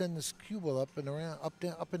gonna send this cue ball up and around,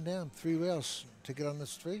 up and down 3 rails to get on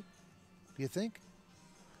this 3. Do you think?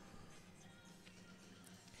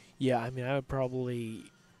 Yeah, I mean, I'd probably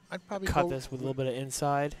cut this with a little bit of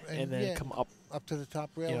inside and then come up to the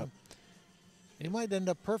top rail. Yep. You might end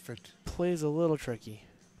up perfect. Plays a little tricky,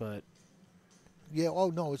 but yeah. Oh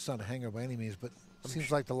no, it's not a hanger by any means, but seems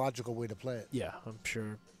like the logical way to play it. Yeah, I'm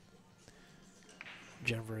sure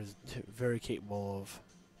Jennifer is very capable of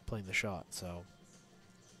playing the shot. So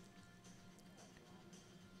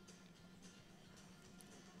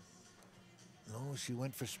no, she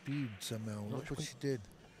went for speed somehow. No, Look what she did.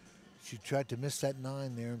 She tried to miss that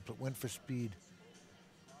 9 there and went for speed.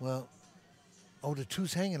 Well, oh, the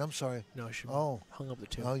 2's hanging. I'm sorry. No, she hung up the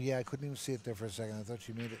 2. Oh, yeah, I couldn't even see it there for a second. I thought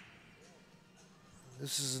she made it.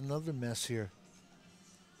 This is another mess here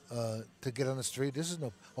to get on the street. This is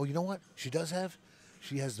no... Oh, you know what she does have?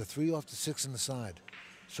 She has the 3 off the 6 in the side.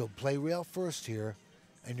 So play rail first here,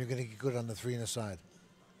 and you're going to get good on the 3 in the side.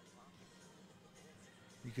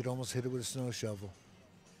 You could almost hit it with a snow shovel.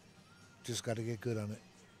 Just got to get good on it.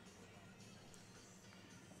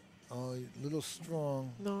 Oh, a little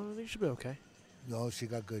strong. No, I think she'll be okay. No, she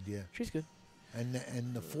got good, yeah. She's good. And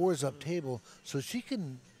the 4 is up table, so she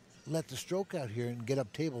can let the stroke out here and get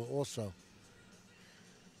up table also.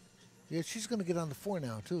 Yeah, she's going to get on the 4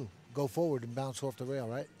 now, too. Go forward and bounce off the rail,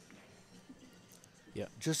 right? Yeah.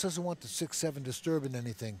 Just doesn't want the 6-7 disturbing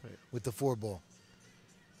anything with the 4 ball.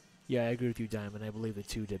 Yeah, I agree with you, Diamond. I believe the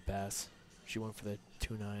 2 did pass. She went for the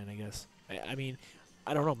 2-9, I guess. I mean,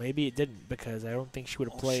 I don't know. Maybe it didn't because I don't think she would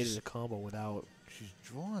have played as a combo without. She's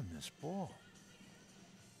drawing this ball.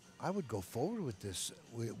 I would go forward with this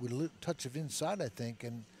with a little touch of inside, I think,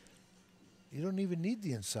 and you don't even need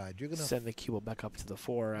the inside. You're gonna send the cue ball back up to the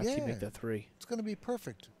 4 after you make that 3. It's gonna be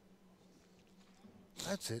perfect.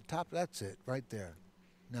 That's it. That's it. Right there.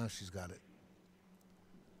 Now she's got it.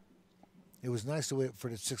 It was nice to wait for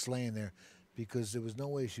the 6 laying there, because there was no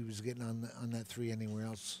way she was getting on that 3 anywhere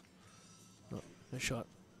else. No, nice shot.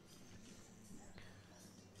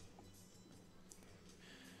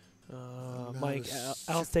 Mike,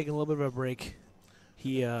 Al's taking a little bit of a break.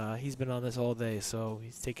 He's been on this all day, so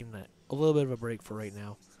he's taking a little bit of a break for right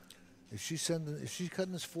now. Is she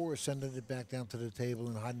cutting this 4 or sending it back down to the table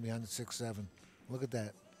and hiding behind the 6-7? Look at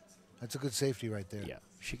that. That's a good safety right there. Yeah,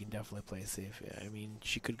 she can definitely play safe. Yeah, I mean,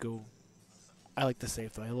 she could go. I like the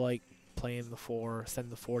safe though. I like playing the 4,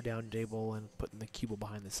 send the 4 down table, and putting the cue ball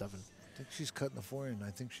behind the 7. I think she's cutting the 4 in.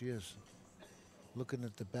 I think she is. Looking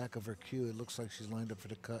at the back of her cue, it looks like she's lined up for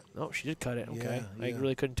the cut. No, she did cut it. Okay, Yeah. I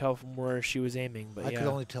really couldn't tell from where she was aiming, but I could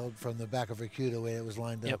only tell from the back of her cue the way it was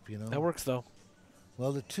lined up. You know. That works though.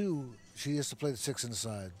 Well, the 2, she has to play the 6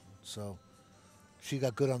 inside, so She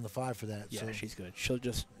got good on the 5 for that. Yeah, so she's good. She'll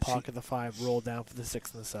just pocket the 5, roll down for the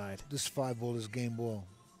 6 on the side. this 5 ball is game ball.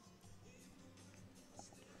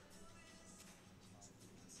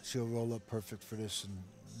 She'll roll up perfect for this, and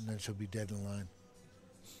then she'll be dead in line.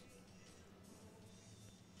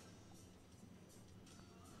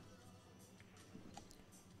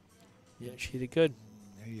 Yeah, she did good.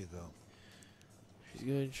 There you go. She's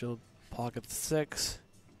good. She'll pocket the 6.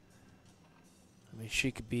 I mean,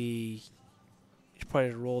 she could be. She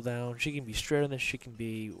probably roll down. She can be straight on this. She can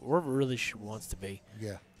be wherever really she wants to be.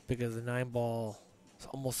 Yeah. Because the 9 ball is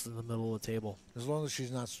almost in the middle of the table. As long as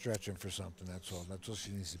she's not stretching for something, that's all. That's all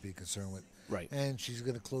she needs to be concerned with. Right. And she's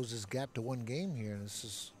going to close this gap to 1 game here. This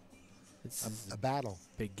is It's a battle.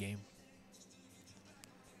 big game.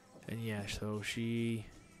 And yeah, so she.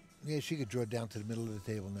 Yeah, she could draw it down to the middle of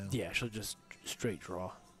the table now. Yeah, she'll just straight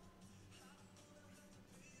draw.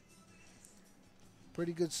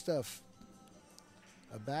 Pretty good stuff.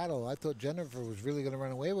 A battle. I thought Jennifer was really going to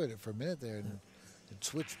run away with it for a minute there, and it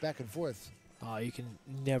switched back and forth. You can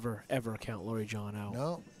never, ever count Loree Jon out.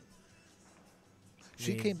 No.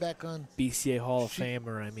 She mean, came back on. BCA Hall of She-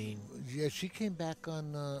 Famer, I mean. Yeah, she came back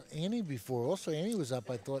on Annie before. Also, Annie was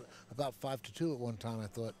up, I thought, about 5-2 at one time, I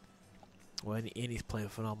thought. Well, and Annie's playing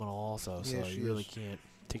phenomenal also, so Yeah, she you really is. can't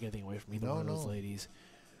take anything away from either No, one of those no. ladies.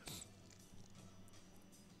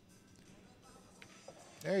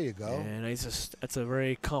 There you go. And that's a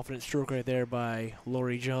very confident stroke right there by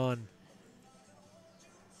Loree Jon.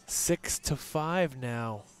 6-5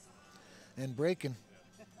 now. And breaking.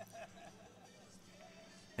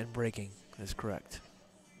 And breaking is correct.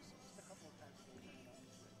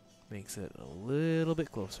 Makes it a little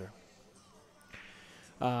bit closer.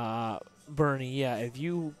 Bernie, yeah, if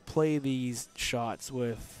you play these shots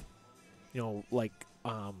with, like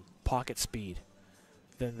pocket speed,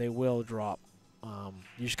 then they will drop.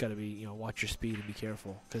 You just got to be, watch your speed and be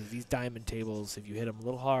careful. Because these diamond tables, if you hit them a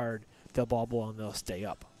little hard, they'll bobble and they'll stay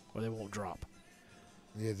up, or they won't drop.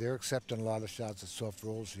 Yeah, they're accepting a lot of shots at soft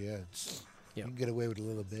rolls. Yeah, you can get away with a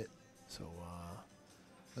little bit. So,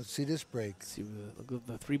 Let's see this break. see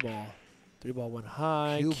the 3 ball. 3 ball went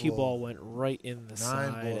high. Cue Cue ball. ball went right in the 9 side.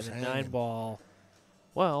 And ball's the hanging. 9 ball,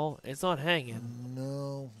 well, it's not hanging.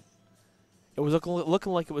 No. It was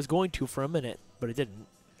looking like it was going to for a minute, but it didn't.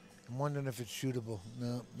 I'm wondering if it's shootable.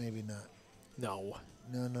 No, maybe not. No.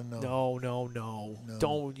 No. No. No.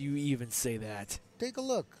 Don't you even say that. Take a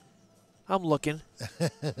look. I'm looking.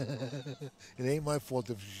 It ain't my fault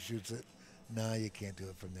if she shoots it. Nah, you can't do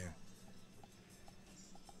it from there.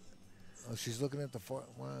 Oh, she's looking at the far.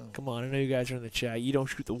 Wow. Come on, I know you guys are in the chat. You don't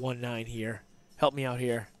shoot the 1-9 here. Help me out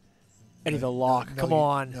here. Eddie No, the lock. no, Come you-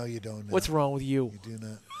 on. No, you don't. No. What's wrong with you? You do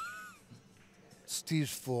not.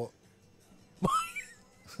 Steve's fault.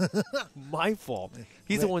 My fault.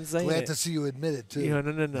 He's the one saying Glad it. to see you admit it, too. Yeah,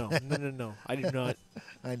 no. I do not.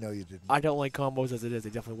 I know you didn't. I don't like combos as it is. I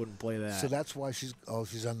definitely wouldn't play that. So that's why she's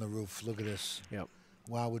on the roof. Look at this. Yep.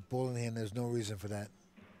 Wow, with ball in hand, there's no reason for that.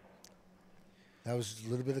 That was a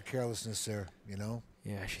little bit of carelessness there,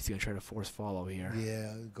 Yeah, she's going to try to force follow here.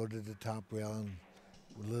 Yeah, go to the top rail and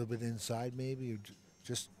a little bit inside maybe, or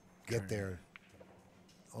just get Turn. there.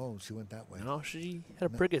 Oh, she went that way. No, she had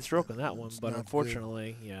a No, pretty good stroke on that one, it's but not good.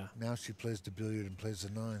 unfortunately, yeah. Now she plays the billiard and plays the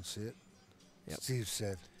 9. See it? Yep. Steve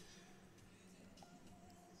said.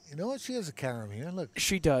 You know what? She has a carom here. Look.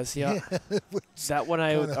 She does, yeah. It's That one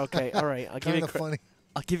I kinda- okay, all right. I'll give you kind of funny.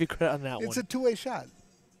 I'll give you credit on that It's one. a two-way shot.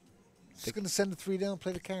 She's going to send a 3 down and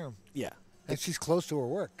play the carom. Yeah. And she's close to her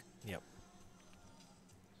work. Yep.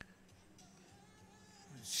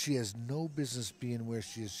 She has no business being where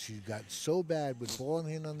she is. She got so bad with ball in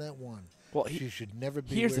hand on that 1. Well, She should never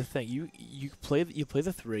be here's where, the thing. You play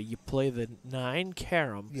the 3, you play the 9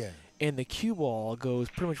 carom, Yeah. and the cue ball goes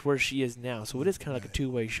pretty much where she is now. So it is kind of like a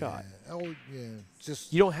two-way shot. Yeah. Oh, yeah.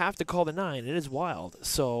 Just You don't have to call the 9. It is wild.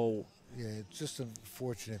 So yeah, it's just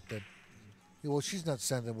unfortunate that well, she's not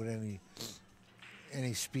sending with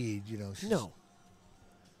any speed, She's, no.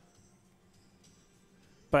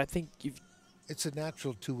 But I think It's a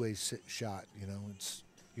natural two-way shot, It's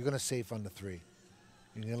you're going to safe on the 3.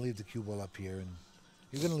 You're going to leave the cue ball up here, and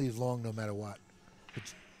you're going to leave long no matter what.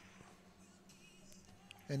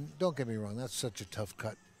 And don't get me wrong, that's such a tough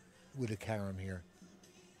cut with a carom here.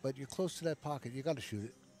 But you're close to that pocket. You got to shoot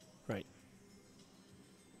it. right.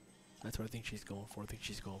 That's what I think she's going for. I think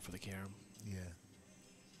she's going for the carom. Yeah.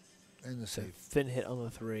 And the So safe. thin hit on the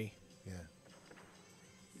 3. Yeah.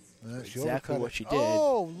 That's She exactly overcut what it. she did.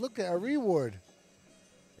 Oh, look at our reward.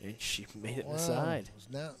 And she made it in Wow. the side. It's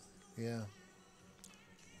now, yeah.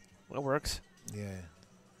 That works. Yeah.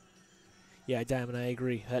 Yeah, Diamond, I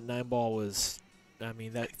agree. That 9 ball was, I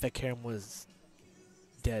mean, that carom was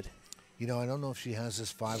dead. You know, I don't know if she has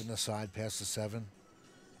this 5 on the side past the 7.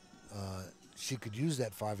 She could use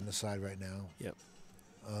that 5 on the side right now. Yep.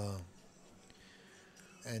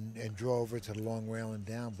 And draw over to the long rail and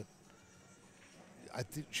down, but I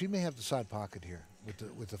think she may have the side pocket here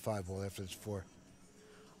with the 5 ball after it's 4.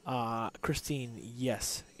 Christine,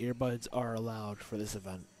 yes, earbuds are allowed for this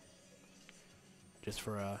event. Just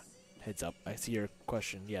for a heads up. I see your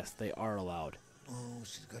question. Yes, they are allowed. Oh,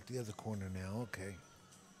 she's got the other corner now. Okay.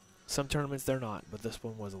 Some tournaments they're not, but this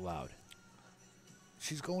one was allowed.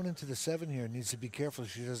 She's going into the 7 here. Needs to be careful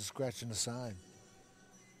she doesn't scratch in the side.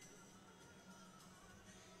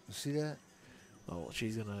 You see that? Oh,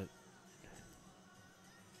 she's gonna.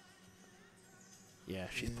 Yeah,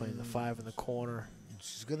 she's playing the 5 in the corner.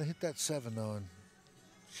 She's gonna hit that 7 though. And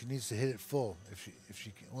she needs to hit it full if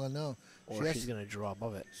she can. Well, no. Or she's gonna draw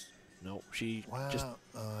above it. No, she just.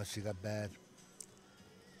 She got bad.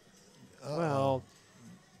 Well,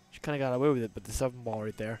 she kind of got away with it, but the 7 ball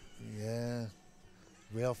right there. Yeah.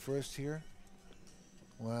 Rail first here.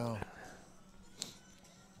 Wow.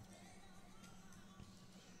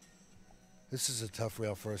 This is a tough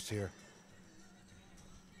rail first here.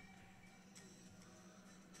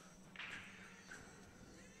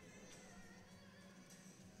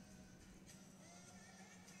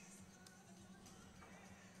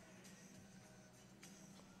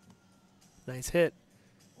 Nice hit.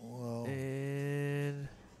 Whoa. And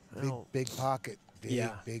Big pocket.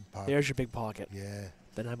 Yeah. Big pocket. There's your big pocket. Yeah.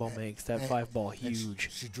 The 9 ball makes that 5 ball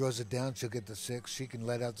huge. She draws it down. She'll get the 6. She can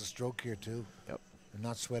let out the stroke here too. Yep. And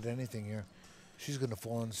not sweat anything here. She's going to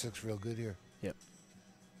fall on the 6 real good here. Yep.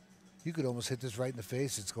 You could almost hit this right in the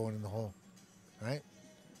face. It's going in the hole. Right?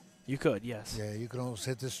 You could, yes. Yeah, you could almost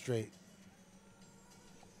hit this straight.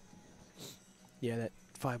 Yeah, that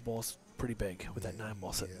 5 ball's pretty big with that 9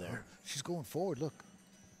 ball sitting there. She's going forward. Look.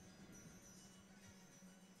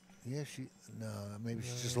 Yeah, maybe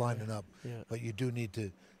she's just lining up. Yeah. But you do need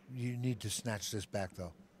to snatch this back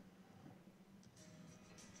though.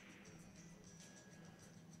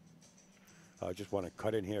 I just want to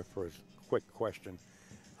cut in here for a quick question,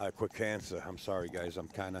 quick answer. I'm sorry, guys. I'm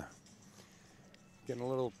kind of getting a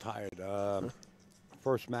little tired.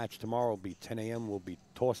 First match tomorrow will be 10 a.m. will be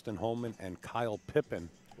Torsten Holman and Kyle Pippin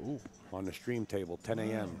on the stream table, 10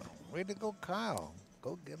 a.m. Way to go, Kyle.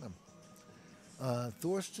 Go get him.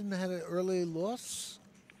 Thorsten had an early loss.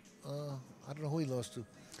 I don't know who he lost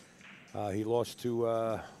to. He lost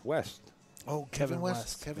to West. Oh, Kevin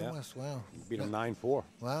West. Kevin West, wow. Beat him 9-4.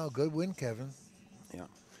 Wow, good win, Kevin. Yeah.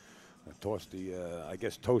 I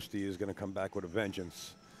guess Toasty is going to come back with a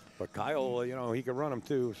vengeance. But Kyle, he can run him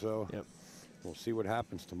too, so we'll see what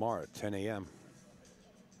happens tomorrow at 10 a.m.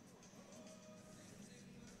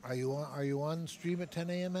 Are you on stream at 10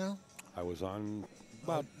 a.m. now? I was on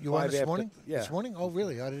about you were on this morning? Yeah. This morning? Oh,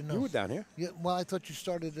 really? I didn't know. You were down here. Yeah. Well, I thought you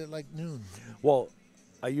started at like noon. Well,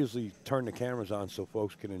 I usually turn the cameras on so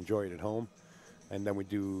folks can enjoy it at home, and then we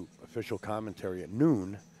do official commentary at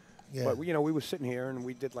noon. Yeah. But we were sitting here and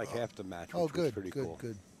we did like half the match, which was pretty cool.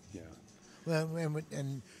 Good. Yeah. Well,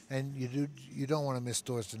 and you don't want to miss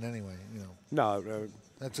Thorsten anyway. No.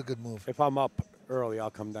 That's a good move. If I'm up early, I'll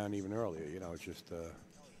come down even earlier. It's just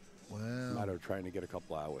wow. a matter of trying to get a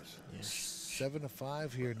couple hours. Yeah.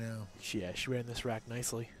 7-5 here now. She ran this rack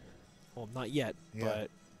nicely. Well, not yet, but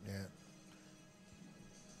yeah.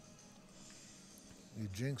 You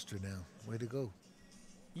jinxed her now. Way to go.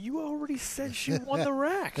 you already said she won the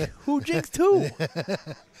rack. Who jinxed who?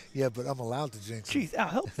 Yeah, but I'm allowed to jinx her. Jeez, Al,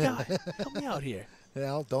 help me out. Help me out here.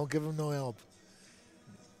 Al, don't give him no help.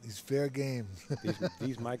 He's fair game.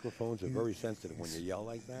 These microphones are very sensitive when you yell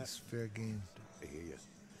like that. It's fair game. They hear you.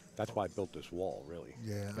 That's why I built this wall, really.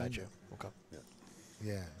 Yeah. Gotcha. Okay.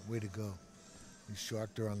 Yeah, way to go. You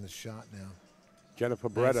sharked her on the shot now. Jennifer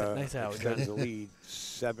Barretta Nice out, extends the lead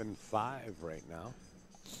 7-5 right now.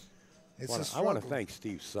 It's I want to thank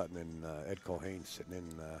Steve Sutton and Ed Colhane sitting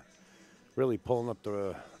in, really pulling up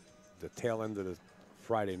the tail end of the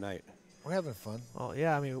Friday night. We're having fun. Well,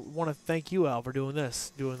 yeah, I want to thank you, Al, for doing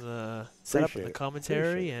this, doing the setup and the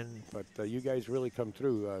commentary. And But you guys really come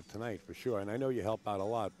through tonight for sure. And I know you help out a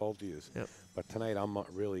lot, both of you. Yep. But tonight I'm out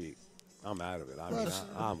of it.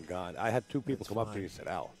 I'm gone. I had 2 people come up to me and said,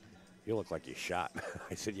 Al, you look like you're shot.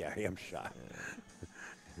 I said, yeah, I am shot.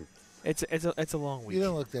 It's a long week. You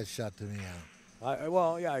don't look that shot to me,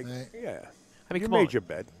 Al. Yeah. I mean, you come made on. your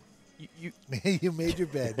bed. You made your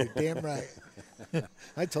bed. You're damn right.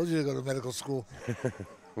 I told you to go to medical school.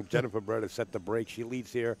 Jennifer Barretta set the break. She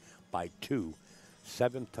leads here by 2,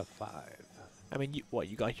 7-5. I mean, you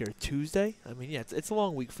got here Tuesday? I mean, yeah, it's a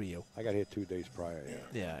long week for you. I got here 2 days prior, yeah.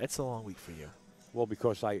 Yeah, it's a long week for you. Well,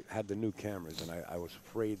 because I had the new cameras, and I was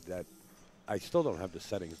afraid that I still don't have the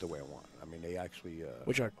settings the way I want. I mean, they actually.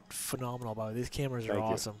 Which are phenomenal, by the way. These cameras are Thank you.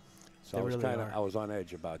 awesome. So They I was really kind of are. I was on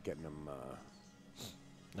edge about getting them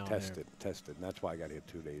No, tested, and that's why I got here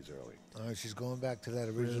 2 days early. All right, she's going back to that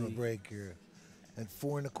original Really? break here. And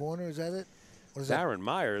 4 in the corner, is that it? What is that? Darren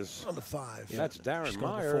Myers. On the 5. That's Darren she's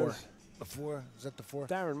going to Myers. 4. The 4? Is that the 4?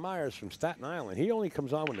 Darren Myers from Staten Island. He only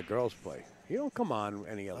comes on when the girls play. He don't come on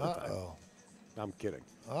any other time. Uh-oh. I'm kidding.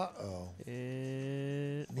 Uh-oh.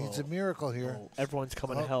 Well, Needs a miracle here. well, everyone's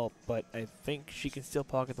coming to help, but I think she can still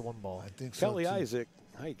pocket the one ball. I think so, Kelly too. Isaac.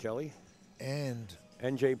 Hi, Kelly. And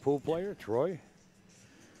NJ pool player, Troy.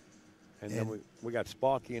 And then And- we got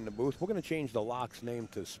Sparky in the booth. We're going to change the lock's name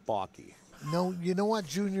to Sparky. no, you know what,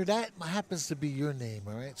 Junior? That happens to be your name,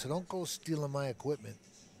 all right? So don't go stealing my equipment,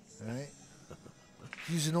 all right?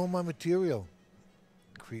 Using all my material.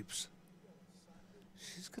 Creeps.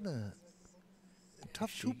 She's going to...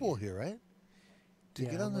 Tough She- 2-ball here, right? To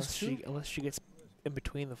Yeah, get on this 2? unless she gets in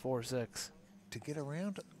between the 4-6. To get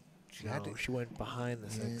around? She had No, to... she went behind the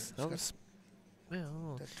Yeah, 6. she's That got- was, yeah, I don't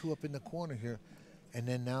know. That 2 up in the corner here. And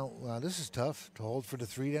then now, wow, this is tough to hold for the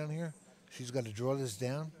 3 down here. She's got to draw this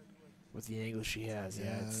down. With the angle she has,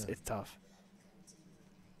 yeah, Yeah. it's tough.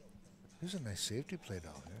 Here's a nice safety play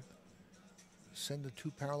down here. Send the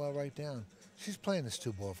 2 parallel right down. She's playing this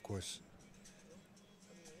 2-ball, of course.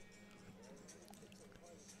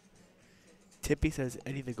 Tippy says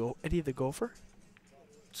Eddie the Gopher.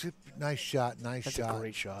 Tip, nice shot, nice That's a shot.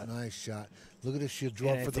 great shot. Nice shot. Look at this, she'll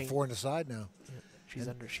draw And I for the think- 4 on the side now. She's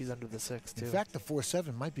under the 6 too. In fact, the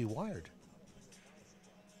 4-7 might be wired.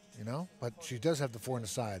 You know? But she does have the 4 on the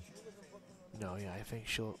side. no, yeah, I think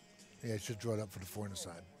she'll. Yeah, she'll draw it up for the 4 on the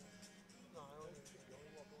side.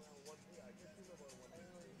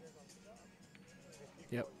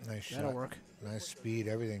 Yep, Nice shot. that'll work. Nice speed,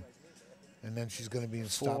 everything. And then she's going to be in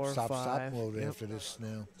 4, stop 5, mode yep. after this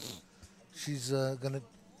now. She's going to,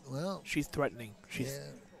 well, She's threatening. She's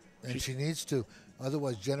yeah. And she needs to.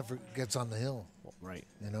 Otherwise, Jennifer gets on the hill, well, right.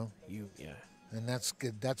 you know? Yeah, And that's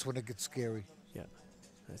good. That's when it gets scary. yeah.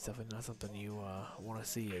 That's definitely not something you want to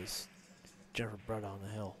see is Jennifer Barretta on the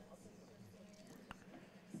hill.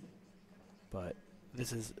 But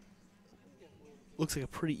this is looks like a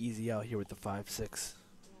pretty easy out here with the 5, 6,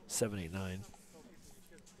 7, 8, 9.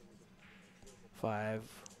 5,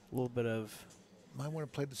 a little bit of Might want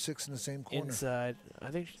to play the 6 in the same corner. inside.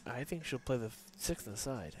 I think she'll play the 6 on the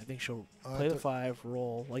side. I think she'll Oh, I play the thought- 5,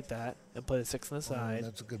 roll like that, and play the 6 on the Oh, side.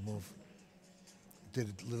 that's a good move. Did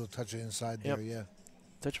a little touch of inside Yep. there, yeah.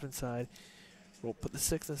 Touch of inside. Roll, put the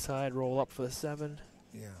 6 inside. Roll up for the 7.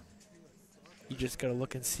 Yeah. You just gotta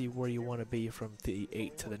look and see where you want to be from the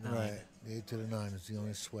 8 to the 9. Right. The 8 to the 9 is the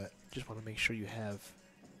only sweat. Just want to make sure you have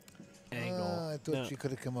angle. I thought No, she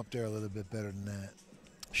could have come up there a little bit better than that.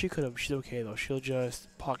 she could have. She's okay though. She'll just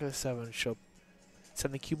pocket the 7. She'll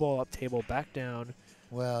send the cue ball up table, back down.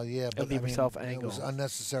 Well, yeah, but leave I mean, herself it was angle.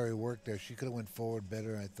 unnecessary work there. She could have went forward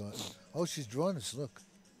better, I thought. Oh, she's drawing this. Look,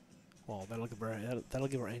 Well, that'll give her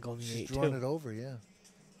angle in the she's 8 drawing too. it over. Yeah,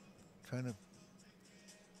 trying to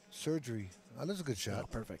surgery. Oh, that's a good Oh,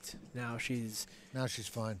 shot. perfect. Now she's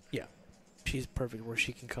Fine. she's perfect where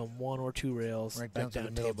she can come 1 or 2 rails Right back down to the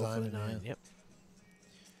down middle table for the diamond, 9. yeah. Yep.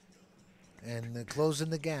 And closing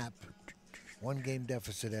the gap. 1 game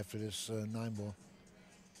deficit after this 9-ball.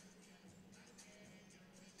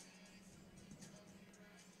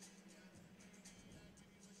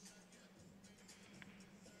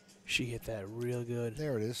 She hit that real good.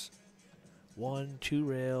 There it is. 1, 2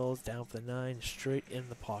 rails down for the 9, straight in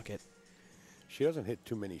the pocket. She doesn't hit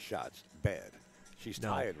too many shots. Bad. She's No.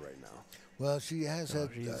 tired right now. Well, she has No,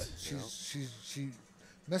 had. she's, She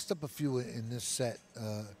messed up a few in this set.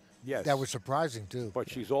 Yes. That were surprising too. But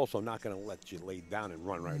she's also not going to let you lay down and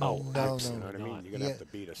run right No, over. no, You no. know what I mean? Not. You're going to Yeah. have to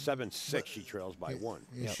beat a 7-6. She trails by Yeah, 1.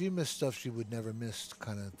 Yeah, Yep. she missed stuff she would never miss,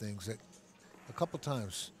 kind of things. That a couple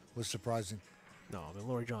times was surprising. No, I mean,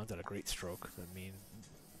 Loree Jon's had a great stroke. I mean,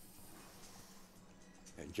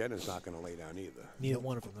 And Jenna's not going to lay down either. neither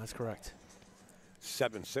one of them. That's correct.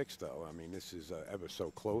 7-6, though. I mean, this is ever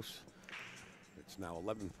so close. It's now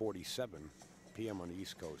 11:47 p.m. on the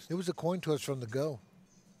East Coast. It was a coin toss from the go,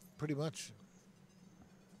 pretty much.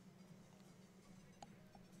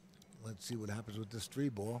 Let's see what happens with this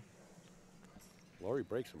 3-ball. Loree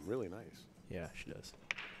breaks them really nice. Yeah, she does.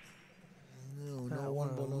 No, That no one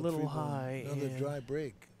 1-ball, a no little 3-ball. high Another and- dry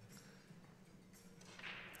break.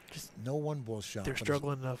 Just No 1-ball shot. they're but it's-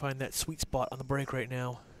 struggling to find that sweet spot on the break right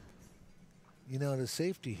now. You know, the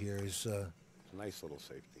safety here is. It's a nice little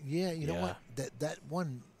safety. Yeah, you know Yeah. what? That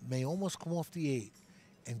one may almost come off the 8,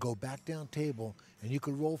 and go back down table, and you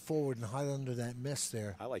could roll forward and hide under that mist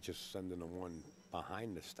there. I like just sending the one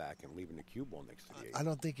behind the stack and leaving the cue ball next to the 8. I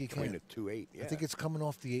don't think you Between can. the 2-8, yeah. I think it's coming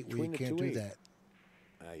off the 8 where you Between the can't 2, do 8. that.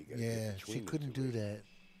 You gotta Yeah, get she between the couldn't 2, do 8. that.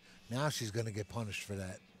 Now she's going to get punished for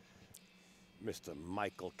that. Mr.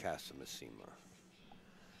 Michael Casamasima.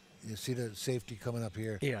 You see the safety coming up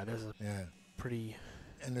here? Yeah, there's a Yeah. pretty.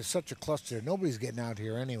 And there's such a cluster. Nobody's getting out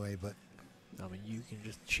here anyway, but I mean, you can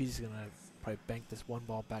just. She's gonna probably bank this one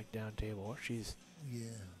ball back down table. Or she's. yeah.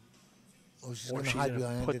 Oh, she's Or going to she's hide gonna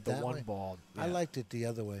behind put it the that one way? ball. I yeah. liked it the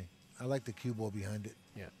other way. I like the cue ball behind it.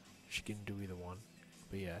 Yeah, she can do either one.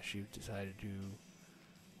 But yeah, she decided to.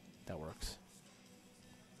 That works.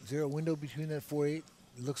 Is there a window between that 4-8? It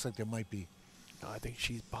looks like there might be. No, I think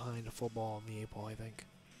she's behind a full ball on the 8 ball. I think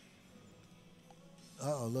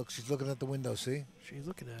Uh-oh, look, she's looking at the window, see? she's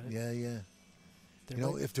looking at it. Yeah, yeah. There You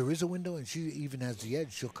know, might- if there is a window and she even has the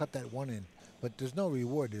edge, she'll cut that one in. But there's no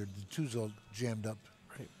reward there. The two's all jammed up.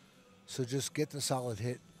 Right. So just get the solid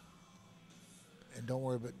hit. And don't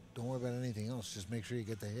worry about anything else. Just make sure you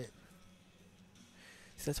get the hit.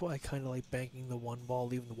 See, that's why I kind of like banking the one ball,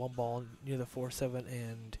 leaving the one ball near the 4-7,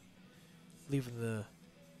 and leaving the.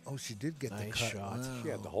 Oh, she did get Nice the cut. shot. She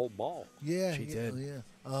had the Wow. whole ball. Yeah, She yeah, did.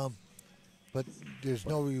 Yeah. But there's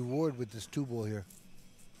no reward with this two ball here.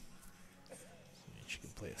 She can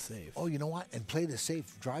play a save. Oh, you know what? And play the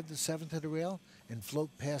safe. Drive the 7 to the rail and float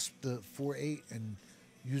past the 4-8 and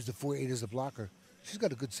use the 4-8 as a blocker. She's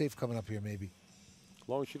got a good safe coming up here, maybe. As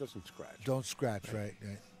long as she doesn't scratch. Don't scratch, right.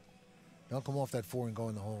 Don't come off that 4 and go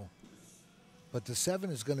in the hole. But the 7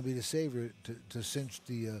 is going to be the saver to cinch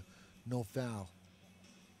the no foul.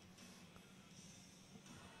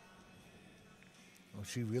 Oh,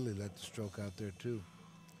 she really let the stroke out there, too.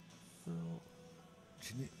 Well,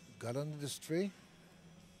 She got under this tree?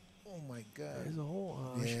 Oh, my God. there's a hole.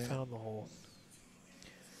 She Yeah. found the hole.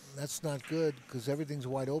 That's not good because everything's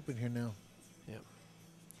wide open here now. Yep.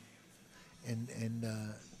 And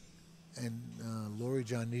Loree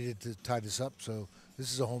Jon needed to tie this up, so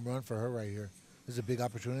this is a home run for her right here. This is a big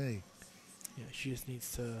opportunity. Yeah, she just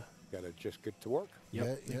needs to. Got to just get to work. Yep,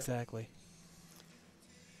 Yeah, yeah. exactly.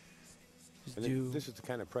 Just And do. this is the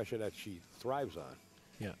kind of pressure that she thrives on.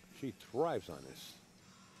 Yeah, She thrives on this.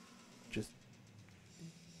 just.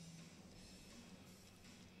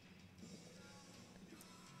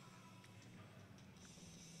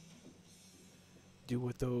 Do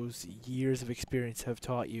what those years of experience have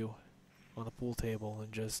taught you on the pool table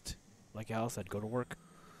and just, like Al said, go to work.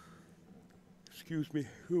 Excuse me.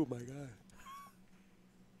 Oh, my God.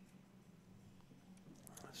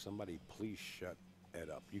 Somebody please shut Ed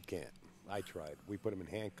up. You can't. I tried. We put him in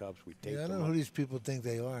handcuffs. We taped Yeah, I don't him know up. who these people think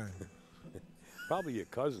they are. Probably your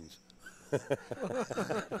cousins.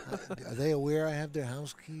 Are they aware I have their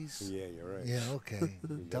house keys? Yeah, you're right. Yeah, okay.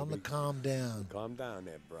 Tell them to calm down Calm down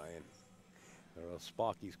there, Brian. Or else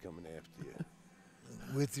Sparky's coming after you.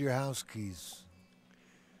 with your house keys.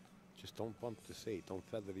 Just don't bump the 8. Don't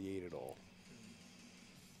feather the 8 at all.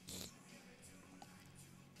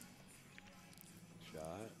 Shot.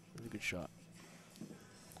 That's a good shot.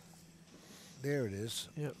 There it is.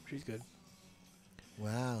 Yep, she's good.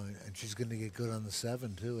 Wow, and she's going to get good on the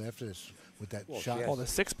 7 too after this with that Well, she shot. has- Oh, the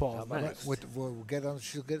 6 ball How is about nice. that?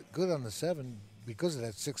 She'll get good on the 7 because of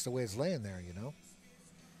that 6 the way it's laying there. You know.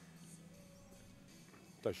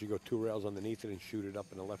 Does she go 2 rails underneath it and shoot it up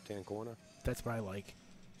in the left-hand corner? That's what I like.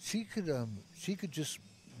 She could just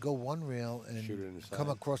go 1 rail and Shoot it in the come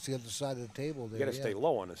side. across the other side of the table there. You got to yeah. stay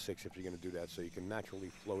low on a 6 if you're going to do that, so you can naturally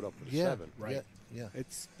float up with a Yeah, 7. Right. Yeah.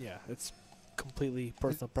 It's completely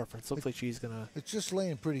personal preference. Looks like she's gonna. It's just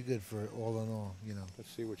laying pretty good for all in all, you know.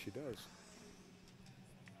 Let's see what she does.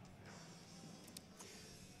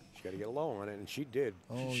 She got to get low on it, and she did.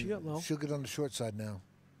 Oh, she got low. She'll get on the short side now.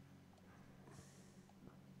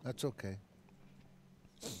 That's okay.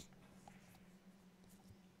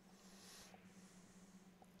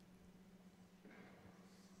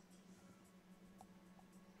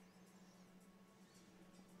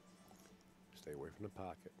 Stay away from the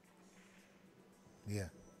pocket. Yeah.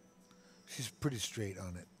 She's pretty straight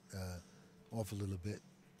on it. Off a little bit.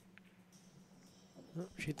 Oh,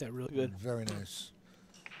 she hit that really good. Very nice.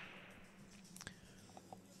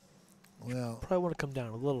 Well, Probably want to come down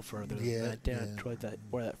a little further Yeah, than that, down yeah. toward that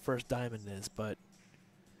where that first diamond is, but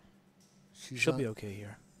she's she'll on- be okay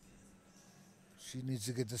here. She needs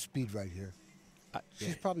to get the speed right here. She's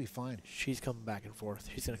Yeah, probably fine. she's coming back and forth.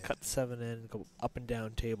 She's gonna Yeah. cut the 7 in, and go up and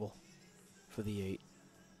down table for the 8.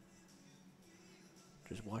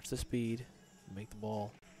 Just watch the speed, make the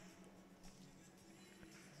ball.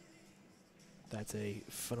 That's a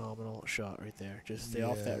phenomenal shot right there. Just stay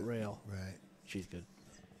off that Yeah, rail. Right. She's good.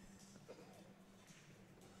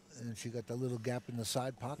 And she got that little gap in the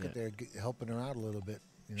side pocket there, helping her out a little bit.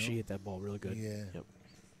 You know? She hit that ball really good. Yeah. Yep.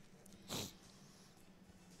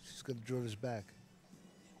 She's going to draw this back.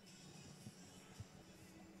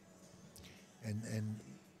 And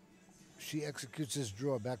she executes this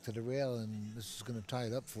draw back to the rail, and this is going to tie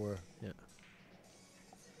it up for her. Yeah.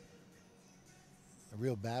 A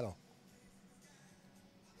real battle.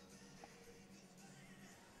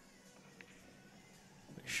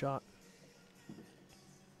 Nice shot.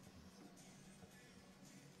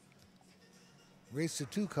 Race to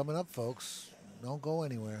 2 coming up, folks. Don't go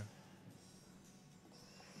anywhere.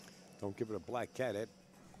 Don't give it a black cat, Ed.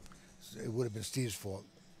 It would have been Steve's fault.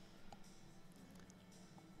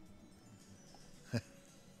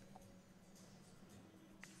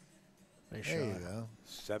 Nice There you shot. go.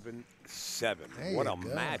 7-7. There What you a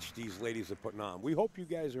go. match these ladies are putting on. We hope you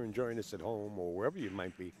guys are enjoying this at home or wherever you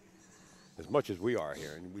might be, as much as we are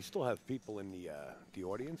here. And we still have people in the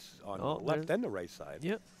audience on Oh, the left there's- and the right side.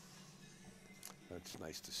 Yep. That's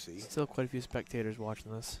nice to see. Still quite a few spectators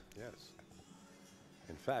watching this. Yes.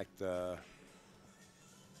 In fact,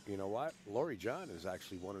 you know what? Loree Jon is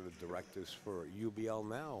actually one of the directors for UBL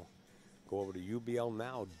Now. Go over to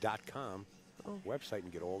ublnow.com website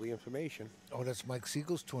and get all the information. Oh, that's Mike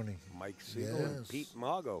Siegel's 20. Mike Siegel and Yes. Pete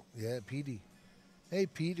Margo. Yeah, Petey. Hey,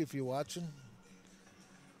 Pete, if you're watching.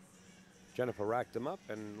 Jennifer racked them up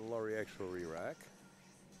and Loree extra re-rack.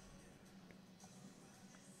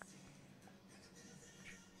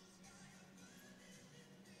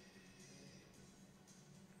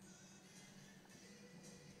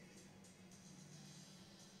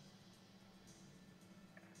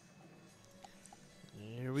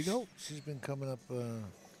 Here we go. She's been coming up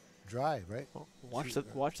dry, right? Oh, watch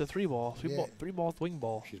the three ball. Yeah. Three ball wing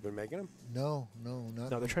ball. She's been making them. No,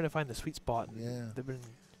 not. No, they're trying to find the sweet spot. Yeah. They've been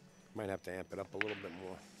Might have to amp it up a little bit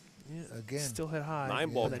more. Again. still hit high.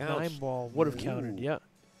 9-ball But that counts. 9-ball would have Ooh. counted. Yeah.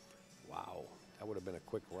 Wow. That would have been a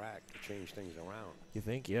quick rack to change things around. You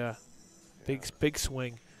think? Yeah. Big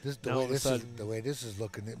swing. This, Now all of a sudden- the way this is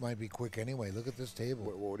looking, it might be quick anyway. Look at this table.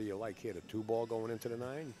 What do you like here? The 2-ball going into the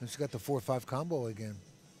 9? And she's got the 4-5 combo again.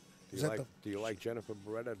 Do Is you that like, do you like Jennifer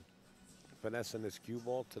Barretta finessing this cue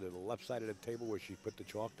ball to the left side of the table where she put the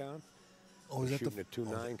chalk down? Oh, is that Shooting the a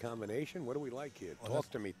 2-9 combination? What do we like here? Oh, Talk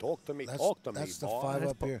to me, talk to me, that's, talk to me, that's the boss. 5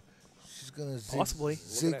 That's up here. She's gonna Possibly.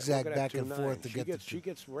 zigzag Look at back that and 2-9. forth to She get gets, the. she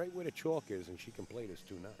gets right where the chalk is, and she can play this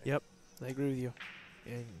 2-9. Yep. I agree with you.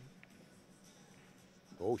 And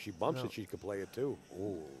Oh, she bumps No. it. She could play it too.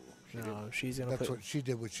 Oh, no, she's gonna That's play. what she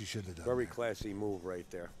did. What she should have done. very classy move right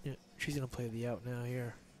there. Yeah, she's gonna play the out now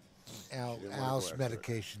here. She didn't wanna go Al's after it.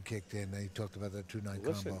 medication kicked in. They talked about that 2-9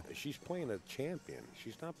 Listen, combo. she's playing a champion.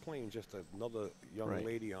 She's not playing just another young Right.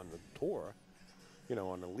 lady on the tour, you know,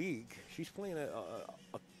 on the league. She's playing a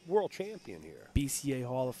world champion here. BCA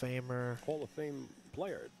Hall of Famer. Hall of Fame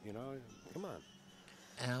player, you know. Come on.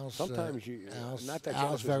 Al's, Sometimes not that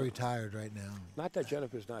Al's Jennifer's very not- tired right now. Not that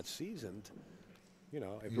Jennifer's not seasoned. You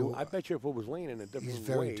know, You- I bet you if it was laying in a different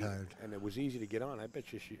very way tired. and it was easy to get on, I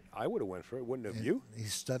bet you I would have went for it, wouldn't have you?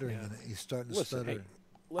 He's stuttering. Yeah. In it. He's starting to Listen, stutter.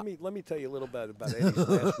 hey, let me tell you a little bit about Eddie's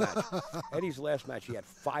last match. Eddie's last match, he had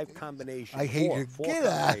 5 combinations. I hate four, you. four Get out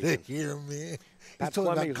of combinations. here, man. He's Pat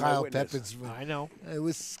talking Fleming about is my Kyle witness. Pepin's. I know. It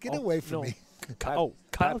was get Oh, away from no. me. Kyle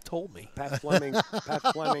told me. Pat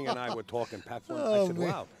Fleming and I were talking. Pat Fleming, I Oh, said, man.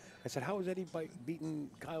 wow. I said, how is Eddie beating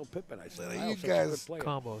Kyle Pippen? I said, You Kyle's such a guys- good player.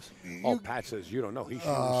 Combos. Oh, Pat says, you don't know. He's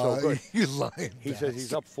shooting so good. You lying. He says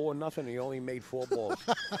he's up 4-0. He only made 4 balls.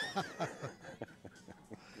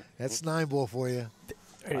 That's 9-ball for you.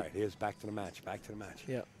 All right, here's back to the match. Back to the match.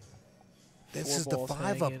 Yep. This 4 is the balls 5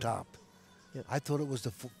 up hanging. top. Yep. I thought it was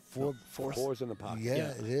the 4. Four's in the pocket. Yeah, Yeah.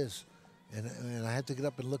 it is. And I had to get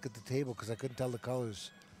up and look at the table because I couldn't tell the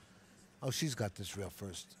colors. Oh, she's got this rail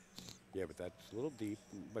first. Yeah, but that's a little deep,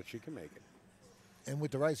 but she can make it. And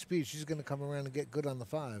with the right speed, she's going to come around and get good on the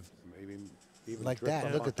 5. Maybe even Like drift that.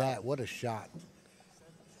 up Look on at top. that. What a shot.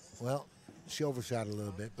 Well, she overshot a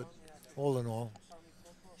little bit, but all in all,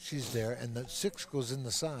 she's there. And the 6 goes in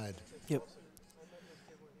the side. Yep.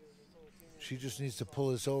 She just needs to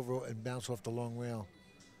pull this over and bounce off the long rail.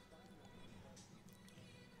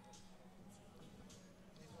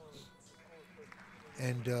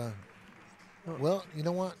 And, well, you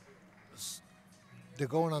know what? They're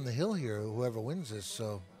going on the hill here, whoever wins this,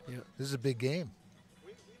 so Yep. this is a big game.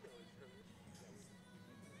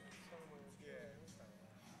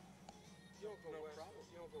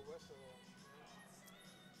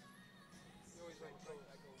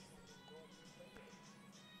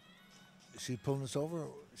 Is she pulling this over?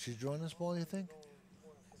 She's drawing this ball, you think?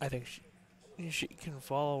 I think she can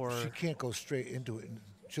follow her. She can't go straight into it.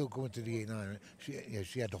 she'll go into the 8-9, right?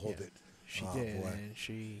 She had to hold Yeah, it. She Oh, did, boy. and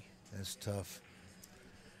she. That's tough.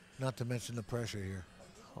 Not to mention the pressure here.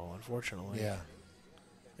 Oh, unfortunately. Yeah.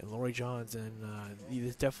 And Loree Jon's in.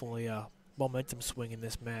 There's definitely a momentum swing in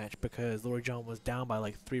this match because Loree Jon was down by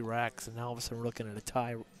like 3 racks, and now all of a sudden we're looking at a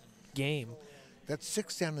tie game. That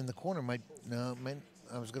 6 down in the corner might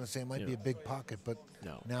I was going to say it might be a big pocket, but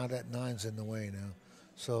No. now that 9's in the way now.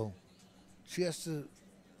 So she has to.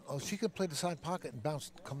 Oh, she could play the side pocket and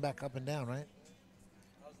come back up and down, right?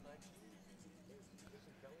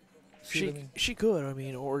 See what I mean? She could, I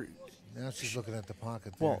mean, or Now she's looking at the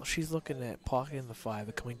pocket there. well, she's looking at pocketing the 5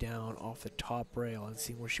 and coming down off the top rail and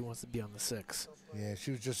seeing where she wants to be on the 6. Yeah,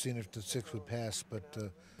 she was just seeing if the 6 would pass, but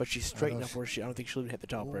But she's straight know enough where I don't think she'll even hit the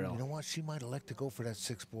top rail. you know what? She might elect to go for that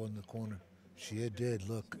 6 ball in the corner. She did.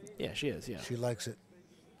 Look, Yeah, she is. Yeah, she likes it.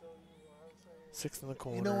 6 in the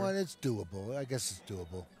corner. You know what? It's doable. I guess it's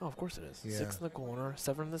doable. Oh, of course it is. Yeah. 6 in the corner,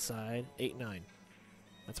 7 on the side, 8, 9.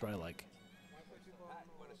 That's what I like.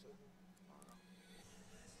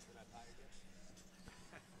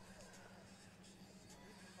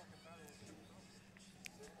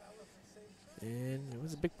 And it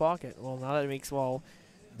was a big pocket. Well, now that makes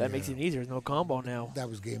that makes it easier. There's no combo now. That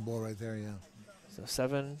was game ball right there. Yeah. So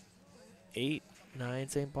 7, 8, 9,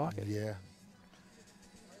 same pocket. Yeah.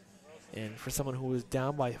 And for someone who was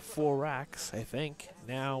down by 4 racks, I think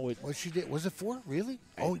now it. What she did? Was it 4? Really?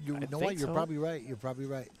 I Oh, you know think what? You're so. probably right. You're probably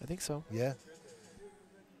right. I think so. Yeah.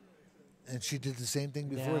 And she did the same thing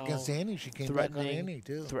before Now, against Annie. She came back on Annie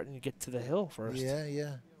too. Threatening to get to the hill first. Yeah,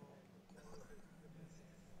 yeah.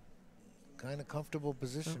 Kind of comfortable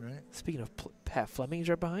position, right? Speaking of Pat Fleming's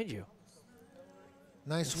right behind you.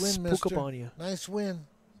 Nice Spook win, mister. up on you. Nice win.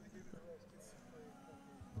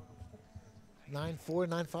 9-4,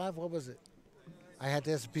 9-5. What was it? I had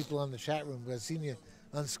to ask the people on the chat room, but I seen you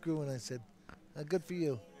unscrew, and I said, good for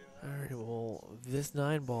you. All right, well, this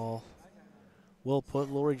 9 ball will put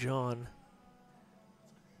Loree Jon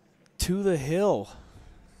to the hill.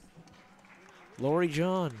 Loree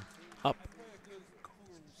Jon up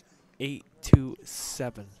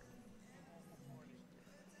 8-7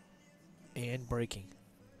 and breaking.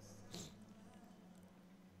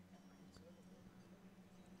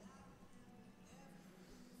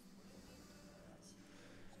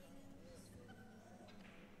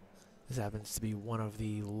 This happens to be one of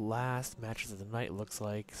the last matches of the night, looks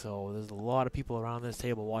like. So there's a lot of people around this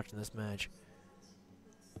table watching this match.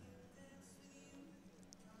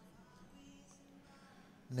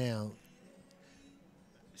 Now,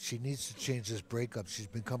 she needs to change this breakup. She's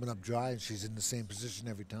been coming up dry, and she's in the same position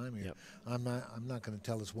every time here. Yep. I'm not going to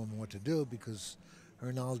tell this woman what to do because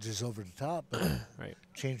her knowledge is over the top. But Right.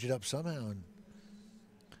 change it up somehow. And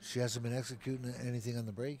she hasn't been executing anything on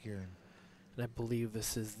the break here. And I believe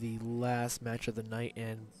this is the last match of the night,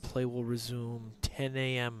 and play will resume 10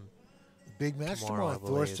 a.m. Big match Tomorrow, I tomorrow.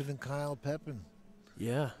 believe. Thorsten and Kyle Pepin.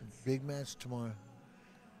 Yeah. Big match tomorrow.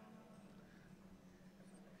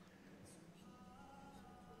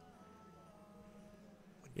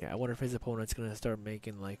 Yeah, I wonder if his opponent's going to start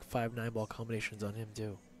making like 5 9-ball combinations on him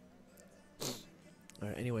too. All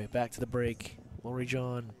right, anyway, back to the break. Loree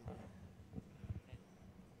Jon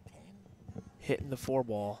hitting the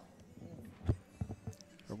 4-ball.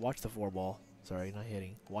 Or watch the 4-ball. Sorry, not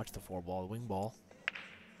hitting. Watch the 4-ball, the wing ball.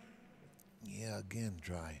 Yeah, again,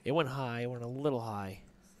 dry. It went high. It went a little high.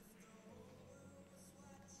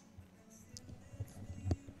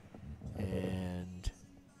 And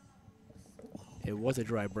it was a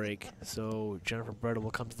dry break, so Jennifer Barretta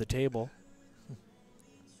will come to the table.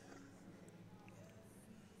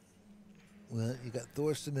 Well, you got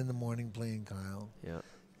Thorsten in the morning playing Kyle. Yeah.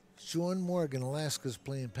 Sean Morgan, Alaska's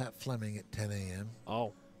playing Pat Fleming at 10 a.m.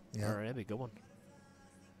 Oh. Yeah. All right, that'd be a good one.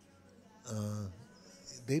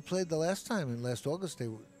 They played the last time in last August.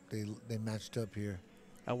 They matched up here.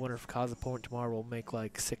 I wonder if Kyle's opponent tomorrow will make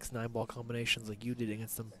like 6 9-ball combinations like you did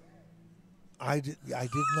against them. I did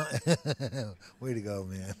not. Way to go,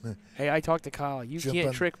 man. Hey, I talked to Kyle. You Jump can't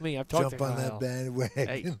on- trick me. I've talked to Jump Kyle. on that bandwagon.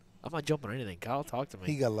 Hey, I'm not jumping on anything. Kyle, talk to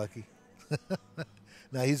He me. got lucky.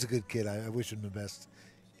 No, he's a good kid. I wish him the best.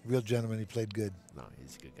 Real gentleman. He played good. No,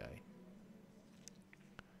 he's a good guy.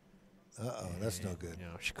 Uh-oh, that's no good. You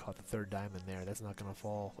know, she caught the 3rd diamond there. That's not going to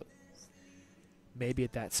fall. Maybe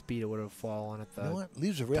at that speed it would have fallen at the You know what?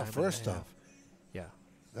 Leaves a rail diamond and a first, though. half. Yeah.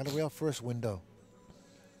 Got a rail first window.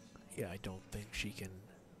 Yeah, I don't think she can.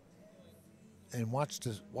 And watch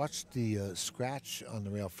the scratch on the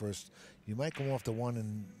rail first. You might come off the 1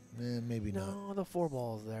 and maybe not. No, the 4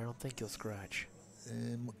 ball's there. I don't think you'll scratch.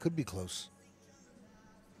 Could be close.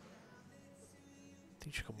 I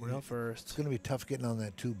think she'll come rail It's first. going to be tough getting on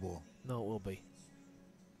that 2 ball. No, it will be.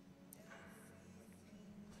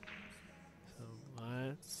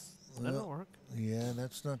 That'll work. Yeah,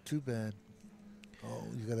 that's not too bad. Oh,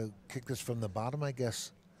 you got to kick this from the bottom, I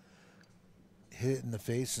guess. Hit it in the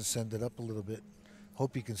face and send it up a little bit.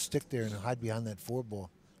 Hope you can stick there and hide behind that 4-ball.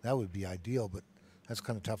 That would be ideal, but that's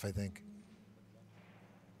kind of tough, I think.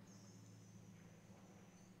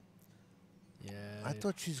 Yeah. I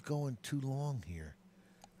thought she's going too long here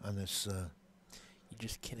on this. You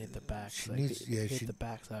just can't hit the back. She Like needs, yeah, hit she, the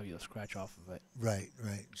back side, you'll scratch off of it. right.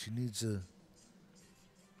 She needs a.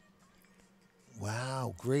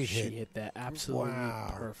 Wow, great She hit. hit that absolutely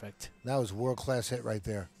Wow. perfect. That was a world-class hit right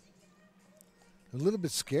there. A little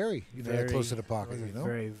bit scary, that close to the pocket, That was a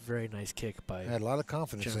very, very nice kick by I had a lot of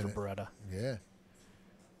confidence Jennifer in it. Barretta. Yeah.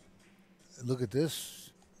 Look at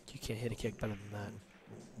this. You can't hit a kick better than that.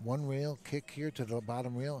 One rail, kick here to the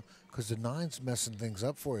bottom rail, because the 9's messing things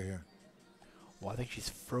up for you here. Well, I think she's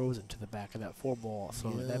frozen to the back of that 4-ball, so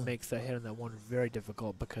Yeah. that makes that hit on that one very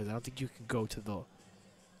difficult because I don't think you can go to the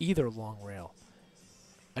either long rail.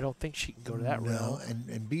 I don't think she can go to that rail.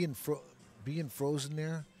 And being frozen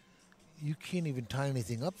there, you can't even tie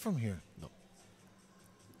anything up from here. No.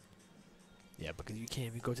 Yeah, because you can't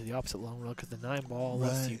even go to the opposite long rail because the 9-ball Right.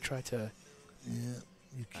 lets you try to. Yeah,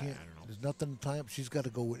 you can't. I don't know. There's nothing to tie up. She's got to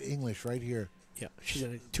go with English right here. Yeah, she's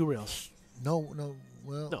gonna 2 rails. No,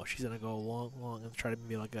 well. No, she's gonna go long, and try to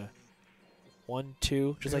be like a 1,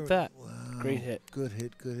 2, just like there- that. Wow. Great hit. Good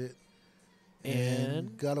hit.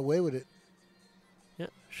 And got away with it. yeah,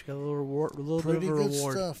 she got a little reward, a little Pretty bit of a good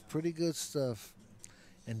reward. stuff. Pretty good stuff.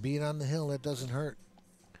 And being on the hill, that doesn't hurt.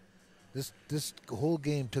 This whole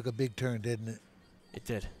game took a big turn, didn't it? It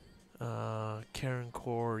did. Karen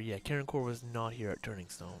Core, Karen Core was not here at Turning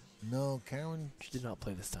Stone. No, Karen. She did not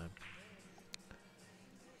play this time.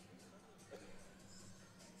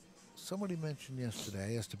 Somebody mentioned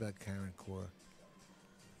yesterday, I asked about Karen Core.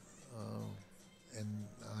 And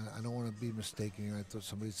I don't want to be mistaken here. I thought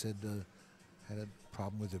somebody said had a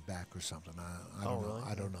problem with her back or something. I don't know.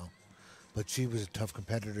 really? I don't know. But she was a tough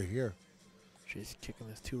competitor here. She's kicking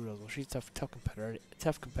this 2 rails. Well, she's tough competitor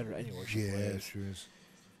anywhere she Yeah, plays. sure is.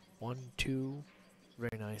 1, 2,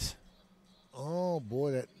 very nice. Oh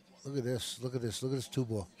boy, look at this. Look at this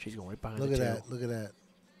 2-ball. She's going right behind Look the at 2. that. Look at that.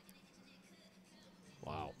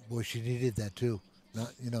 Wow. Boy, she needed that too. Not,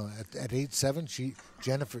 at 8-7,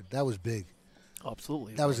 Jennifer, that was big.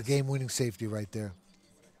 Absolutely. That was a game-winning safety right there.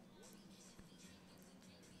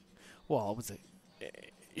 Well, it was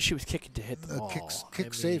she was kicking to hit the ball.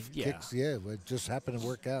 Kick safe. Yeah. Kicks, yeah. But it just happened to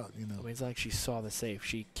work out, I mean, it's like she saw the safe.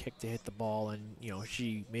 She kicked to hit the ball, and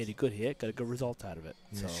she made a good hit, got a good result out of it.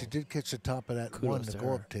 Yeah, so she did catch the top of that kudos one, to the her.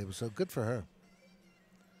 go-up table, so good for her.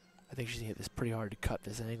 I think she's gonna hit this pretty hard to cut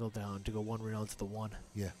this angle down to go 1 rail to the 1,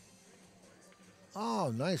 Yeah.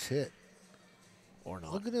 Oh, nice hit. or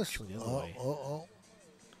not. Look at this. She went the other way. Oh.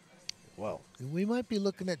 Well, We might be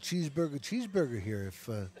looking at cheeseburger here if,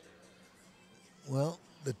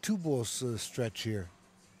 the 2-ball's stretch here.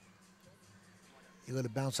 You got to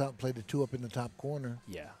bounce out and play the 2 up in the top corner.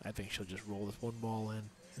 yeah, I think she'll just roll this 1 ball in.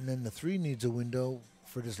 And then the 3 needs a window.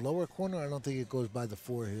 For this lower corner, I don't think it goes by the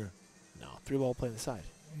 4 here. No, 3 ball play on the side.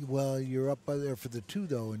 Well, you're up by there for the 2,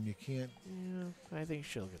 though, and you can't. Yeah, I think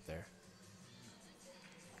she'll get there.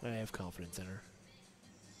 I have confidence in her.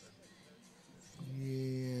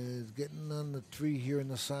 Yeah, getting on the 3 here on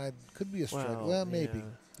the side could be a stretch. Well, Well, maybe. yeah,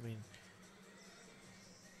 I mean,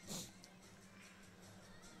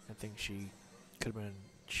 I think she could have been.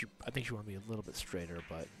 I think she wanted to be a little bit straighter,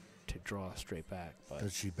 but to draw straight back. But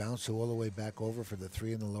Does she bounce all the way back over for the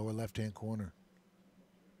 3 in the lower left-hand corner?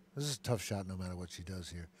 This is a tough shot no matter what she does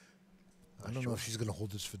here. I don't know if she's going to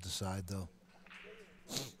hold this for the side, though.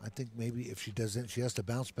 I think maybe if she doesn't, she has to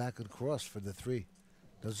bounce back and cross for the 3.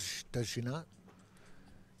 Does she not?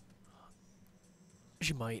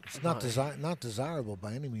 she might. It's not desirable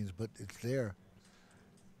by any means, but it's there.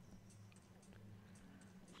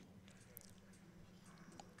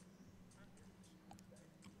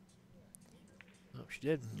 Oh, she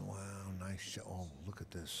did. Wow, nice shot. Oh, look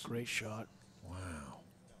at this. Great shot. Wow.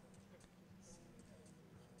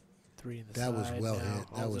 3 in the That side. was well now. hit.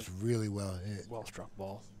 That was really well hit. well struck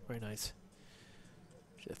ball. Very nice.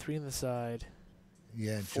 She had 3 in the side.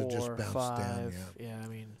 Yeah, and she'll 4, just bounce 5. down. Yeah. Yeah, I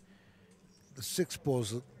mean, The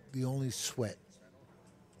 6-ball's the only sweat.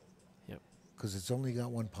 Yep. Because it's only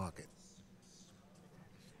got 1 pocket.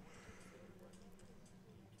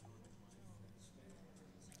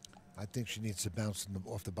 I think she needs to bounce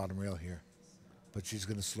off the bottom rail here. But she's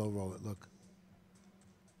going to slow roll it. Look.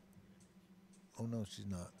 Oh, no, she's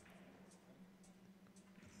not.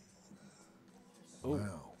 Ooh.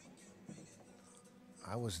 Wow.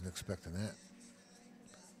 I wasn't expecting that.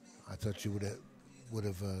 I thought she would have would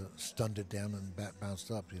have stunned it down and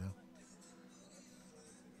bounced up, you know.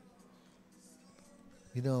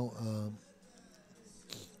 You know,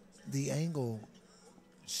 the angle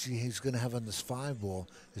he's going to have on this 5 ball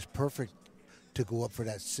is perfect to go up for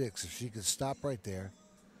that 6. If she could stop right there,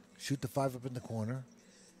 shoot the 5 up in the corner,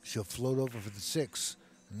 she'll float over for the 6,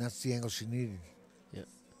 and that's the angle she needed. Yep.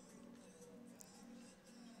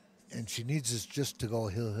 And she needs this just to go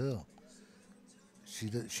hill.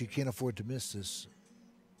 She can't afford to miss this.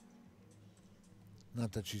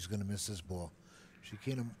 Not that she's going to miss this ball. She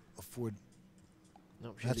can't afford.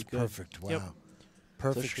 Nope, That's good. perfect. Wow. Yep.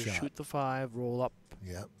 Perfect So she'll shot. shoot the 5, roll up.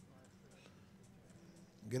 Yep.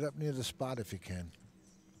 Get up near the spot if you can.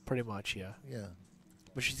 Pretty much, yeah. Yeah.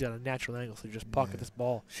 But she's got a natural angle, so just pocket this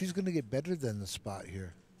ball. She's going to get better than the spot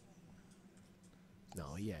here.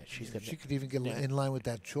 No, yeah, she's got. She could even get in line with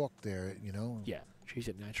that chalk there, you know. Yeah, she's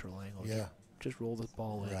at natural angle. Yeah. Just roll this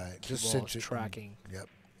ball in. Right. Cue Just ball cinch is it. tracking. Yep.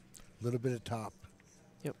 A little bit of top.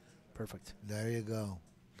 Yep. Perfect. There you go.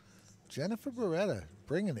 Jennifer Barretta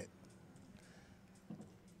bringing it.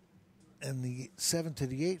 And the 7 to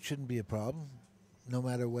the 8 shouldn't be a problem, no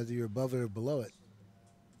matter whether you're above it or below it.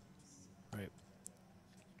 Right.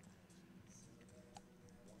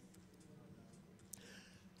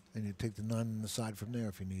 And you take the 9 on the side from there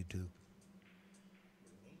if you need to.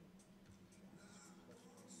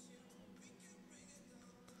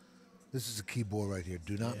 This is a key ball right here.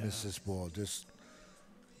 Do not miss this ball.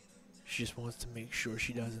 She just wants to make sure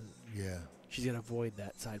she doesn't. Yeah. She's gonna avoid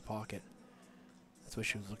that side pocket. That's what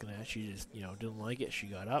she was looking at. She just, didn't like it. She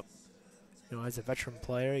got up. As a veteran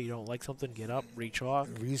player, you don't like something, get up,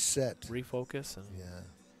 rechalk, Reset. refocus, and Yeah.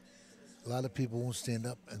 A lot of people won't stand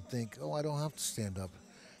up and think, oh, I don't have to stand up.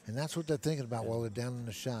 And that's what they're thinking about while they're down in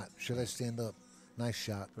the shot. Should I stand up? Nice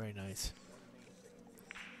shot. very nice.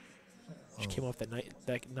 She came off that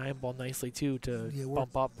 9 ball nicely too to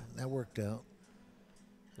bump up, That worked out.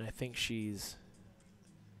 and I think she's.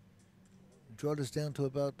 Draw this down to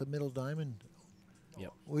about the middle diamond.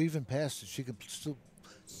 Yep. Or even past it. She could still.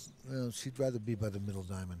 Well, she'd rather be by the middle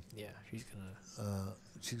diamond. Yeah, she's gonna.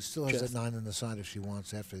 She still has Just- that 9 on the side if she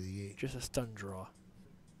wants after the 8. Just a stun draw.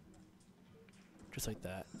 Just like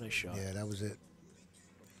that. Nice shot. Yeah, that was it.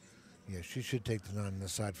 Yeah, she should take the 9 on the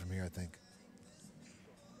side from here, I think.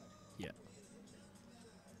 Yeah.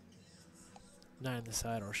 9 on the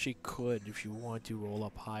side, or she could, if she wanted to, roll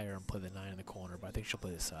up higher and play the 9 in the corner, but I think she'll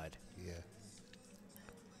play the side. Yeah.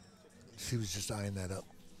 She was just eyeing that up.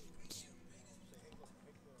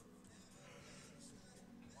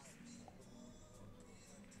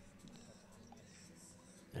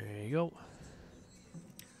 There you go.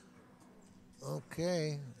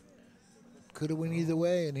 Okay. Could have went either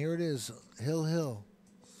way, and here it is. Hill.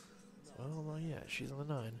 Well, not yet. She's on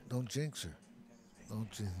the 9. Don't jinx her. Don't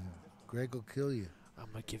jinx her. Greg will kill you. I'm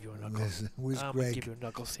going to give you a knuckle. Where's I'm going Greg? to give you a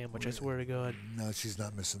knuckle sandwich, I swear to God. No, she's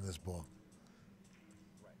not missing this ball.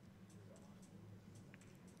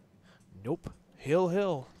 Nope. Hill.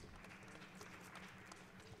 Hill.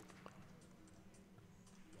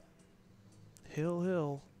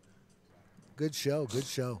 Good show.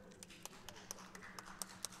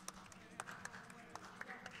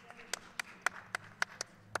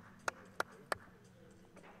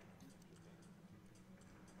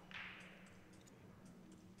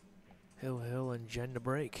 Hill and Jen to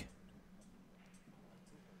break.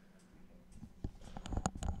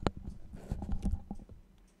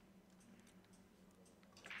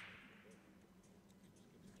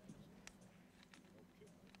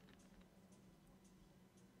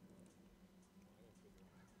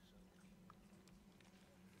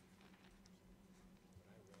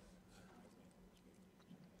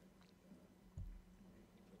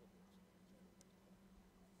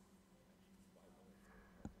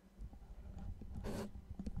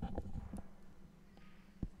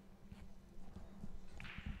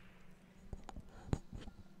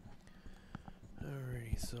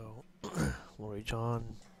 Alrighty, so Loree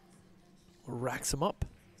Jon racks him up.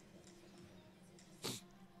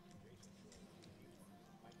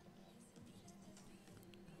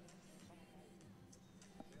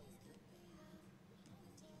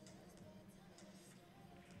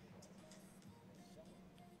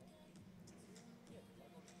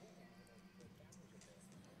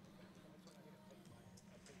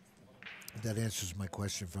 That answers my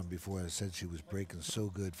question from before. I said she was breaking so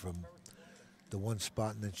good from the one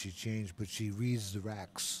spot and then she changed, but she reads the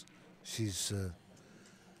racks. She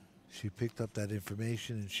picked up that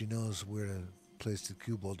information and she knows where to place the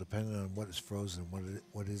cue ball depending on what is frozen and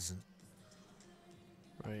what isn't.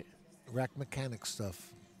 Right. Rack mechanic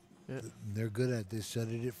stuff. Yeah. They're good at it. They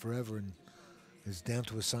studied it forever and it's down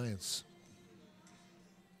to a science.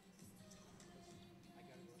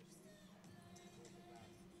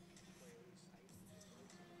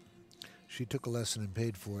 She took a lesson and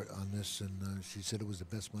paid for it on this, and she said it was the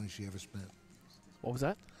best money she ever spent. What was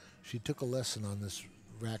that? She took a lesson on this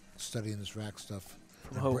rack, studying this rack stuff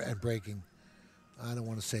From who? and breaking. I don't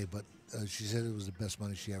want to say, but she said it was the best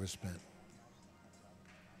money she ever spent.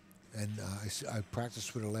 And I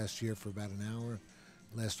practiced with her last year for about an hour,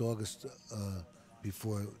 last August,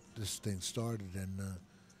 before this thing started, and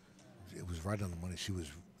it was right on the money. She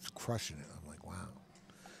was crushing it. I'm like, wow.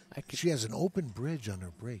 She has an open bridge on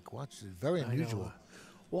her break. Watch, it's very unusual.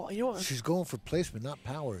 Well, you know what? She's going for placement, not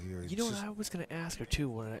power here. You know what I was going to ask her, too,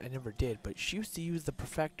 when I never did, but she used to use the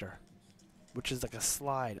Perfector, which is like a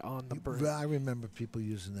slide on the bridge. I remember people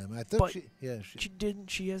using them. I thought But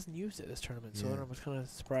she hasn't used it this tournament, so I was kind of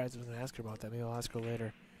surprised I was going to ask her about that. Maybe I'll ask her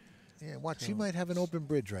later. Yeah, watch, she might have an open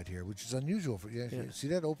bridge right here, which is unusual. See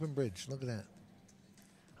that open bridge? Look at that.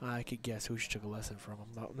 I could guess who she took a lesson from.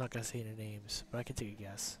 I'm not going to say any names, but I can take a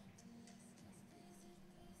guess.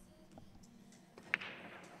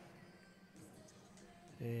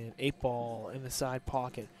 And 8-ball in the side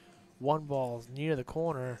pocket. 1 ball's near the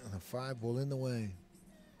corner. And the 5-ball in the way.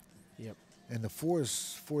 Yep. And the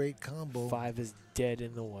 4-8 combo. 5 is dead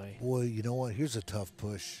in the way. Boy, you know what? Here's a tough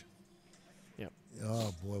push. Yep.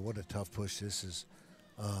 Oh, boy, what a tough push this is.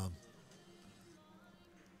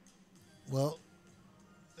 Well,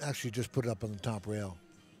 actually, just put it up on the top rail.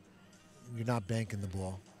 You're not banking the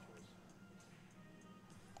ball.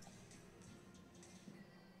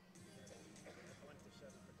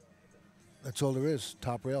 That's all there is.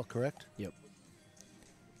 Top rail, correct? Yep.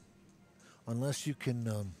 Unless you can.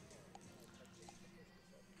 No,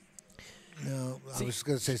 I was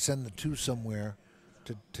going to say send the 2 somewhere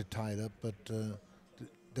to tie it up, but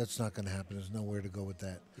that's not going to happen. There's nowhere to go with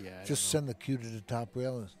that. Yeah. Just send the cue to the top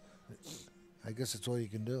rail. I guess that's all you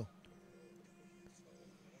can do.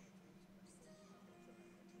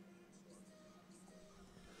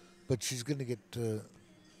 But she's going to get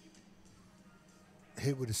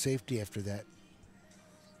hit with a safety after that.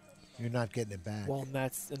 You're not getting it back. Well, and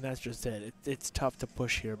that's just it. It's tough to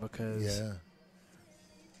push here because. Yeah.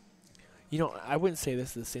 You know, I wouldn't say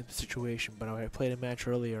this is the same situation, but I played a match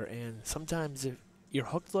earlier, and sometimes if you're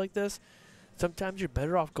hooked like this, sometimes you're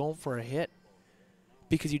better off going for a hit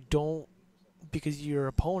because your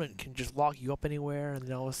opponent can just lock you up anywhere, and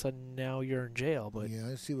then all of a sudden now you're in jail. But yeah,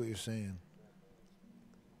 I see what you're saying.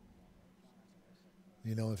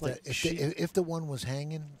 You know, if the one was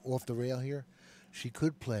hanging off the rail here, she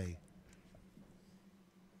could play.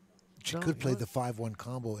 She could play the 5-1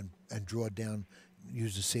 combo and draw down,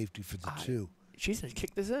 use the safety for the 2. She's going to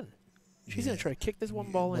kick this in. She's going to try to kick this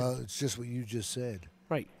 1 ball in. Well, it's just what you just said.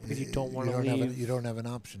 Right, because you don't want to leave. You don't have an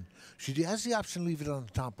option. She has the option to leave it on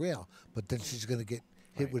the top rail, but then she's going to get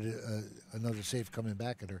hit with another safe coming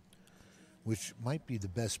back at her, which might be the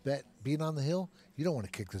best bet. Being on the hill, you don't want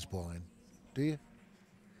to kick this ball in, do you?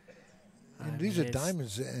 And these are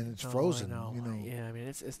diamonds, and it's frozen. You know. Yeah, I mean,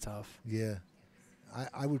 it's tough. Yeah.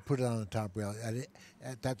 I would put it on the top rail.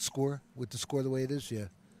 At that score, with the score the way it is, yeah.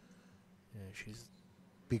 Yeah, she's...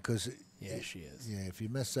 Because... Yeah, she is. Yeah, if you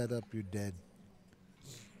mess that up, you're dead.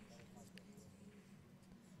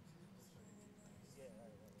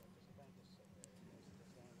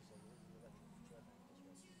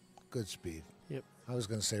 Good speed. Yep. I was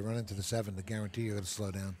going to say run into the 7 to guarantee you're going to slow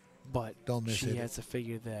down. But don't miss she has to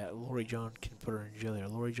figure that Loree Jon can put her in jail here.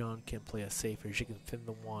 Loree Jon can play a safe here. She can thin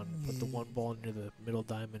the 1, put the 1 ball into the middle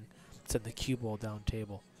diamond, send the cue ball down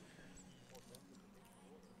table.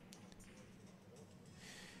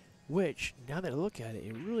 Which, now that I look at it,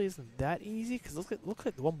 it really isn't that easy because look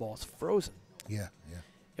at the 1 ball is frozen. Yeah, yeah.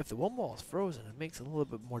 If the 1 ball is frozen, it makes it a little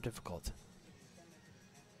bit more difficult.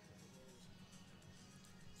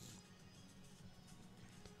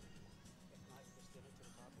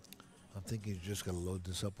 I'm thinking you just got to load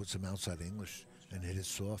this up with some outside English and hit it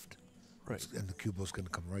soft. Right. And the cue ball's going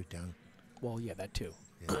to come right down. Well, yeah, that too.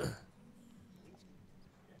 Yeah.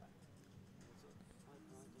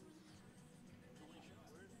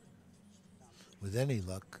 With any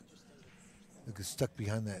luck, it gets stuck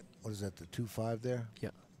behind that, what is that, the 2-5 there? Yeah.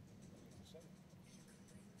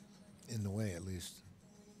 In the way, at least.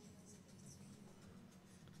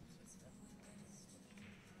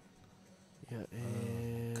 Yeah,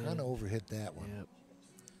 and... kind of overhit that one. Yep.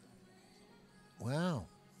 Wow.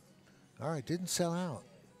 All right, didn't sell out.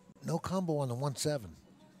 No combo on the 1-7.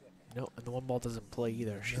 No, and the 1 ball doesn't play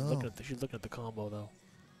either. She's looking at the combo though.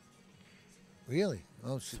 Really?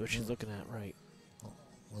 Oh, that's what she's looking at, right? Oh,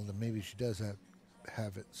 well, then maybe she does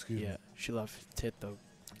have it. Excuse me. Yeah, she left to hit the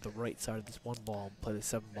right side of this 1 ball and play the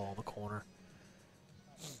 7 ball in the corner.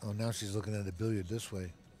 Oh, now she's looking at the billiard this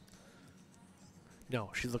way. No,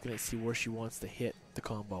 she's looking to see where she wants to hit the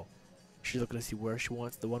combo. She's looking to see where she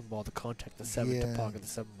wants the 1 ball to contact the 7 to Yeah. pocket the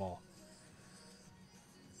 7 ball.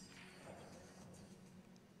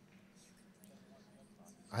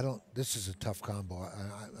 This is a tough combo.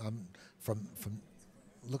 I'm from.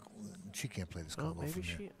 Look, she can't play this Oh, combo maybe from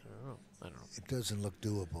she. there. I don't know. It doesn't look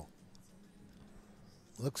doable.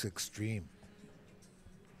 Looks extreme.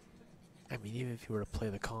 I mean, even if you were to play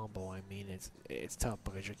the combo, I mean, it's tough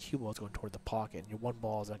because your cue ball is going toward the pocket, and your 1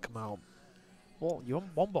 ball is going to come out. Well, your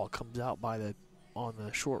 1 ball comes out on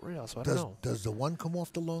the short rail, so I don't know. Does the 1 come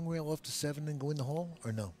off the long rail off the 7 and go in the hole,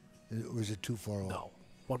 or no? Or is it too far off?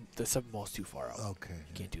 No, the 7 ball is too far out. Okay.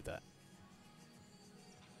 You can't do that.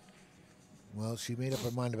 Well, she made up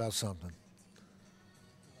her mind about something.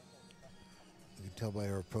 You can tell by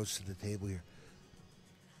her approach to the table here.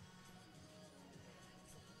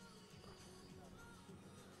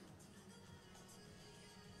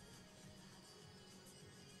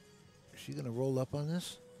 Is she going to roll up on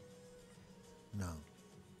this? No.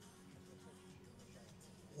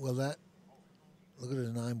 Well, look at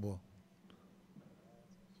the 9 ball.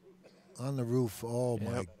 On the roof. Oh,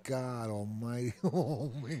 Yep. my God almighty. Oh,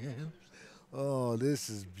 man. Oh, this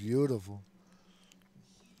is beautiful.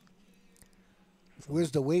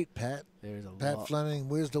 Where's the weight, Pat? There's a Pat Fleming,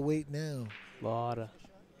 where's the weight now? lot of.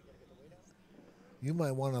 You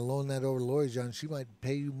might want to loan that over to Loree Jon. She might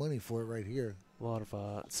pay you money for it right here. A lot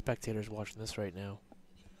of spectators watching this right now.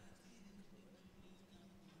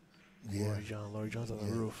 Yeah. Loree Jon's on the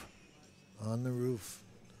Yeah. roof. On the roof.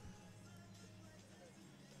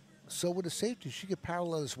 So with a safety, she could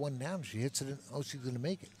parallel this 1 down. She hits it. She's going to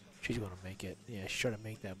make it. She's going to make it. Yeah, she's trying to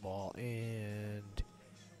make that ball, and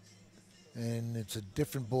And it's a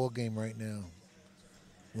different ball game right now.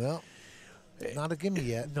 Well, not a gimme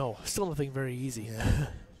yet. no, still nothing very easy. Yeah,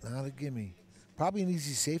 not a gimme. Probably an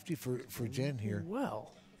easy safety for Jen here.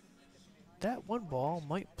 Well, that 1 ball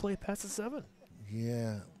might play past the 7.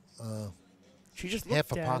 Yeah. She just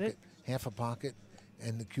Half looked a at pocket. it. Half a pocket.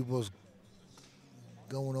 And the cue ball's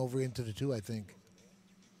going over into the 2, I think.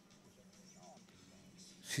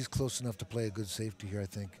 She's close enough to play a good safety here, I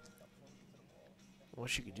think. Well,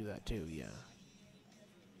 she could do that too. Yeah.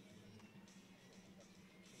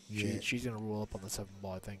 Yeah. She's gonna roll up on the 7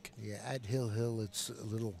 ball, I think. Yeah, at Hill, it's a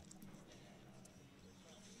little.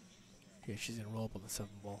 Yeah, she's gonna roll up on the 7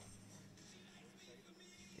 ball.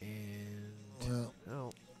 And Well,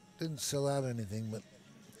 oh, didn't sell out anything, but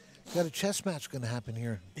got a chess match going to happen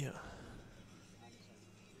here. yeah.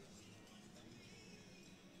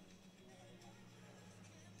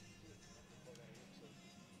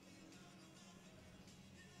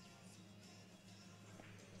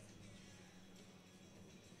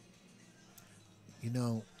 You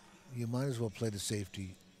know, you might as well play the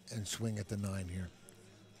safety and swing at the 9 here.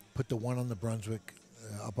 Put the 1 on the Brunswick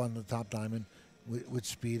up on the top diamond with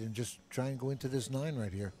speed and just try and go into this 9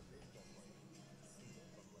 right here.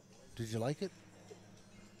 Did you like it?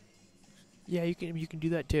 Yeah, you can do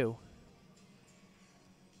that too.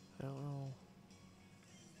 I don't know.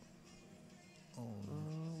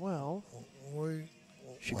 Well, Or,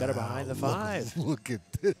 she got her behind the 5. Look at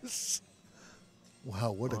this.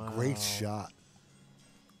 Wow, what a great shot.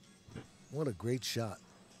 What a great shot.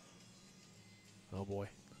 Oh boy.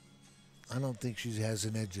 I don't think she has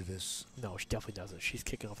an edge of this. No, she definitely doesn't. She's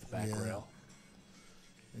kicking off the back Yeah. rail.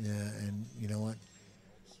 Yeah, and you know what?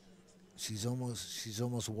 She's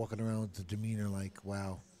almost walking around with the demeanor like,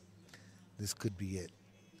 wow, this could be it.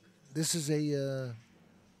 This is a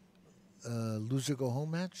loser go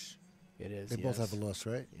home match. It is. They both yes. have a loss,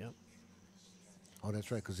 right? Yep. Oh,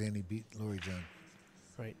 that's right, because Annie beat Loree Jon.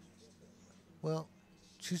 Right. Well,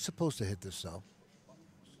 she's supposed to hit this though.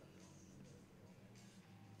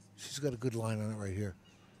 She's got a good line on it right here.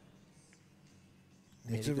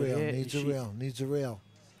 Needs a Made a good rail. hit. Needs a She- rail. Needs a rail.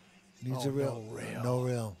 Needs Oh, a rail. no rail. No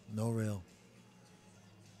rail. No rail.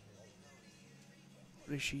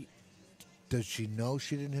 What is she? Does she know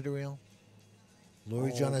she didn't hit a rail?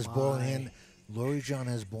 Loree Oh, Jon has ball in my. hand. Loree Jon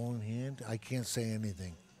has ball in hand. I can't say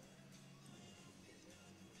anything.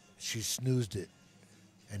 She snoozed it,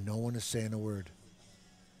 and no one is saying a word.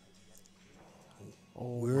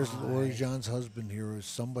 Oh, Where's my. Loree Jon's husband here or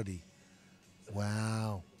somebody?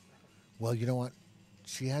 Wow. Well, you know what?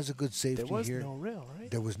 She has a good safety There was here. no rail, right?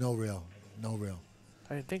 There was no rail. No rail.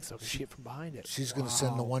 I didn't think so. 'Cause she hit from behind it. She's going to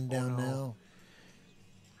send the Wow. 1 down Oh, no. now.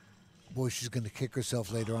 Boy, she's going to kick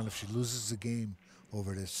herself later on if she loses the game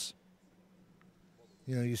over this.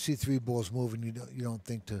 You know, you see 3 balls moving, you don't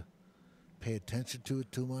think to pay attention to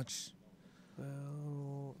it too much.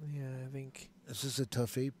 Well, yeah, I think. This is a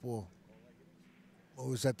tough 8 ball. Or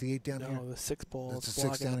was that the 8 down No, here? the 6 ball That's is a 6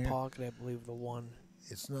 blocking down the here? pocket, I believe, the 1.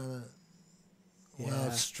 It's not a. Well,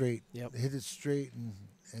 it's straight. Yep. Hit it straight,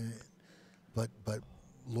 but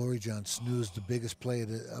Loree Jon snoozed the biggest play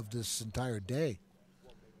of this entire day.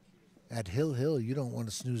 At Hill, you don't want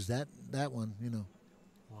to snooze that one, you know.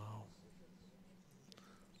 Wow.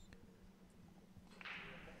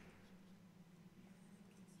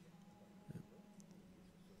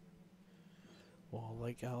 Well,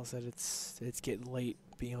 like Al said, it's getting late.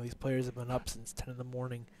 Being all these players have been up since 10 in the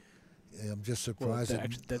morning. Yeah, I'm just Well,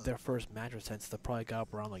 surprised. their first match was since they probably got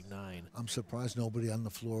up around like 9. I'm surprised nobody on the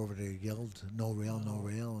floor over there yelled, no rail,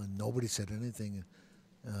 and nobody said anything.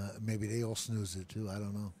 Maybe they all snoozed it too. I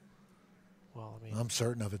don't know. Well, I mean, I'm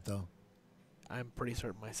certain of it though. I'm pretty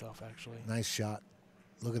certain myself, actually. Nice shot.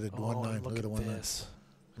 Look at it, Oh, 1-9. Look at the 1-9. this.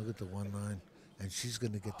 Look at the 1-9. And she's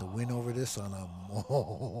going to get the win over this on a,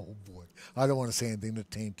 oh boy. I don't want to say anything to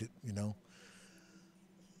taint it, you know.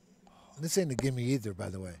 This ain't a gimme either, by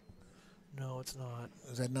the way. No, it's not.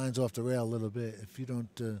 That 9's off the rail a little bit. If you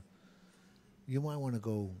don't, you might want to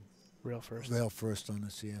go Rail first. rail first on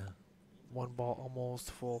this, yeah. One ball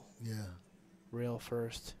almost full. Yeah. Rail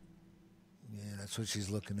first. Yeah, that's what she's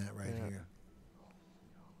looking at right Yeah. here.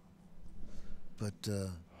 But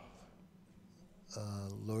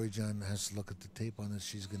Loree Jon has to look at the tape on this.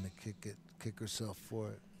 She's going to kick herself for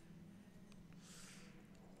it.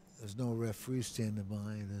 There's no referee standing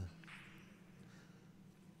by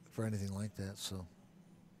for anything like that, so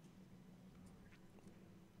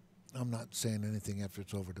I'm not saying anything after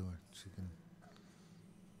it's over to her. She can.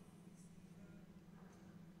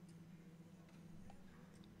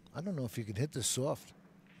 I don't know if you can hit this soft.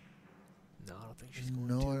 No, I don't think she's going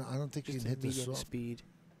No, to. I don't think you Just can hit this medium soft. speed.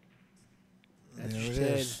 There That's it what she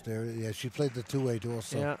did. is. There, yeah, she played the two-way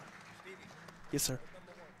also. Yeah. Yes, sir.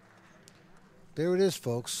 There it is,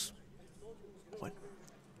 folks. What?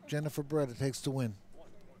 Jennifer Barretta takes the win.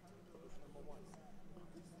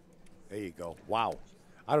 There you go. Wow.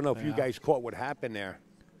 I don't know if you Yeah. guys caught what happened there.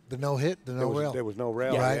 The no hit, the no rail. There was no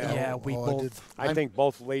rail. Yeah, Right? yeah, Oh, we oh, both. I think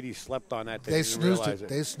both ladies slept on that. They didn't snoozed realize it.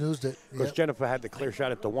 They snoozed it. Because Yep. Jennifer had the clear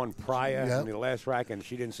shot at the one prior Yep. in the last rack, and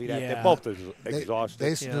she didn't see that. They're Yeah. both They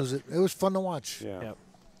exhausted. snoozed it. It was fun to watch. yeah. Yep.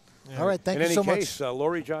 All right, thank In you any so case, much.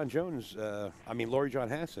 Loree Jon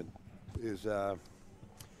Hasson is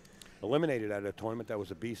eliminated out of the tournament. That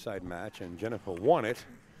was a B-side match, and Jennifer won it.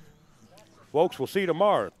 Folks, we'll see you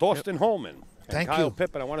tomorrow. Thorsten Holman and Thank Kyle you.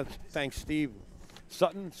 Pippen. I want to thank Steve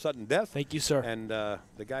Sutton Death. Thank you, sir. And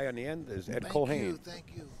the guy on the end is Ed Thank Colhane. you.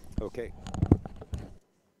 Thank you. Okay.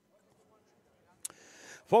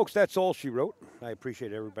 Folks, that's all she wrote. I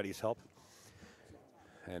appreciate everybody's help.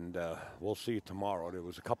 And we'll see you tomorrow. There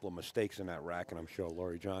was a couple of mistakes in that rack, and I'm sure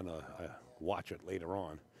Loree Jon watch it later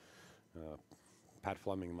on. Pat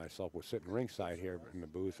Fleming and myself were sitting ringside here in the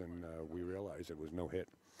booth, and we realized it was no hit.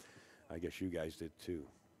 I guess you guys did too.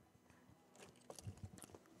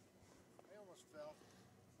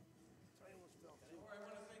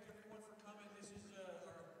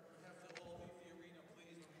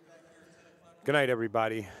 Good night,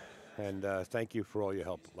 everybody, and thank you for all your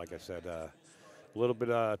help. Like I said, a little bit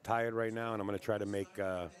tired right now, and I'm going to try to make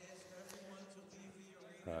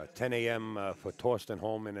 10 a.m. For Thorsten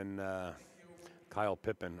Holman and Kyle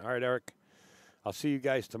Pippen. All right, Eric, I'll see you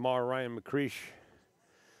guys tomorrow. Ryan McCreesh,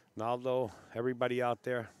 Naldo, everybody out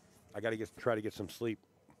there. I got to try to get some sleep.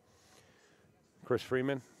 Chris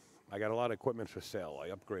Freeman, I got a lot of equipment for sale. I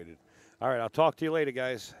upgraded. All right, I'll talk to you later,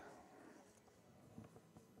 guys.